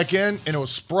pop back in, and it was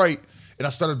Sprite. And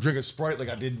I started drinking Sprite like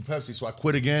I did in Pepsi. So I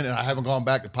quit again, and I haven't gone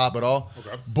back to pop at all.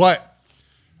 Okay. But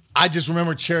I just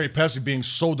remember cherry Pepsi being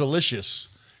so delicious.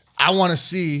 I want to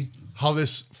see how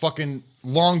this fucking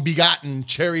long-begotten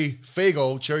cherry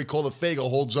Cola Faygo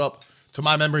holds up to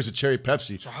my memories of cherry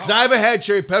Pepsi. Because I haven't had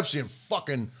cherry Pepsi in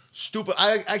fucking stupid.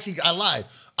 I lied.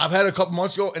 I've had it a couple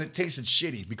months ago, and it tasted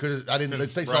shitty because it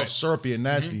tastes all syrupy and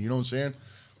nasty. You know what I'm saying?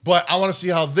 But I want to see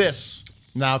how this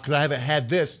now, because I haven't had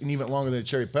this in even longer than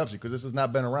cherry Pepsi, because this has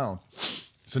not been around.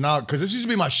 So now, because this used to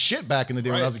be my shit back in the day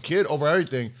when I was a kid, over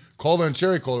everything. Cola and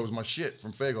cherry cola was my shit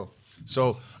from Faygo.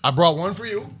 So I brought one for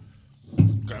you.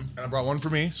 Okay. And I brought one for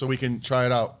me so we can try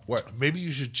it out. What? Maybe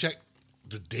you should check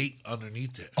the date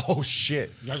underneath it. Oh,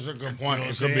 shit. That's a good point. You know It what I'm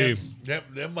could saying?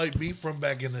 be. That might be from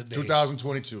back in the day.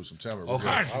 2022, September. Okay.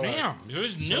 God All right. damn.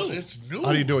 It's new. So it's new.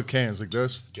 How do you do it cans like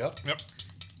this? Yep.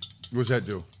 What's that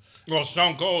do? Well,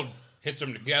 Stone Cold hits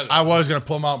them together. I was going to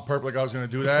pull them out in purple like I was going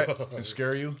to do that and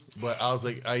scare you, but I was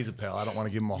like, he's a pal. I don't want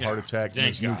to give him a heart attack in Thank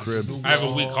this new God. crib. I have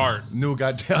a weak heart. New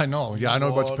goddamn, I know. Yeah, I know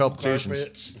about your New palpitations.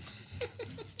 carpets.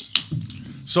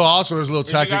 So also there's a little Did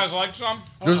you tactic. guys like some?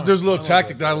 There's a little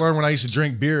tactic that I learned when I used to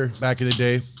drink beer back in the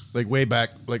day, like way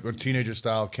back, like a teenager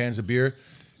style, cans of beer.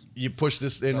 You push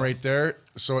this in right there,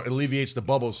 so it alleviates the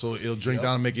bubbles, so it'll drink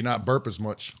down and make you not burp as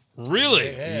much. Really?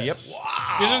 Yep.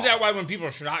 Isn't that why when people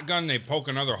shotgun, they poke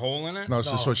another hole in it? No, it's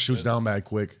just so it shoots down bad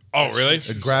quick. Oh, really?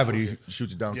 Gravity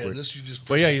shoots it down Yeah, quick. this you just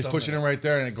But push yeah, the you thumb push it in. in right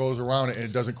there, and it goes around it, and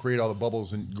it doesn't create all the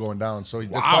bubbles and going down. So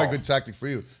that's probably a good tactic for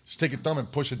you. Just take your thumb and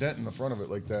push a dent in the front of it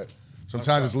like that.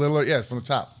 Sometimes it's littler. Yeah, from the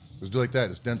top. Just do it like that.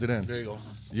 Just dent it in. There you go.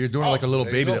 You're doing it like a little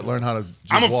there you baby go. that learned how to just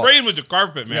I'm walk. afraid with the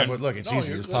carpet, man. Yeah, but look, it's easy.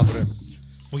 you're Just good. pop it in.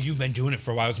 Well, you've been doing it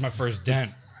for a while. It's my first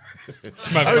dent.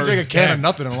 It's my I haven't first drank a can of dent.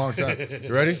 nothing in a long time.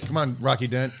 You ready? Come on, Rocky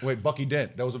Dent. Wait, Bucky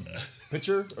Dent. That was a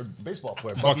pitcher or baseball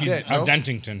player. Bucky Dent. No?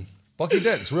 Dentington. Bucky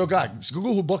Dent. It's a real guy. Just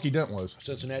Google who Bucky Dent was.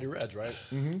 Cincinnati Reds, right?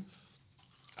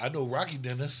 I know Rocky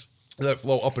Dennis. Let it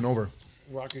flow up and over.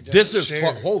 Rocky This is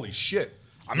Share. holy shit.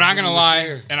 I'm not going to lie,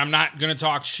 share. and I'm not going to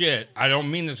talk shit. I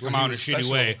don't mean this to come Well, out in a he shitty was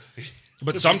way. special.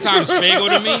 But sometimes Faygo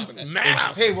to me,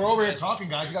 Hey, we're over here talking,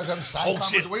 guys. You guys having side Oh,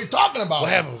 conversation? shit. What are you talking about?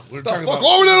 What happened? We're The talking fuck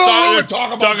about over there?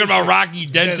 talking about Rocky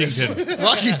Dentington.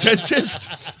 Rocky Dentist?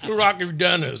 Rocky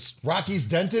Dennis. Rocky's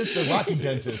Dentist or Rocky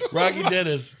Dentist? Rocky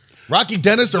Dennis. Rocky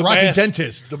Dentist or The Rocky mask.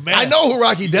 Dentist? The mask. I know who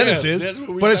Rocky Dentist Yeah, is, that's what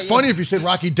we're but it's talking funny about. if you said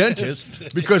Rocky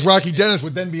Dentist because Rocky Dentist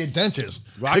would then be a dentist.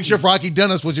 Picture if Rocky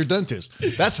Dentist was your dentist.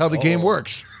 That's how the game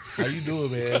works. How you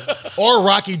doing, man? Or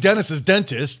Rocky Dennis's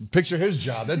dentist. Picture his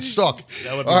job. That'd suck.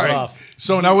 That would be All right. rough.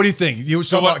 So now what do you think? You were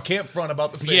talking what- about camp front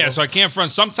about the Faygo. Yeah, so I can't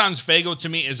front. Sometimes Faygo to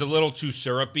me is a little too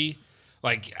syrupy.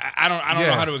 Like, I don't know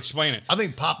Yeah. how to explain it. I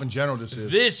think pop in general just is.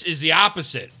 This is the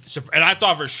opposite. So, and I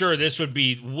thought for sure this would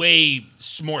be way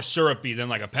more syrupy than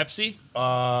like a Pepsi.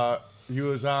 He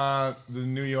was on the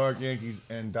New York Yankees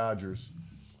and Dodgers.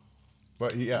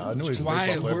 But yeah, I knew he was a Why-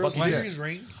 baseball player. World But yeah. Series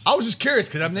rings. I was just curious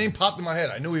because that name popped in my head.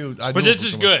 I knew he was. But this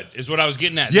is good, is what I was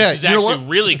getting at. Yeah, This is you know actually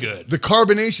what? really good. The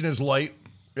carbonation is light.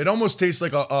 It almost tastes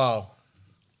like a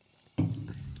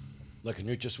Like a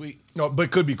NutraSweet. no, but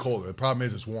it could be colder. The problem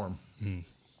is it's warm.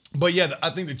 But yeah,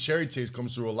 I think the cherry taste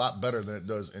comes through a lot better than it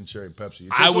does in cherry Pepsi. It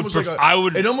tastes I would almost like pref- a- I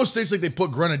would- It almost tastes like they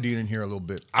put grenadine in here a little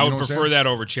bit. I You would know what I'm prefer saying? that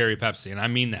over cherry Pepsi, and I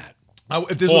mean that.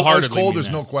 If this was ice Wholeheartedly cold, mean there's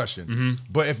that. no question.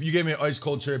 But if you gave me an ice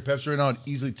cold cherry Pepsi right now, I'd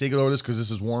easily take it over this because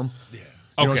this is warm. Yeah. You know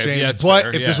what I'm Okay, saying? yeah, that's But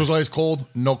fair, if this yeah. was ice cold,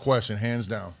 no question, hands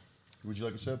down. Would you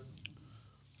like a sip?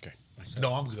 Okay.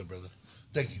 No, I'm good, brother.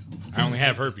 Thank you. I only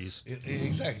have herpes.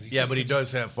 Exactly. Yeah, but he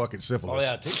does have fucking syphilis. Oh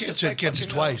yeah, it tastes Catch just it, like catch it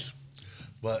fucking, twice.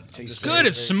 But Tastes Good,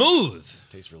 it's smooth.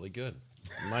 Tastes really good.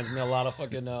 Reminds me a lot of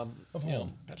fucking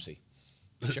Pepsi.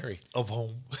 Cherry. Of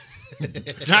home.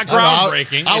 It's not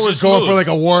groundbreaking. I it's was just going smooth. for like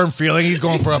a warm feeling. He's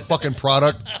going for a fucking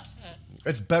product.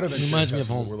 It's better than Reminds me of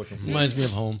Cherry Pepsi, home. what we're looking for. Reminds me of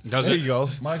home. Does There it? you go.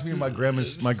 Reminds me of my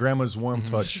grandma's warm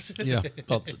touch. Yeah,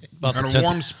 about On the a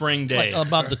warm 10th, spring day.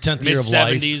 about the 10th Mid year of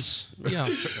life. 70s. Yeah.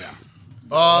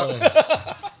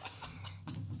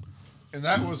 And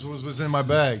that was in my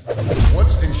bag.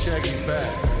 What's in Shaggy's bag?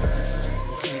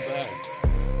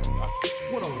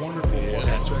 What a wonderful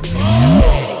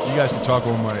You guys can talk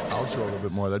over my outro a little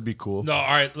bit more. That'd be cool. No,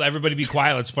 all right. Everybody be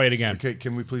quiet. Let's play it again. Okay,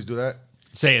 can we please do that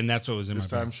Say it, and that's what was in this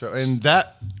my time? bag. Show and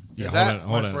that, Yeah, that hold on,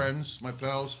 my hold on. friends, my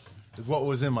pals, is what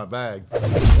was in my bag.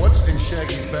 What's in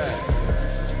Shaggy's bag?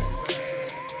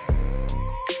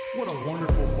 What a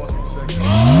wonderful fucking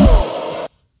segment.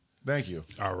 Thank you.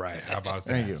 All right. How about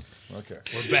that? Thank you. Okay.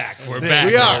 We're back. We're There back,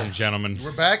 we are. ladies and gentlemen.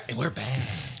 We're back. We're back.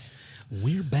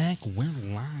 We're back. We're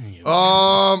live.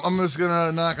 I'm just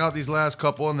gonna knock out these last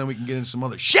couple, and then we can get into some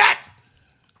other shit.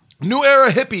 New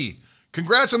era hippie.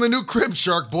 Congrats on the new crib,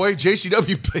 Shark Boy.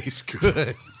 JCW plays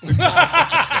good. Let's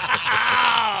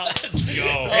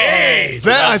go. Hey.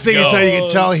 That I think is how you go.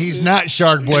 can tell he's not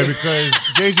Shark Boy because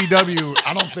JCW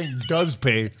I don't think does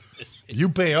pay. You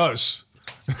pay us.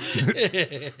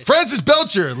 Francis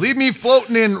Belcher, leave me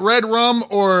floating in red rum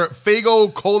or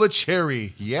Fago Cola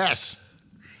Cherry. Yes.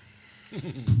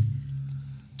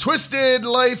 Twisted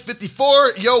Life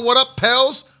 54. Yo, what up,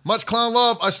 pals? Much clown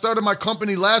love. I started my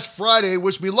company last Friday.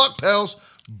 Wish me luck, pals.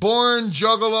 Born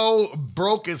juggalo,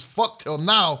 broke as fuck till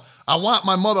now. I want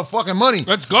my motherfucking money.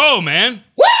 Let's go, man.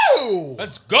 Woo!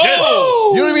 Let's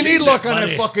go. You don't even need luck on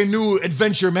that fucking new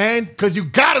adventure, man, because you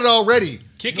got it already.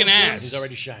 Kicking He's ass.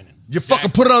 already shining. You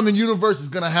fucking put it on the universe, it's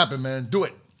gonna happen, man. Do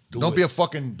it. Don't be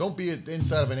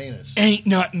inside of an anus. Ain't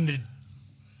nothing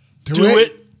to Do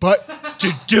it. But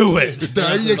to do it.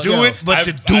 there you Do go. it, but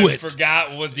to do I it.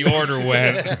 forgot what the order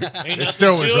went. It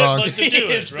still was wrong. But to do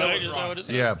it, Still right? was Is that what it is?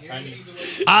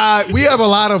 Yeah. We have a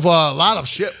lot of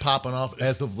shit popping off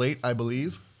as of late, I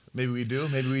believe. Maybe we do,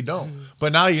 maybe we don't.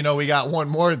 But now we got one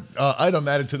more item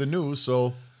added to the news.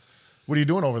 So, what are you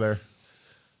doing over there?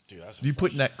 Dude, that's You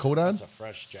putting that coat on? It's a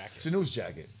fresh jacket. It's a news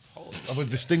jacket of a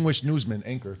distinguished newsman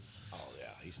anchor. Oh yeah,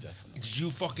 he's definitely. Did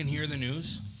you fucking hear the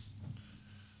news?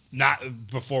 Not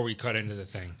before we cut into the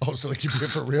thing. Oh, so like you did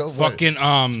for real? What? Fucking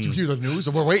Did you hear the news?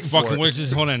 We're waiting for fucking it. what's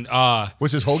his hold on?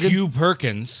 What's his Hogan? Hugh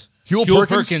Perkins. Hugh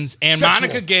Perkins? and Sexual.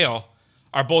 Monica Gale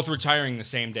are both retiring the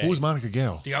same day. Who's Monica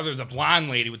Gale? the blonde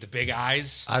lady with the big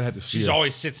eyes? I'd have to see She's her.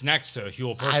 always sits next to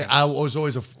Hugh Perkins. I was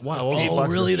always a wow. Oh,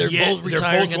 really? They're both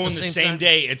retiring going at the same time?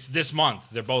 day. It's this month.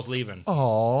 They're both leaving.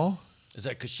 Aw. Is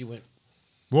that because she went?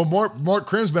 Well, Mort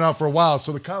Crim's been out for a while,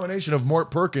 so the combination of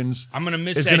Mort Perkins I'm gonna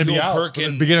miss is that going to be Hugh out.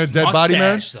 Perkins Beginning of Dead Body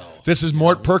Man. mustache, though. This is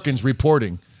Mort Perkins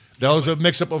reporting. That was a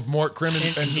mix-up of Mort Crim and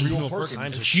Hugh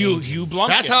Perkins. Hugh Blumpkin.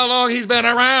 That's how long he's been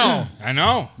around. I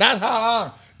know. That's how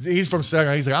long. He's from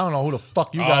Saginaw. He's like, I don't know who the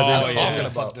fuck you guys are Oh, talking yeah.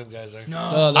 Fuck about. them guys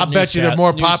are. I bet you they're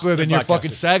more popular than your podcasters.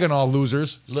 fucking Saginaw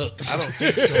losers. Look, I don't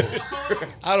think so.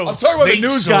 I don't. I'm talking about the think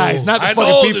news so. guys, not the I fucking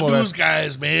know people the that- news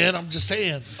guys, man. I'm just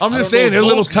saying. I'm I just don't saying know they're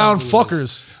little those town kind of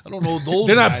losers. fuckers. I don't know those.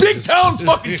 They're not guys. big town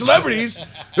fucking celebrities.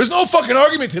 There's no fucking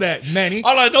argument to that, Manny.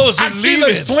 All I know is they're I've seen that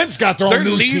leaving. Flint's got their They're own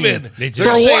news leaving. team. They do.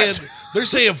 They're For saying, what? They're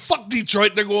saying fuck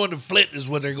Detroit. They're going to Flint is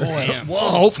where they're going. Damn.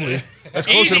 Well, hopefully. That's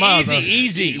closer to my house.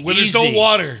 Easy. Where there's no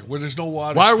water. Where there's no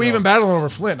water. Why are we still. even battling over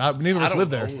Flint? Neither of I us don't live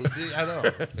there. know.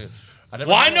 I know.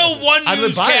 Well, I know one I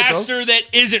live by it, though. newscaster that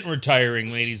isn't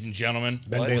retiring, ladies and gentlemen.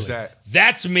 Who's that?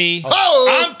 That's me.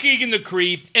 Oh! I'm Keegan the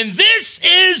Creep, and this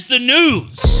is the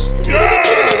news.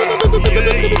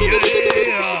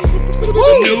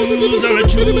 News on a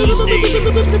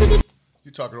Tuesday.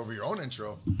 You're talking over your own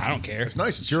intro. I don't care. It's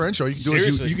nice. It's your intro. You can do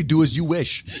Seriously. you can do as you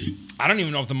wish. I don't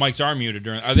even know if the mics are muted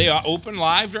during. Are they open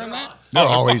live during that? They're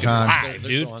they're always fucking on. live, They're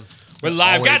dude. still on. We're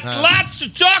live. Always Got on. lots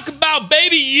to talk about,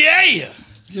 baby. Yeah.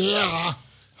 Yeah.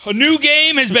 A new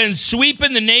game has been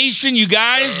sweeping the nation, you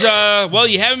guys. Well,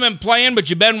 you haven't been playing, but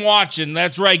you've been watching.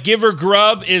 That's right. Giver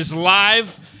Grub is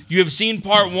live. You have seen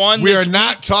part one. We this are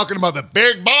not talking about the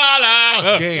big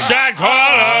baller game. Shot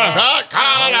caller. Shot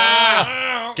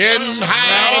caller. Getting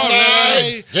high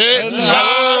tonight. Getting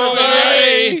high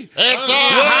tonight. It's a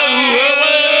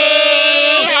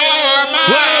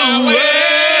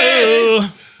highway.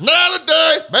 Another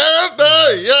day, better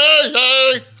day. Yeah,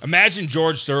 yeah. Imagine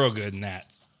George Thorogood in that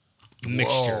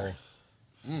mixture.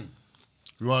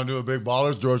 You want to do a big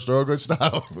ballers, George Thorogood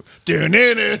style?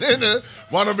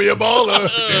 Want to be a baller?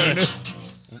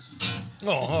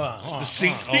 Oh, hold on, hold on. See,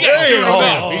 You gotta tune him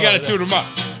up. You gotta tune him up.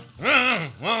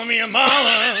 Want me a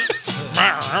mama?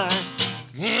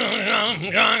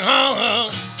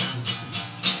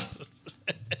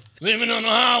 Living on the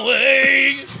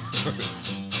highway.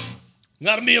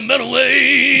 Gotta be a better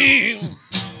way.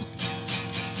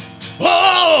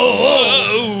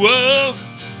 Whoa,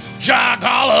 Jack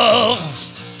Hollow.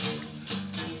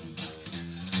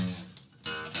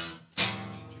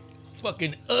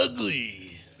 Fucking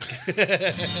ugly.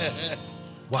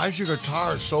 Why is your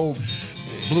guitar so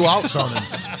blew out sounding?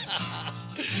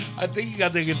 I think you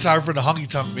got the guitar from the Honky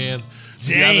Tonk Man. To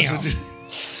be honest with you.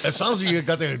 It sounds like you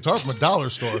got the guitar from a dollar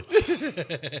store.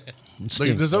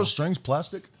 Like, does those strings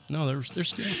plastic? No, they're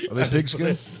steel. Are they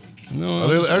pigskin? No,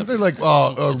 Aren't they like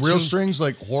real strings,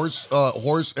 like horse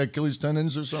Achilles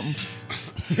tendons or something?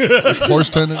 Horse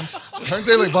tendons? Aren't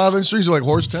they like violin strings or like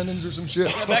horse tendons or some shit?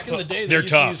 yeah, back in the day, They're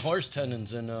used tough. to use horse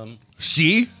tendons and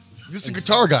See? This is a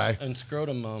guitar guy.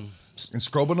 scrotum And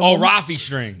scrubbing them. Oh, Rafi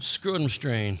strings. scrotum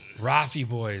strain. Rafi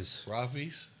boys.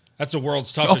 Rafi's? That's the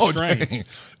world's toughest string. Dang.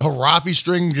 A Rafi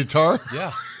string guitar?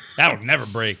 Yeah. That'll never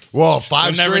break. Well, You'll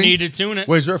five string. never need to tune it.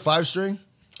 Wait, is there a 5-string?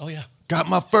 Oh yeah. Got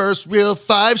my first real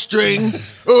 5-string.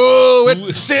 Oh, at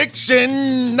the 6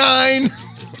 and 9.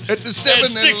 At the 7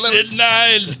 At and 6 11. and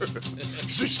 9.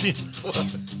 16.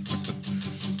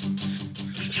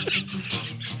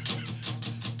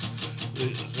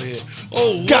 Say it.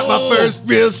 Oh, Got my whoa. first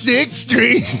real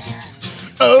 6-string.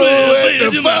 Oh,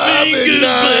 at the 5 and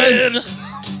 9.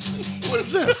 What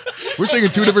is this? We're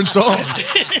singing 2 different songs.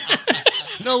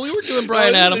 No, we were doing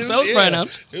Brian Adams. That was Brian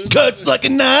Adams. Cuts like a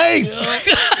knife.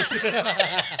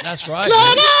 That's right.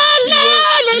 Man.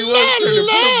 He was turning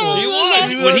purple. He was.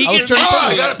 When he I was gets turning Oh, purple,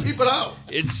 I gotta peep it out.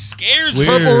 it scares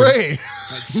Weird. me. Purple Ray.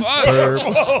 Fuck.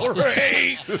 Purple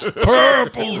rain.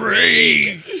 Purple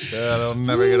rain. Yeah, they'll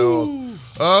never get old.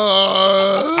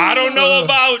 I don't know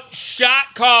about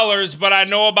shot callers, but I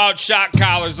know about shot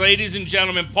collars. Ladies and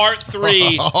gentlemen, part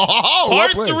 3.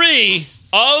 Part 3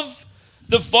 of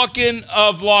the fucking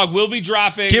vlog will be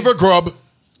dropping. Give her grub.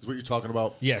 Is what you're talking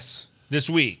about. Yes, this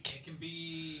week. It can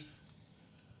be.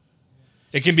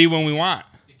 It can be when we want.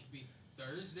 It can be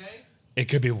Thursday. It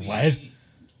could be what?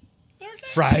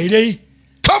 Friday?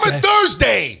 Coming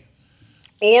Thursday.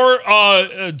 Or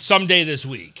someday this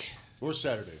week. Or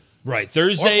Saturday. Right,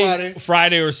 Thursday, Or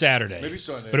Friday or Saturday. Maybe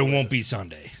Sunday. But it won't be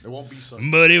Sunday. It won't be Sunday.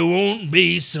 But it won't be But it might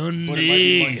be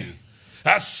Sunday. Monday.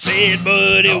 I said,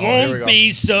 but it here we won't go.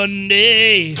 be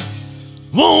Sunday.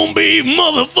 Won't be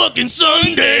motherfucking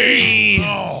Sunday.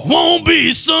 Won't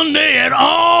be Sunday at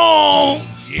all.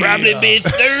 Probably be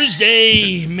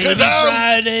Thursday, maybe 'Cause I'm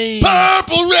Friday.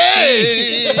 Purple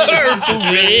Ray. Purple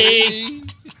Ray.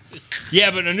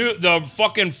 Yeah, but the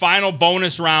fucking final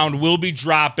bonus round will be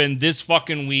dropping this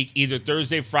fucking week, either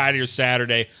Thursday, Friday, or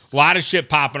Saturday. A lot of shit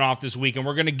popping off this week, and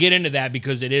we're going to get into that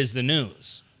because it is the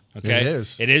news. Okay? It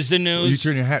is. It is the news. You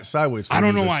turn your hat sideways. For I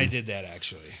don't know the why I musician. did that,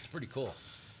 actually. It's pretty cool.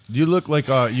 You look like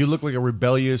a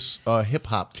rebellious hip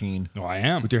hop teen No, I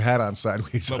am. with your hat on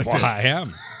sideways. But Like why that. I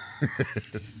am.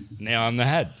 Nail on the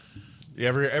head. Yeah,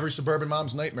 every suburban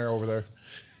mom's nightmare over there.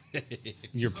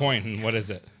 You're pointing. What is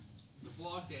it? The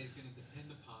vlog day is going to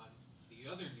depend upon the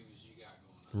other news you got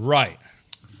going on. Right.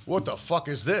 What the fuck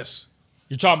is this?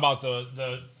 You're talking about a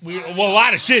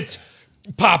lot of shit's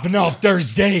popping off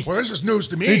Thursday. Well, this is news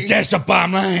to me. That's the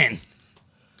bottom line.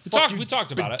 Fuck you We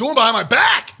talked about been it. Doing behind my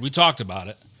back. We talked about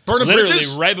it. Burning Literally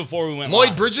bridges? right before we went Lloyd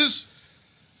live. Bridges.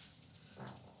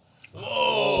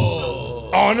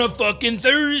 On a fucking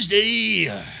Thursday.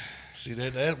 See,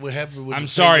 that what happened with I'm the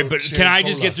sorry, Faygo but cherry can I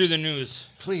just cola. get through the news?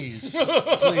 Please,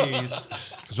 please.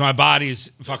 Because my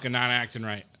body's fucking not acting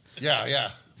right.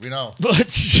 Yeah, we know.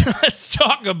 Let's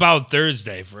talk about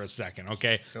Thursday for a second,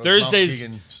 okay?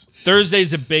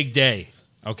 Thursday's a big day.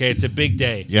 Okay, it's a big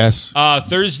day. Yes.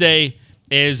 Thursday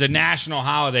is a national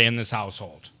holiday in this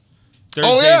household.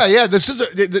 Oh Thursday's- yeah. This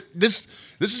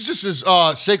is just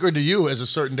as sacred to you as a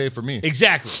certain day for me.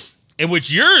 Exactly. And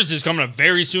which yours is coming up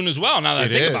very soon as well. Now that I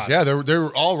think about it. Yeah, they're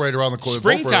all right around the corner. both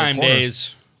right around the Springtime corner.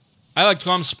 days. I like to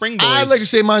call them spring boys. I'd like to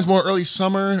say mine's more early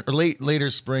summer or later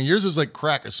spring. Yours is like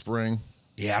crack of spring,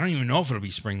 Yeah, I don't even know if it'll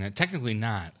be spring then. Technically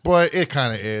not. but it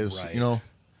kind of is. Right. You know,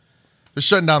 they're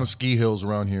shutting down the ski hills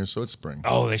around here, so it's spring.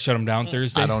 Oh, they shut them down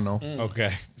Thursday? I don't know.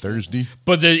 Okay. Thursday.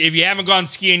 But if you haven't gone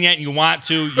skiing yet and you want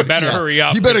to, you better Yeah. hurry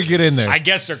up. You better get in there. I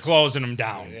guess they're closing them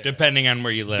down, depending on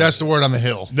where you live. That's the word on the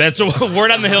hill. That's the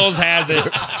word on the hills has it.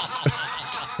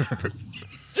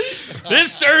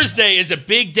 This Thursday is a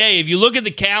big day. If you look at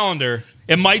the calendar,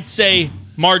 it might say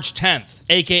March 10th,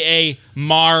 a.k.a.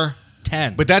 Mar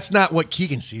 10. But that's not what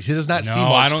Keegan sees. He does not see no,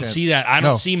 March I don't 10th. see that. I No.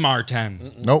 don't see Mar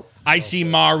 10. Nope. I see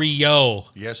Mario.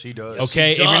 Yes, he does.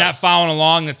 Okay, if you're not following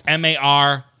along, that's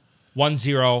MAR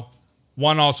 1010.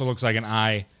 1 also looks like an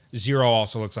I. 0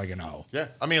 also looks like an O. Yeah,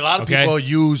 I mean, a lot of Okay.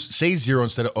 people say 0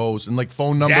 instead of O's, and like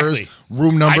phone numbers, Exactly.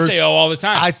 room numbers. I say O all the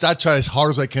time. I try as hard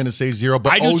as I can to say 0,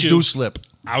 but I do O's too. do slip.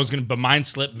 but mine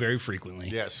slip very frequently.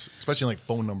 Yes, especially like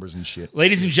phone numbers and shit.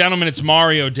 Ladies and gentlemen, it's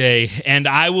Mario Day, and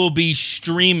I will be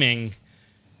streaming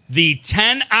the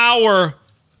 10-hour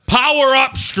Power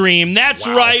Up stream. That's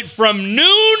right, from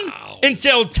noon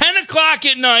until 10 o'clock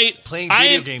at night. Playing I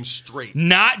video am- games straight.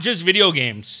 Not just video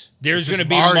games. There's It's going to just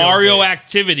be Mario Mario Day.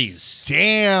 activities.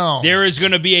 Damn. There is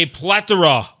going to be a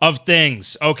plethora of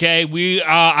things, okay?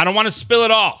 I don't want to spill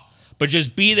it all, but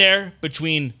just be there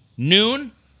between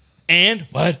noon and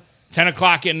 10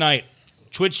 o'clock at night.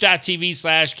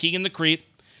 Twitch.tv/Keegan the Creep.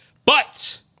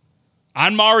 But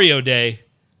on Mario Day,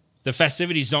 the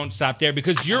festivities don't stop there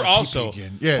because you're also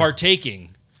again. Yeah. partaking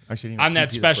Actually, on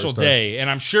that special day. And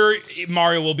I'm sure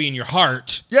Mario will be in your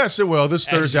heart Yes, it will. This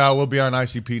Thursday, I will be on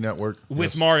ICP Network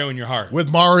with Yes. Mario in your heart. with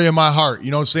Mario in my heart.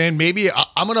 You know what I'm saying? Maybe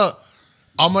I'm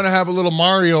gonna have a little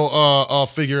Mario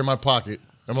figure in my pocket.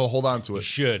 I'm gonna hold on to You it.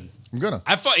 should. I'm gonna.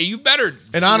 I thought you better.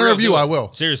 In for honor real of you, do it. I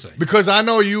will. Seriously. Because I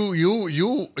know you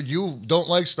don't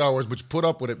like Star Wars, but you put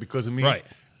up with it because of me. Right.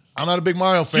 I'm not a big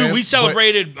Mario fan. Dude, we but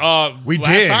celebrated We last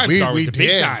did. time Star Wars, We the did.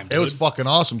 big time. It was dude. fucking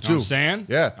awesome too. Know what I'm saying?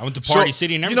 Yeah. I went to Party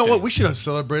City and You know what? everything. We should have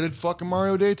celebrated fucking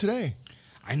Mario Day today.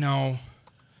 I know.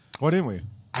 Why didn't we?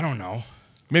 I don't know.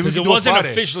 Maybe we Because could it do it wasn't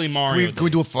Friday. officially Mario Can we, Day. can we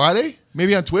do it Friday?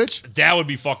 Maybe on Twitch? That would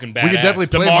be fucking badass. We could definitely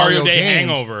the play Mario Day games.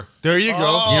 hangover. There you go. You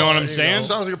know what I'm there you saying?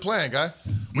 Sounds like a plan, guy.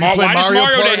 We Why can play does Mario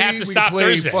Mario Day Party. have to We stop can play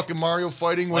Thursday? fucking Mario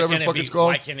Fighting, Why whatever can't the it fuck be- it's called.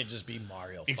 Why can't it just be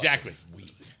Mario? fucking Exactly.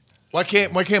 Week? Why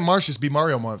can't March just be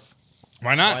Mario Month?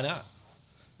 Why not? Why not?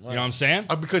 You know what I'm saying?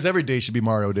 Because every day should be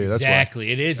Mario Day. That's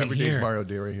Exactly. It is why. Every in day's here. Mario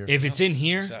Day right here. If it's in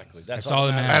here, Exactly. that's That's all all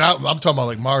that that matters. And I'm talking about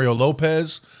like Mario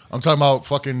Lopez. I'm talking about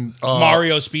fucking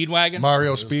Mario Speedwagon.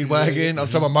 Mario Speedwagon. I'm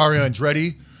talking about Mario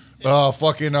Andretti.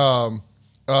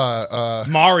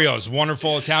 Mario's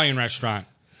wonderful Italian restaurant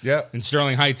Yeah. in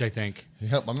Sterling Heights, I think.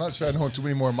 Yep. I'm not sure I know too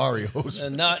many more Marios.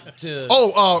 And not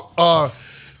to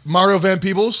Mario Van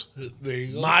Peebles. There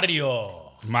you go.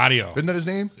 Mario. Mario. Isn't that his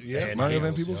name? Yeah. Mario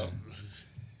Van Peebles.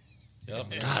 Yep.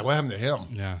 God, what happened to him?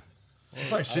 Yeah.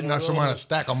 Probably sitting on somewhere on a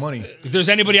stack of money. If there's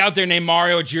anybody out there named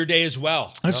Mario, it's your day as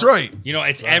well. That's right. You know,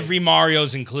 it's every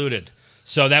Mario's included.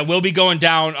 So that will be going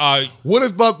down. What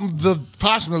about the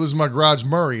possum that lives in my garage,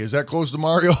 Murray? Is that close to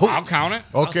Mario? I'll count it.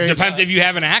 Okay. Depends if you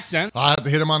have an accent. I have to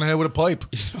hit him on the head with a pipe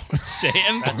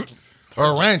Saying or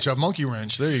a wrench, a monkey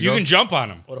wrench. There you you go. can jump on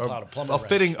him. What about a plumber?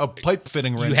 a pipe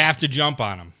fitting wrench. You have to jump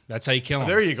on him. That's how you kill him.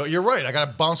 There you go. You're right. I got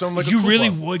to bounce on him like a You Koopa. really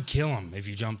would kill him if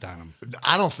you jumped on him.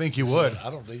 I don't think you would. I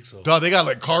don't think so. Dog, they got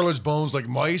like cartilage bones like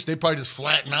mice. They probably just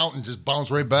flatten out and just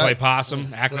bounce right Play back.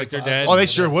 possum, act like they're dead. Oh, they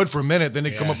sure would for a minute. Then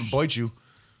they come up and bite you.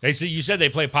 You said they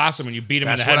play possum and you beat him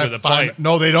in That's the head what with I a find. pipe.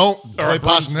 No, they don't Or play a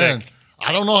possum then. broomstick.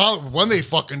 I don't know when they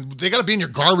got to be in your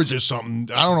garbage or something.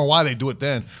 I don't know why they do it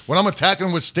then. When I'm attacking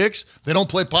them with sticks, they don't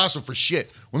play possum for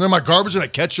shit. When they're in my garbage and I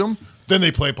catch them, then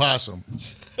they play possum.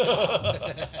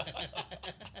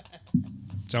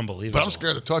 It's unbelievable. But I'm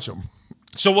scared to touch them.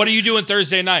 So what are you doing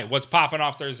Thursday night? What's popping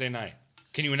off Thursday night?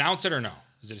 Can you announce it or no?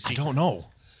 Is it a I secret? don't know.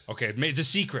 Okay, it's a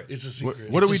secret. It's a secret.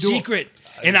 What are we It's a doing? secret.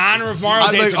 In honor of Mario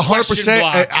I Day, like it's a question 100%.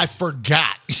 block. I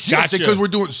forgot. Gotcha. Because we're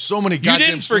doing so many You goddamn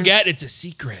didn't streams. forget. It's a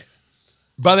secret.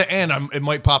 By the end, it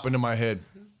might pop into my head.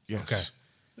 Yes. Okay.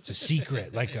 It's a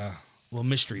secret, like a little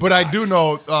mystery. But I box. do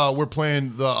know we're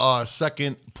playing the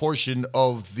second portion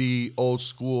of the old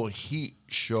school Heat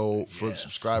show for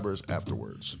subscribers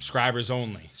afterwards. Subscribers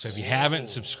only. So if you haven't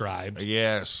subscribed,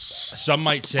 Yes. some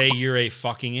might say you're a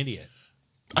fucking idiot.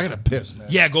 I gotta piss, man.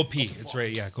 Yeah, go pee. It's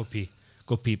right. Yeah, go pee.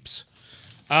 Go peeps.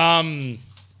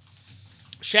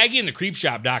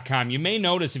 ShaggyandtheCreepShop.com. You may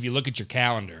notice if you look at your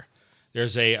calendar,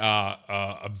 there's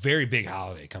a very big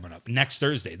holiday coming up next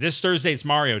Thursday. This Thursday it's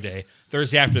Mario Day.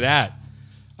 Thursday after that,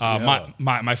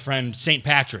 my friend St.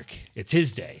 Patrick. It's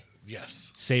his day.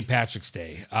 Yes. St. Patrick's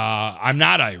Day. I'm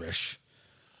not Irish.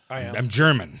 I am. I'm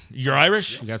German. You're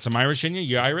Irish? You got some Irish in you?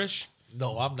 You're Irish?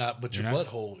 No, I'm not, but your You're not?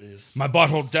 butthole is. My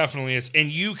butthole definitely is.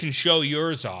 And you can show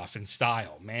yours off in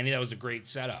style. Manny, that was a great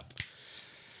setup.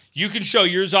 You can show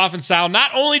yours off in style.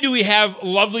 Not only do we have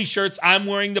lovely shirts, I'm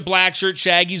wearing the black shirt.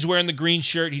 Shaggy's wearing the green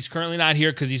shirt. He's currently not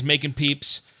here because he's making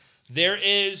peeps. There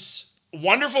is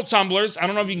wonderful tumblers. I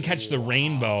don't know if you can catch the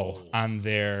rainbow on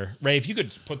there. Ray, if you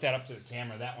could put that up to the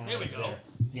camera, that one right there.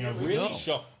 You know, really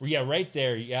show. Yeah, right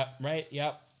there. Yep, right,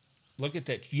 yep. Look at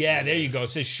that. Yeah, there you go.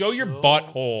 It says show your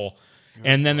butthole.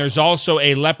 And then there's also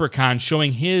a leprechaun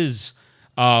showing his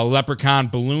leprechaun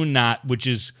balloon knot, which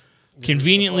is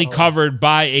conveniently covered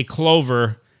by a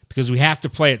clover because we have to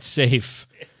play it safe.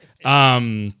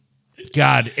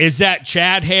 God, is that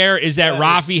Chad hair? Is that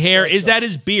Rafi hair? Is that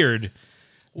his beard?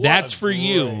 That's for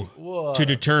you to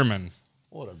determine.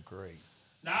 What a great.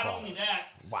 Not only that,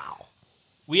 Wow.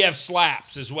 we have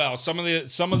slaps as well. Some of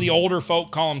the older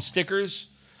folk call them stickers.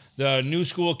 The new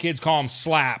school kids call them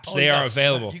slaps. They are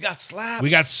available. You got slaps? We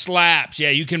got slaps. Yeah,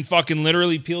 you can fucking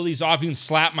literally peel these off. You can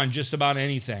slap them on just about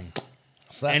anything.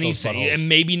 Slap Anything, those buttholes. and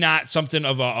maybe not something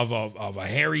of a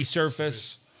hairy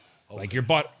surface, like your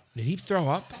butt. Did he throw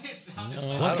up?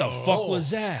 What the fuck was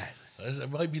that?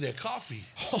 That might be that coffee.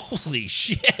 Holy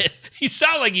shit! He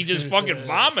sounded like he just fucking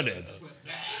vomited.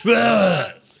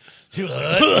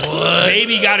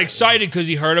 Baby got excited because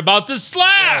he heard about the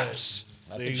slaps.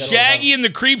 Shaggy and the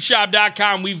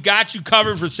Creepshop.com. We've got you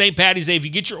covered for St. Patty's Day. If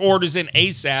you get your orders in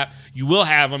ASAP, you will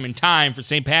have them in time for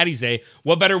St. Patty's Day.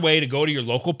 What better way to go to your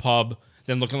local pub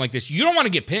than looking like this? You don't want to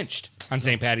get pinched on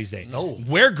St. Patty's Day. No.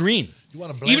 Wear green. You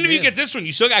want to blend Even if you in. get this one,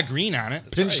 you still got green on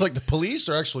it. Pinched like the police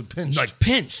or actually pinched? Like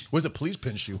pinched. Where's the police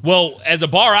pinch you? Well, at the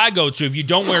bar I go to, if you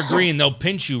don't wear green, they'll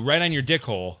pinch you right on your dick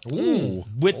hole. Ooh.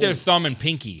 With their thumb and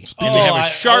pinky. And they have a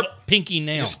sharp pinky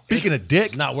nail. Speaking of dick,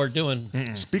 It's not worth doing.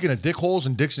 speaking of dick holes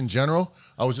and dicks in general,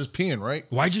 I was just peeing, right?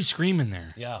 Why'd you scream in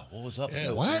there? Yeah, what was up?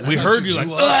 What? We heard you like,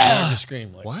 I "Ugh." heard you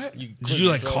scream. Like, What? Did you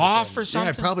like cough or Yeah, I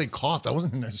something? probably coughed. I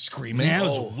wasn't in there screaming. Man, that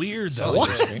was weird though.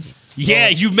 What? Yeah,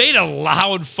 you made a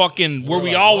loud fucking where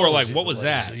we all were like, what was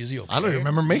that? Is he okay? I don't even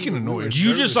remember making a noise. Do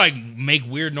you just like make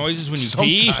weird noises when you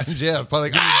pee? Sometimes, yeah.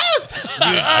 Probably like,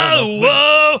 ah!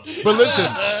 Oh, whoa! But listen,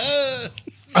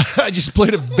 I just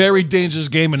played a very dangerous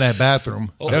game in that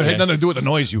bathroom. It had nothing to do with the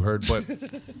noise you heard, but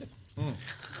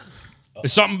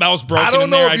Is something else broken? I don't in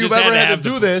know there? if you've just ever had have to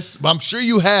do this, but I'm sure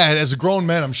you had. As a grown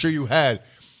man, I'm sure you had.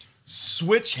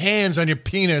 Switch hands on your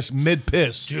penis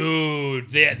mid-piss. Dude,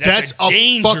 That's a a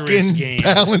dangerous fucking game.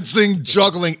 balancing,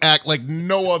 juggling act like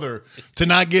no other to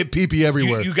not get pee-pee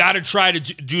everywhere. You got to try to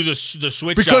do the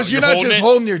switch Because out. you're not just it.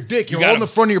 holding your dick, you're You gotta- holding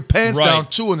the front of your pants Right. down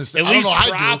too. And this, At I don't least know how I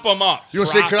prop do. them up. You know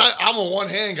what I'm saying? Prop Because I'm a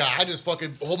one-hand guy. I just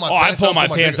fucking hold my Oh, I pants pull down, my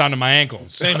put pants dick- onto my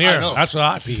ankles. Same I here. know. That's what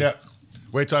I pee. Yeah.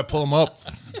 Wait till I pull them up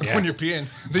when you're peeing.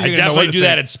 Then I you're gonna know definitely do anything.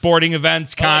 that at sporting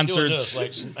events, I like doing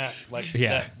concerts. this, like Yeah.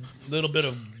 that little bit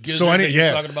of gizzard So that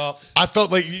you're talking about. I felt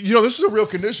like this is a real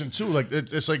condition too. Like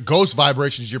it's like ghost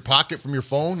vibrations. Your pocket from your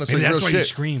phone. That's Maybe like that's real why you shit.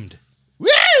 screamed.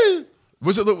 Woo!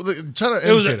 Was it? Try to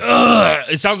It was imitate like, ugh.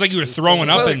 It sounds like you were throwing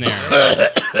up in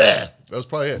there. That was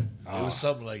probably it. It was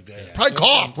something like that. Probably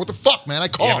coughed. What the fuck, man? I Yeah,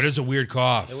 coughed. but it was a weird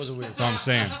cough. It was a weird. That's all I'm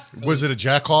saying. Was it a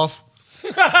jack off?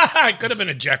 It could have been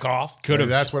a jack off. Could have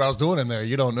That's what I was doing in there.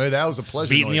 You don't know. That was a pleasure.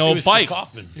 beaten the noise. old pipe.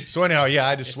 Kaufman. So anyhow, yeah, I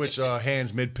had to switch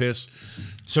hands mid piss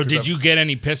So did you get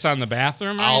any piss on the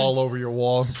bathroom? Ryan? all over your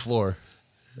wall and floor.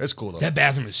 That's cool though. That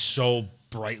bathroom is so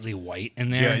brightly white in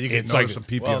there. Yeah, you can it's notice like some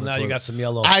pee-pee Well, on the now you toilet. got some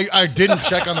yellow. I didn't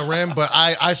check on the rim, but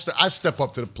I step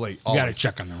up to the plate. you got to always.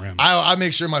 check on the rim I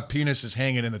make sure my penis is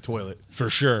hanging in the toilet. for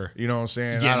sure. You know what I'm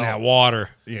saying? I Getting don't- that water.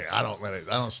 Yeah, I don't let it.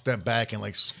 I don't step back and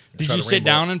like. Did try you to sit rainbow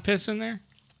down it. and piss in there?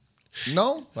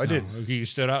 No, I did. Okay, you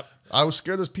stood up. I was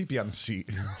scared there's pee-pee on the seat.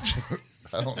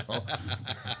 I don't know.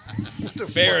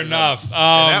 Fair enough. And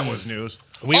that was news.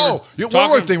 we were Yeah, one talking-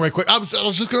 more thing right quick. I was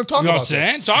just going to talk You know what I'm about this.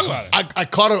 saying? Talk about it. I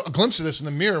caught a glimpse of this in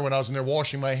the mirror when I was in there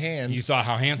washing my hand. You thought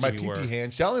how my handsome you pee-pee were.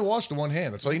 hand. See, I only washed the one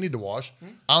hand. That's all you need to wash.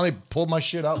 I only pulled my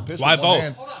shit out and pissed Why with one both?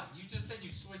 hand. Hold on, you just said you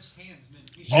switched hands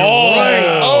mid-piece.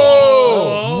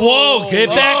 Whoa, get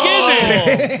back in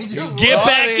there. Get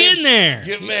back in there.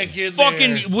 Get back in there.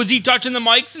 Fucking, was he touching the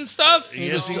mics and stuff?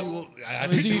 Yes, I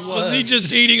think he Was he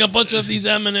just eating a bunch of these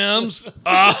M&Ms?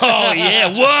 Oh, yeah.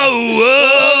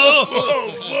 Whoa.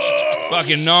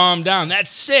 Fucking gnaw him down.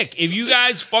 That's sick. If you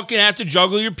guys fucking have to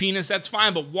juggle your penis, that's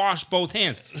fine, but wash both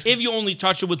hands. If you only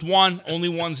touch it with one, only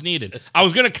one's needed. I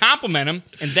was going to compliment him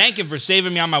and thank him for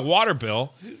saving me on my water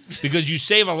bill because you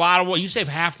save a lot of water. You save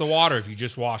half the water if you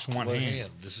just wash one One hand. hand.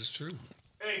 This is true.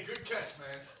 Hey, good catch, man.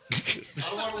 I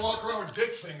don't want to walk around with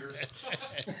dick fingers.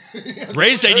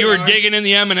 Ray said you were digging in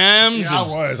the M&Ms. Yeah, I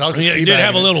was. I was just He did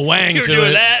have a little wang You were to doing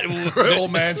it. that.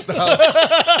 old man style.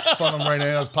 Fun them right in.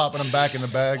 I was popping them back in the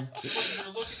bag. You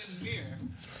were looking in the mirror.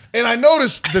 And I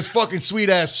noticed this fucking sweet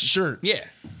ass shirt. Yeah.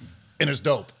 And it's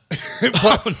dope.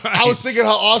 But I was thinking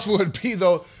how awesome it would be,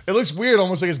 though. It looks weird,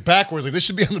 almost like it's backwards. Like this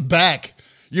should be on the back.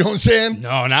 You know what I'm saying?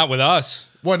 No, not with us.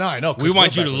 Well, no, I know. 'cause We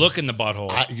want we're you to backwards. look in the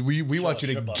butthole. We want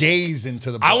you to gaze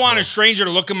into the butthole. I want a stranger to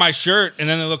look at my shirt and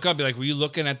then they look up and be like, were you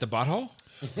looking at the butthole?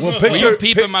 Well, picture, you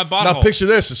peeping my butthole? Now picture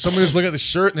this. If somebody was looking at the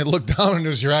shirt and they looked down and it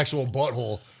was your actual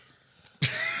butthole.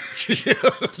 You know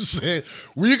what I'm saying?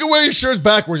 Well, you can wear your shirts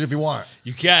backwards if you want.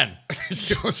 You can.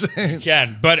 You know what I'm saying? You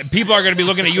can. But people are going to be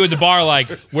looking at you at the bar like,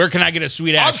 where can I get a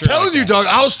sweet ass I'm shirt telling like you, that? dog.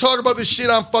 I was talking about this shit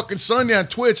on fucking Sunday on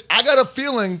Twitch. I got a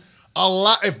feeling a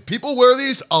lot. If people wear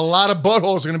these, a lot of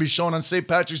buttholes are going to be shown on St.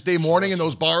 Patrick's Day morning in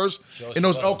those bars, in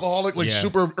those alcoholic, like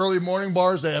super early morning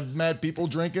bars that have mad people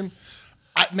drinking.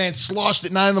 Man, sloshed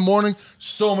at 9 in the morning.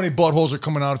 So many buttholes are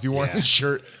coming out if you're wearing this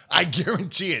shirt. I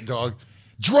guarantee it, dog.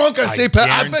 Drunk on St.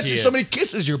 Patrick's. I bet you somebody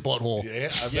kisses your butthole. Yeah,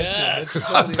 I bet Yes. you.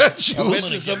 I bet you. I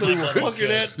bet you somebody will fucking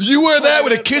that. You wear that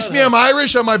with a kiss me, I'm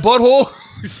Irish on my butthole?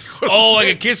 Oh, like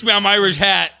a Kiss Me I'm Irish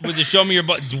hat with the Show Me Your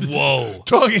Butt. Whoa.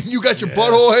 Talking, you got your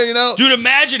butthole hanging out? Dude,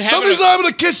 imagine having Somebody's liable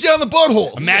to kiss you on the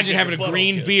butthole. imagine having a butthole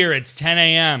green kiss. beer. It's 10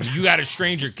 a.m. You got a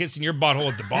stranger kissing your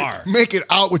butthole at the bar. Make it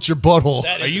out with your butthole.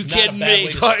 That Are is you not kidding a bad me?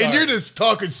 way to start. And you're just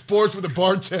talking sports with a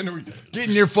bartender,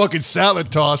 getting your fucking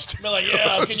salad tossed. Be like,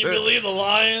 yeah, can you believe the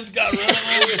Lions got rid of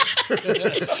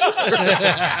him?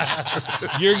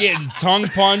 You're getting tongue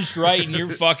punched right in your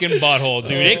fucking butthole,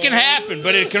 dude. It can happen,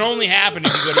 but it can only happen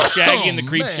if you go to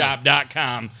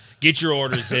shaggyandthecreepshop.com. Get your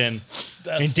orders in.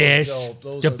 That's And so this, dope.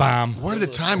 Those the are- bomb. Where did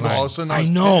the time go? All of a sudden, I was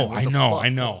 10. know, What I the know, fuck? I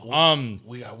know.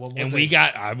 We got one more And thing. we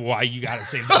got, why you got to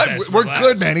say the best for We're last.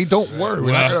 good, Manny. Don't worry.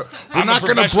 We're Well, I'm a not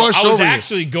gonna professional. brush I was over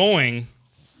actually going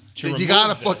to you. You remove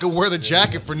gotta this. fucking wear the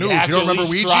jacket for news. You You have to don't at remember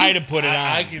least Ouija? try to put it on.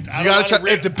 I You don't gotta wanna try.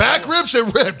 rip- If the back rips,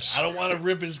 it rips. I don't want to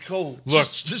rip his coat.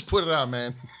 Look, Just put it on,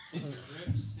 man.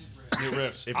 it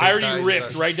rips. If I it already dies, it ripped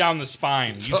dies. right down the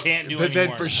spine. You can't do Then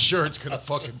anymore. for sure it's gonna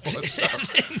fucking bust out.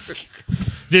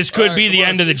 This could All be right, the come on.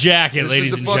 end of the jacket, This ladies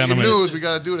is the and fucking gentlemen. news. We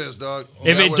gotta do this, dog.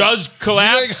 If it does You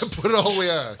collapse, ain't gonna put it all the way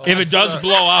on. if it does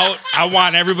blow out, I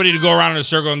want everybody to go around in a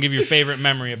circle and give your favorite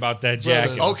memory about that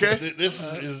jacket. Okay. This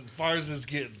is as far as it's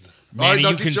getting. All right, Manny, now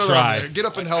you get can each other on try. there. Get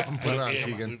up and help him put it on, Yeah,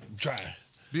 Keegan. Try.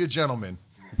 Be a gentleman.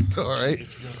 All right.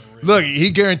 Look,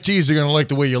 he guarantees they're gonna like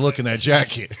the way you look in that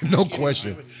jacket. No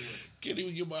question. Can't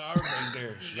even get my arm right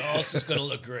there. No, this is gonna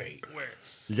look great.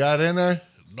 You got it in there?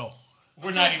 No. We're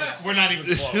not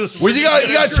even close. Well, you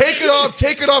got to take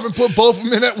it off, and put both of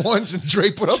them in at once and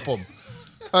drape it up them.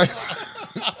 All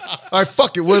right,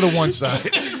 fuck it. We're the one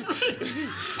side.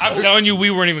 I'm telling you,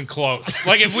 we weren't even close.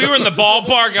 Like if we were in the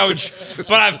ballpark, I would.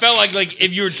 But I felt like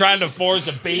if you were trying to force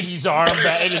a baby's arm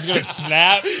back, it is gonna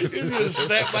snap. It's gonna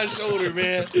snap my shoulder,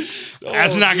 man.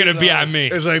 That's not gonna be on me.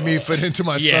 It's like me fit into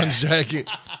my Yeah. son's jacket.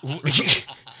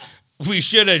 We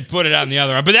should have put it on the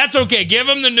other arm, but that's okay. Give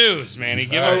him the news, Manny.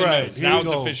 Give him All the right, news. here Now we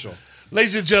it's go. official.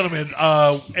 Ladies and gentlemen,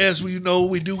 as we know,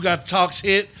 we do got Talks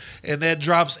Hit, and that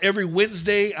drops every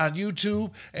Wednesday on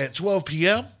YouTube at 12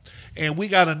 p.m. And we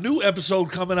got a new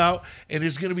episode coming out, and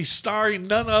it's going to be starring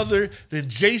none other than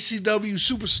JCW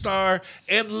superstar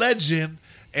and legend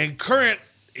and current.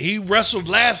 He wrestled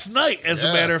last night, as a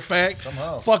Yeah, matter of fact.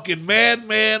 somehow. Fucking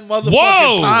madman, motherfucking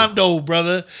Whoa! Pondo,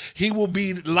 brother. He will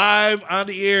be live on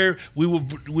the air. We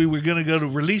were gonna go to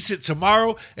release it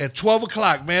tomorrow at 12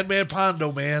 o'clock. Madman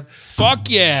Pondo, man. Fuck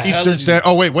yeah. Eastern Standard.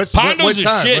 Oh wait, what Pondo's a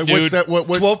time? shit, What's dude. that? What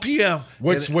 12 p.m.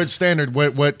 what standard?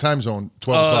 What time zone?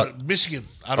 12 o'clock. Michigan.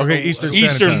 I don't Okay, know. Eastern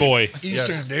Standard Eastern Time. boy.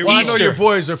 Eastern. Yes. There Well, we I know go. your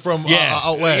boys are from Yeah.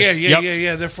 out west. Yep.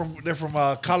 Yeah. They're from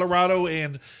Colorado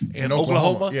and Oklahoma.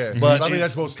 Oklahoma. Yeah, but I think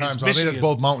that's it's- both it's times. I think that's Michigan.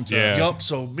 both mountain time. Yeah. Yup.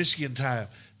 So Michigan time,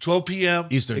 12 p.m.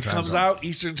 Eastern It time comes zone. out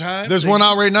Eastern time. There's one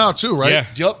out right now too, right? Yeah.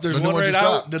 Yup. There's The new one one right just out.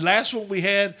 dropped. The last one we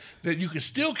had that you can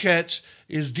still catch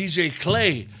is DJ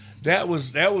Clay. That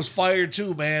was fire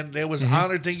too, man. That was an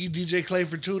honor. Thank you, DJ Clay,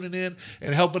 for tuning in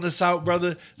and helping us out,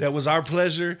 brother. That was our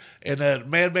pleasure. And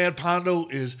Madman Pondo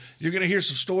you're gonna hear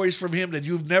some stories from him that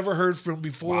you've never heard from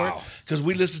before. Because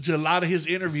we listened to a lot of his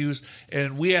interviews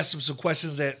and we asked him some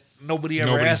questions that nobody ever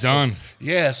Nobody's asked done. him.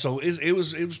 Yeah, so it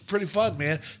was pretty fun,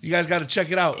 man. You guys got to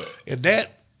check it out. And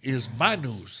that is my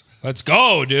news. Let's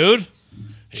go, dude.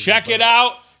 Check it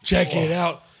out. Check it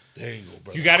out. There you go,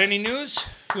 brother. You got any news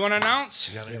you want to announce?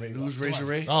 You got any news, Razor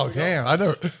Ray? Oh damn! I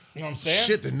never. You know what I'm saying?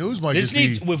 Shit, the news might This just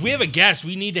needs. be. If we have a guest,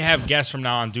 we need to have guests from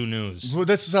now on do news. Well,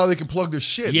 that's how they can plug their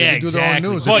shit. Yeah, they can do their own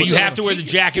exactly. news. But you have to wear the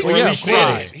jacket or Well, at yeah, least of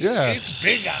course. try. Yeah. It's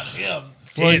big on him.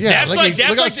 Well, yeah, That's like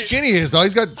look how the- skinny he is, though.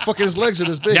 He's got fucking his legs are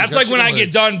this big. That's He's got like when I chicken get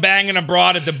legs. done banging a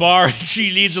broad at the bar and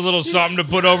she needs a little something to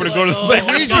put over to go to the Like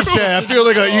Weezy said, I feel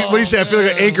like what he said. I feel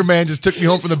like an anchor man just took me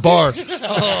home from the bar. He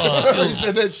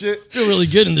said that shit. feel really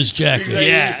good in this jacket.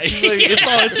 Yeah. He's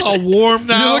like, it's all warm You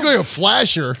now. look like a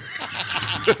flasher.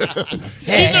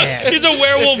 He's a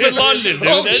werewolf in London, dude.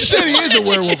 Oh shit, he is a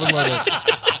werewolf in London.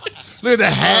 Look at the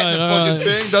hat and the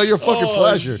fucking thing. No, you're a fucking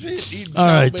flasher. Shit, All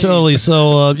right, totally.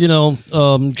 So, just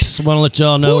want to let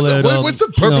y'all know that. What's the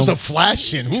purpose of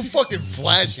flashing? Who fucking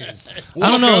flashes?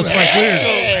 I don't know. It's like weird.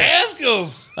 Ask him.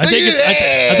 I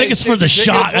think it's for the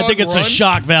shock. I think it's a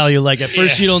shock value. Like at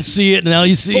first you don't see it, and now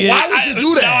you see it. Why would you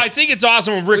do that? No, I think it's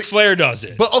awesome when Ric Flair does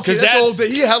it. But okay, 'Cause that's old.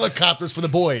 He helicopters for the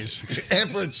boys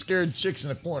and for scared chicks in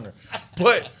the corner.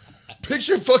 But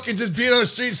picture fucking just being on the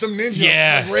street, some ninja,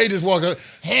 Yeah. like Ray just walk up.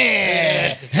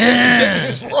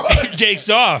 takes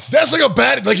off. That's like a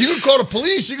bad. Like you can call the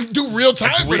police. You can do real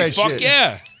time for that Fuck shit.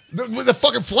 yeah. With the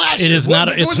fucking flash. It is not.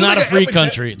 It's not a free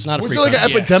country. It's not a free country. Was it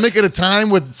like an epidemic at a time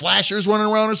with flashers running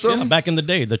around or something? Yeah, back in the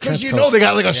day, the trench Because coat. they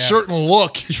got like a certain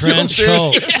look. Trench You know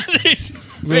what I'm saying? coat.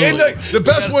 And the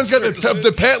best one's got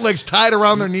the pant legs tied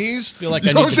around their knees. Feel like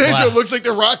you I know need what I'm to saying? So clap. it looks like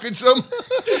they're rocking some.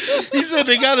 He said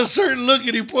they got a certain look,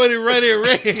 and he pointed right at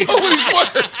Ray. Oh, what he's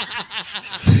wearing.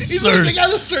 He's like, they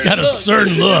got a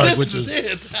certain look. look, This which is is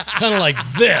it. kind of like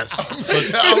this.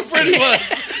 Pretty much.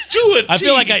 To a I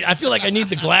feel T. like I need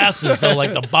the glasses though,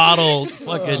 like the bottle,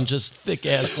 fucking just thick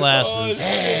ass glasses.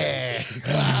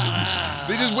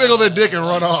 They just wiggle their dick and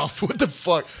run off. What the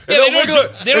fuck? And Yeah, they'll wiggle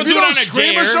it. they don't If you do it don't on a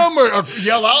scream or dare. something or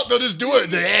yell out, they'll just do it.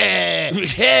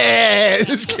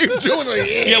 Just keep doing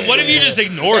it. Yeah, what if you just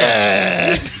ignored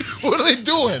it? What are they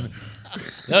doing?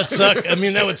 That suck. I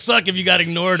mean, that would suck if you got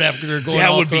ignored after they're going. That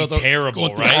all would be through terrible,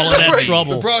 going through right? all of that Right.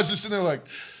 trouble. The broad's just sitting there like,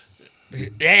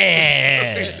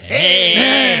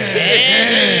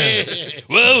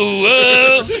 Whoa,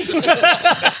 whoa.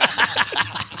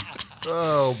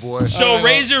 oh boy. So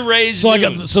Razor Ray's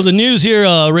So the news here,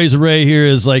 Razor Ray here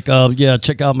is like,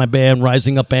 check out my band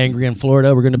Rising Up Angry in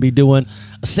Florida. We're going to be doing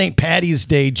a St. Patty's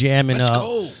Day jam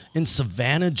in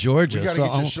Savannah, Georgia. We gotta So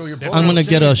get you to show your butthole I'm going to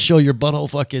get singing. a Show Your Butthole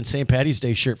fucking St. Patty's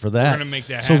Day shirt for that. We're gonna make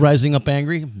that So happen. Rising Up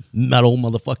Angry, metal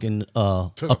motherfucking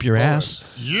up your ass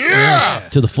Yeah.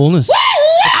 to the fullness.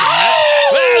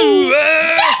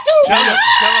 Tell them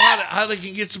how they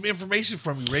can get some information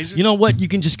from you, Razor. You know what? You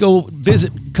can just go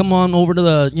visit. Come on over to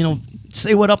the,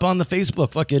 say what up on the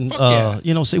Facebook. Fucking,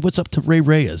 yeah. say what's up to Ray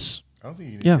Reyes. I don't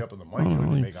think you need Yeah. to get up on the mic. You don't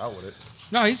need to make out with it.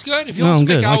 No, he's good. If you No, want I'm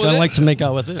to good. make out with I it, like to make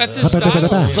out with it. that's his style.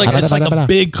 It's like a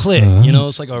big clit,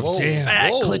 It's like a fat You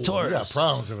got clitoris.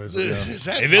 problems with it. Yeah. Is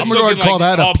that If it's I'm gonna looking call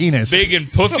like that a all penis. big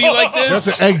and puffy like That's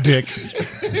this, an egg dick.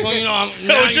 no,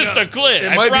 it's just a clit. It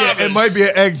I promise. might be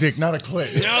an egg dick, not a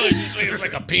clit. Now that you say it's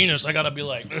like a penis, I gotta be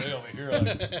like, way over here.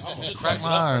 Like, almost Crack my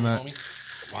eye on that.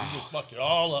 Wow. You just fucked it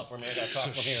all up for me. I gotta talk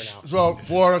from here now. So,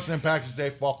 Florida, St. Patrick's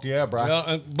Day, fuck yeah, bro.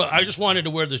 Yeah, but I just wanted to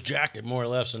wear this jacket more or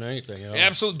less than anything.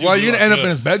 Absolutely. Well, you're going to end up in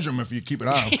his bedroom if you keep it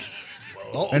on.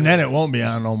 And then it won't be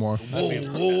on no more.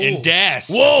 in Das.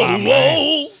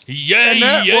 Whoa! Yeah, And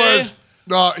that yeah. was...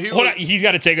 Hold on, he's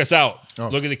got to take us out. Oh.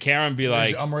 Look at the camera and be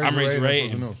like, I'm I'm Razor Ray. Ray.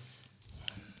 and-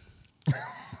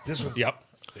 this one? Yep.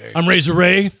 I'm Razor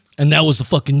Ray, and that was the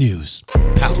fucking news.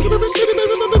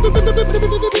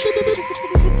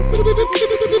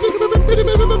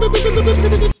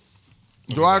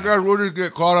 So I guess we'll just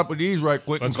get caught up with these right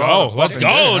quick. Let's and call go. it Let's fucking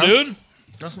go, day, huh? dude.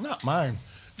 That's not mine.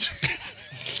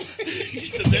 He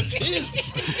said that's his.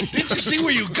 Did you see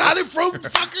where you got it from,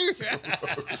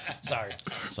 fucker? Sorry.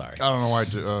 I don't know why.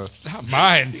 All Not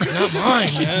mine. Not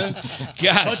mine, man.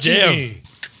 God damn.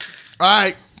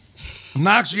 right,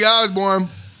 Noxie Osborne.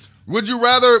 Would you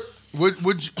rather?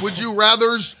 Would you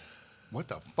rather's? What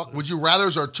the fuck? Would you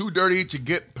rather's are too dirty to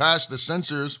get past the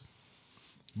censors,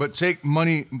 but take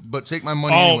money. But take my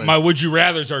money. Oh, anyway. my would you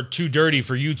rathers are too dirty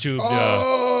for YouTube.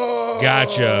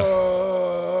 Gotcha.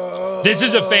 This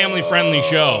is a family friendly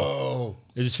show.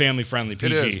 This is family friendly.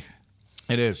 PG. It is.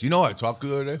 It is. You know what I talked to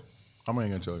the other day? I'm not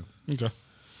even gonna tell you.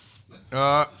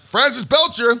 Okay. Francis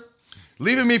Belcher,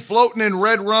 leaving me floating in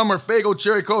red rum or Faygo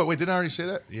cherry cola. Wait, didn't I already say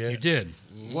that? Yeah. You did.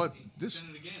 What? This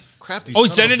crafty. Oh, he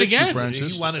son said of a it bitch, you, again?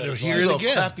 Francis. He wanted to hear You it little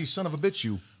again. crafty son of a bitch,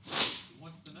 you.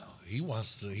 He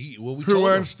wants to. What we Who told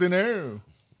him. wants to know?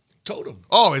 Told him.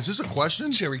 Oh, is this a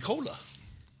question? Cherry cola.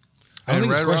 I don't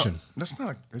think it's a Red rum- question. That's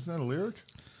not. Isn't that a lyric?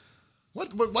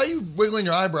 What? Why are you wiggling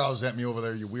your eyebrows at me over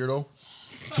there, you weirdo?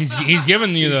 He's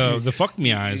giving you the fuck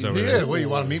me eyes over Yeah. there. Wait, you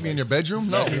want to meet me in your bedroom?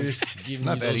 No.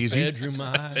 Not that easy. Bedroom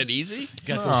eyes. That easy?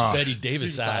 Got Ah. those Betty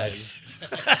Davis eyes.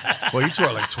 Well, you two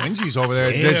are like twinsies over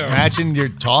there, Damn. just matching your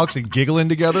talks and giggling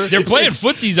together. They're playing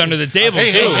footsies under the table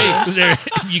too. They're-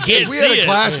 You can't If we see had a it.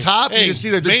 glass top, you can see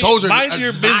that their toes are. mind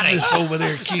your business over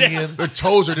there, Keegan. Their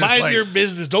toes are just Mind like. your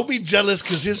business. Don't be jealous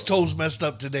because his toes messed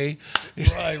up today.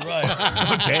 Right.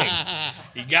 Dang.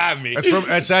 You got me.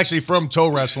 That's actually from toe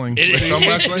wrestling. It is. Thumb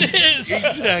wrestling. It is.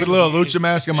 Put a little lucha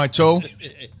mask on my toe.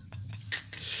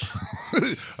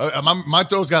 My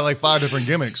toes got like 5 different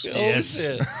gimmicks. Oh,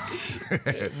 shit.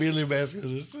 Immediately mask.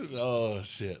 Oh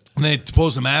shit! And they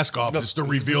pulls the mask off just to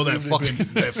reveal that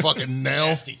fucking nail.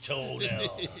 Nasty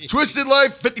toenail. Twisted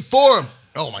Life 54.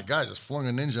 Oh my God! I just flung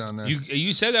a ninja on there.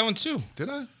 You said that one too. Did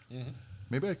I? Mm-hmm.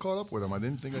 Maybe I caught up with him. I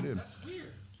didn't think I did. That's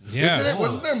weird. Yeah.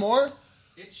 Wasn't there more?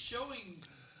 It's showing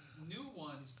new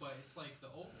ones, but it's like the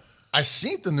old ones. I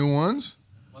seen the new ones.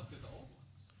 What did the old ones?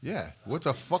 Yeah. What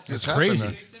the fuck just That's happened crazy.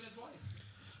 there? They sent it twice.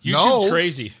 YouTube's No.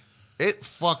 crazy. It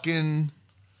fucking.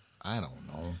 I don't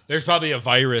know. There's probably a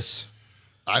virus.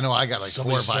 I know I got like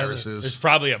Somebody 4 said it. viruses. There's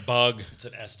probably a bug. It's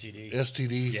an STD.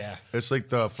 STD. Yeah. It's like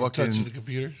the Touching the fucking.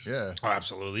 computers. Yeah. Oh,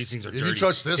 absolutely. These things are If dirty. you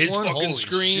touch this His one, fucking holy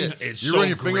screen shit. is You so run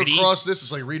your gritty. finger across this,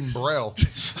 it's like reading Braille.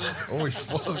 Holy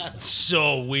fuck.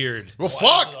 So weird. Well,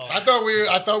 fuck. I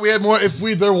thought we had more. If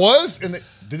there was, and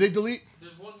did they delete?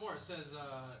 There's one more. It says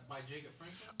by Jacob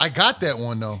Franklin. I got that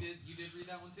one though. You did read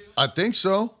that one too? I think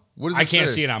so. What does it I can't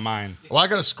say? see it on mine. Well, I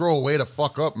gotta scroll way to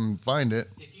fuck up and find it.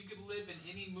 If you could live in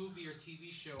any movie or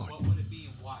TV show, what would it be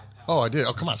and why, pal? Oh, I did.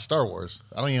 Oh, come on, Star Wars.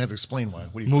 I don't even have to explain why.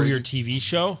 What are you Movie crazy? or TV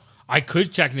show. I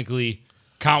could technically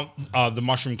count the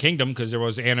Mushroom Kingdom because there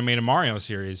was an animated Mario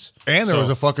series. And there So- was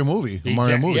a fucking movie, a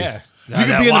Mario movie. Yeah. You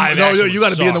could be in the, no, you got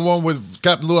to be in the one with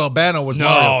Captain Lou Albano was No,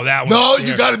 Mario. that No, one's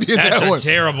you terrible. got to be in That's that a one.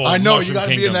 terrible I know you Mushroom got to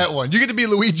be in Kingdom. that one. You get to be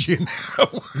Luigi in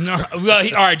that one. No, well,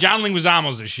 all right. John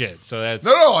Leguizamo's the shit. So that's.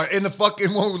 No, in the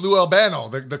fucking one with Lou Albano,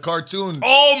 the cartoon.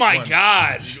 Oh my one.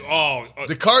 God! Oh,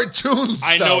 The cartoon.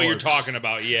 I Star know what you're Wars. talking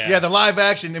about. Yeah. Yeah, the live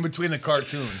action in between the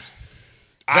cartoons.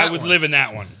 I that would one. live in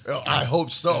that one. Oh, I hope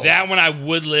so. That one I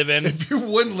would live in. If you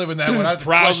wouldn't live in that one, I'd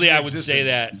Proudly, question I your would say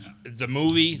existence. that the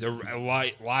movie, the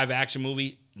live action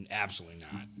movie, absolutely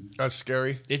not. That's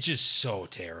scary. It's just so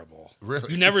terrible. Really?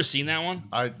 You've never seen that one?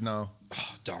 No. Oh,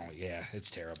 don't. Yeah, it's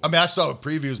terrible. I mean, I saw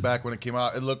previews back when it came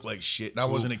out. It looked like shit, and I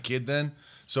wasn't a kid then,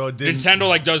 so it didn't.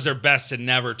 Nintendo does their best to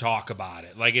never talk about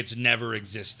it, like it's never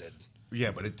existed.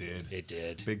 Yeah, but it did. It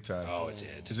did, Big time. Oh, it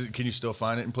did. Is it? Can you still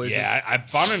find it in places? Yeah, I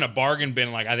found it in a bargain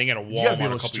bin, like I think at a gotta be Walmart able a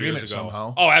to couple stream years it ago.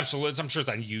 somehow. Oh, absolutely. I'm sure it's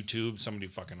on YouTube. Somebody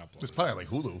fucking uploaded. It's probably like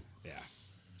Hulu. Yeah.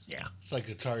 Yeah. It's like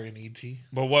Atari and ET.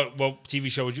 But what TV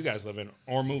show would you guys live in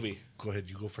or movie? Go ahead,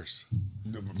 you go first.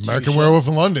 American Werewolf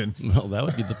in London. Well, that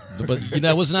would be but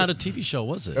that was not a TV show,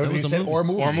 was it? That He was a said movie. or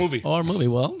movie. Or movie? Or a movie.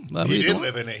 Well, that'd He be did the-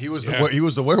 live in it. He was Yeah. he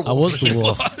was the werewolf. I was the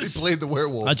wolf. He played the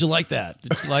werewolf. How'd you like that?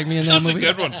 Did you like me in that That's movie?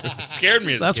 a good one. It scared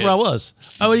me. As That's a kid. where I was.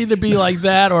 I would either be like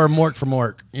that or Mork from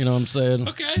Mork. You know what I'm saying?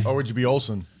 Okay. Or would you be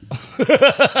Olsen?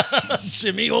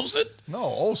 Jimmy Olsen? No,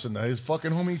 Olsen. His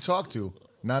fucking homie he talked to.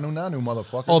 Nanu,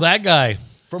 motherfucker. Oh, that guy.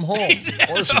 From home.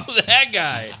 Olsen. Oh, that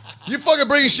guy. You fucking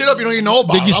bringing shit up you don't even know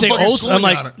about. Did you I'm say fucking Olsen? I'm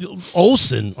schooling like, on it.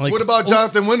 Olsen. Like, What about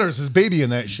Jonathan Winters, his baby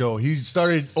in that show? He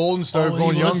started old and started oh,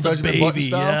 going he young, was the Benjamin Button baby.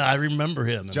 style. Yeah, I remember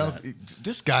him. in that. Jonathan,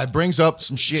 this guy brings up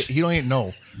some shit he don't even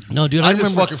know. No, dude, I I just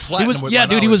remember. fucking flattened he was, him with yeah, my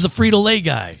dude, he knowledge. was the Frito-Lay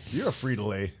guy. You're a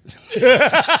Frito-Lay.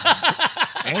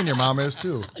 And your mom is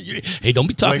too. Hey, don't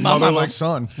be talking Like about my mother, mom. like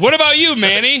son. What about you,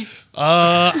 Manny?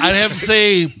 I'd have to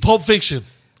say Pulp Fiction.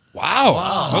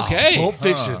 Wow. Okay. Pulp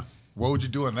Fiction. What would you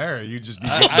do in there? You just be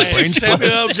I Samuel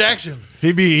L. Jackson.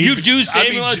 He'd be. You do I'd be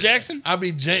Samuel L. J- Jackson? I'd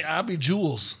be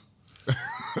Jules.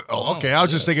 Oh, okay. I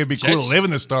was just thinking it'd be cool to Jackson. live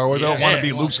in the Star Wars. I don't want to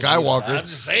Yeah. be Luke Skywalker. I'm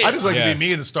just saying. I just like Yeah. to be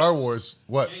me in the Star Wars.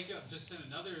 What? Jacob just sent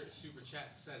another super chat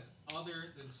that says other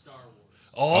than Star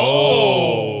Wars.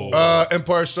 Oh.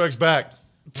 Empire Strikes Back.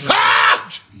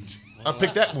 I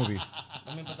picked that movie.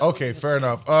 Okay, fair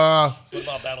enough. What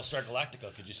about Battlestar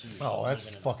Galactica? Could you see yourself Oh, that's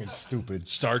living in fucking stupid.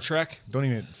 Star Trek? Don't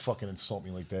even fucking insult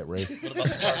me like that, Ray. What about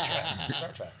Star Trek?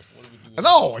 Star Trek. What do we do?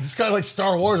 No, it's kind of like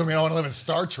Star Wars. I mean, I want to live in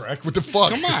Star Trek. What the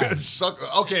fuck? Come on.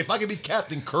 Okay, if I could be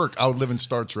Captain Kirk, I would live in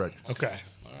Star Trek. Okay.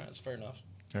 All right, that's fair enough.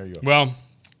 There you go. Well,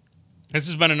 this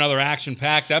has been another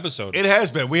action-packed episode. It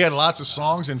has been. We had lots of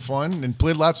songs and fun and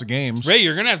played lots of games. Ray,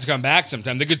 you're going to have to come back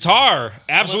sometime. The guitar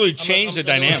absolutely changed the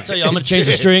dynamic. Tell you, I'm gonna change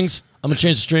the strings. I'm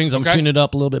gonna Okay. tune it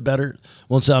up a little bit better.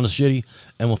 Won't sound as shitty,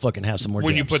 and we'll fucking have some more.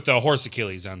 When you jams. put the horse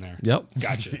Achilles on there. Yep.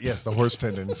 Gotcha. Yes, the horse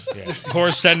tendons. Yeah.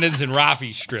 Horse tendons and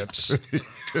Rafi strips.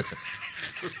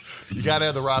 You got to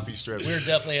have the Rafi strip. We're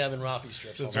definitely having Rafi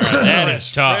strips. All right, that is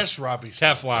tough. Fresh Robbie.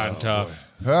 Teflon tough.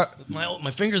 Huh?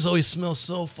 My fingers always smell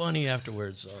so funny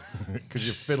afterwards. So. Because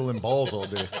you're fiddling balls all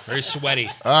day. Very sweaty.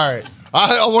 All right.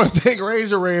 I want to thank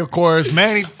Razor Ray, of course.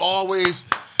 Manny, always.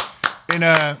 And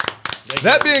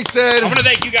that being said, I'm going to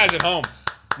thank you guys at home.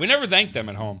 We never thank them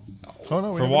at home oh,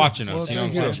 no, we for never watching did. us. Well, You know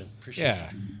what thank I'm you. saying? Appreciate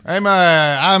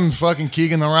Yeah. I'm fucking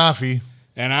Keegan the Rafi.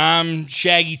 And I'm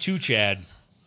Shaggy 2 Chad.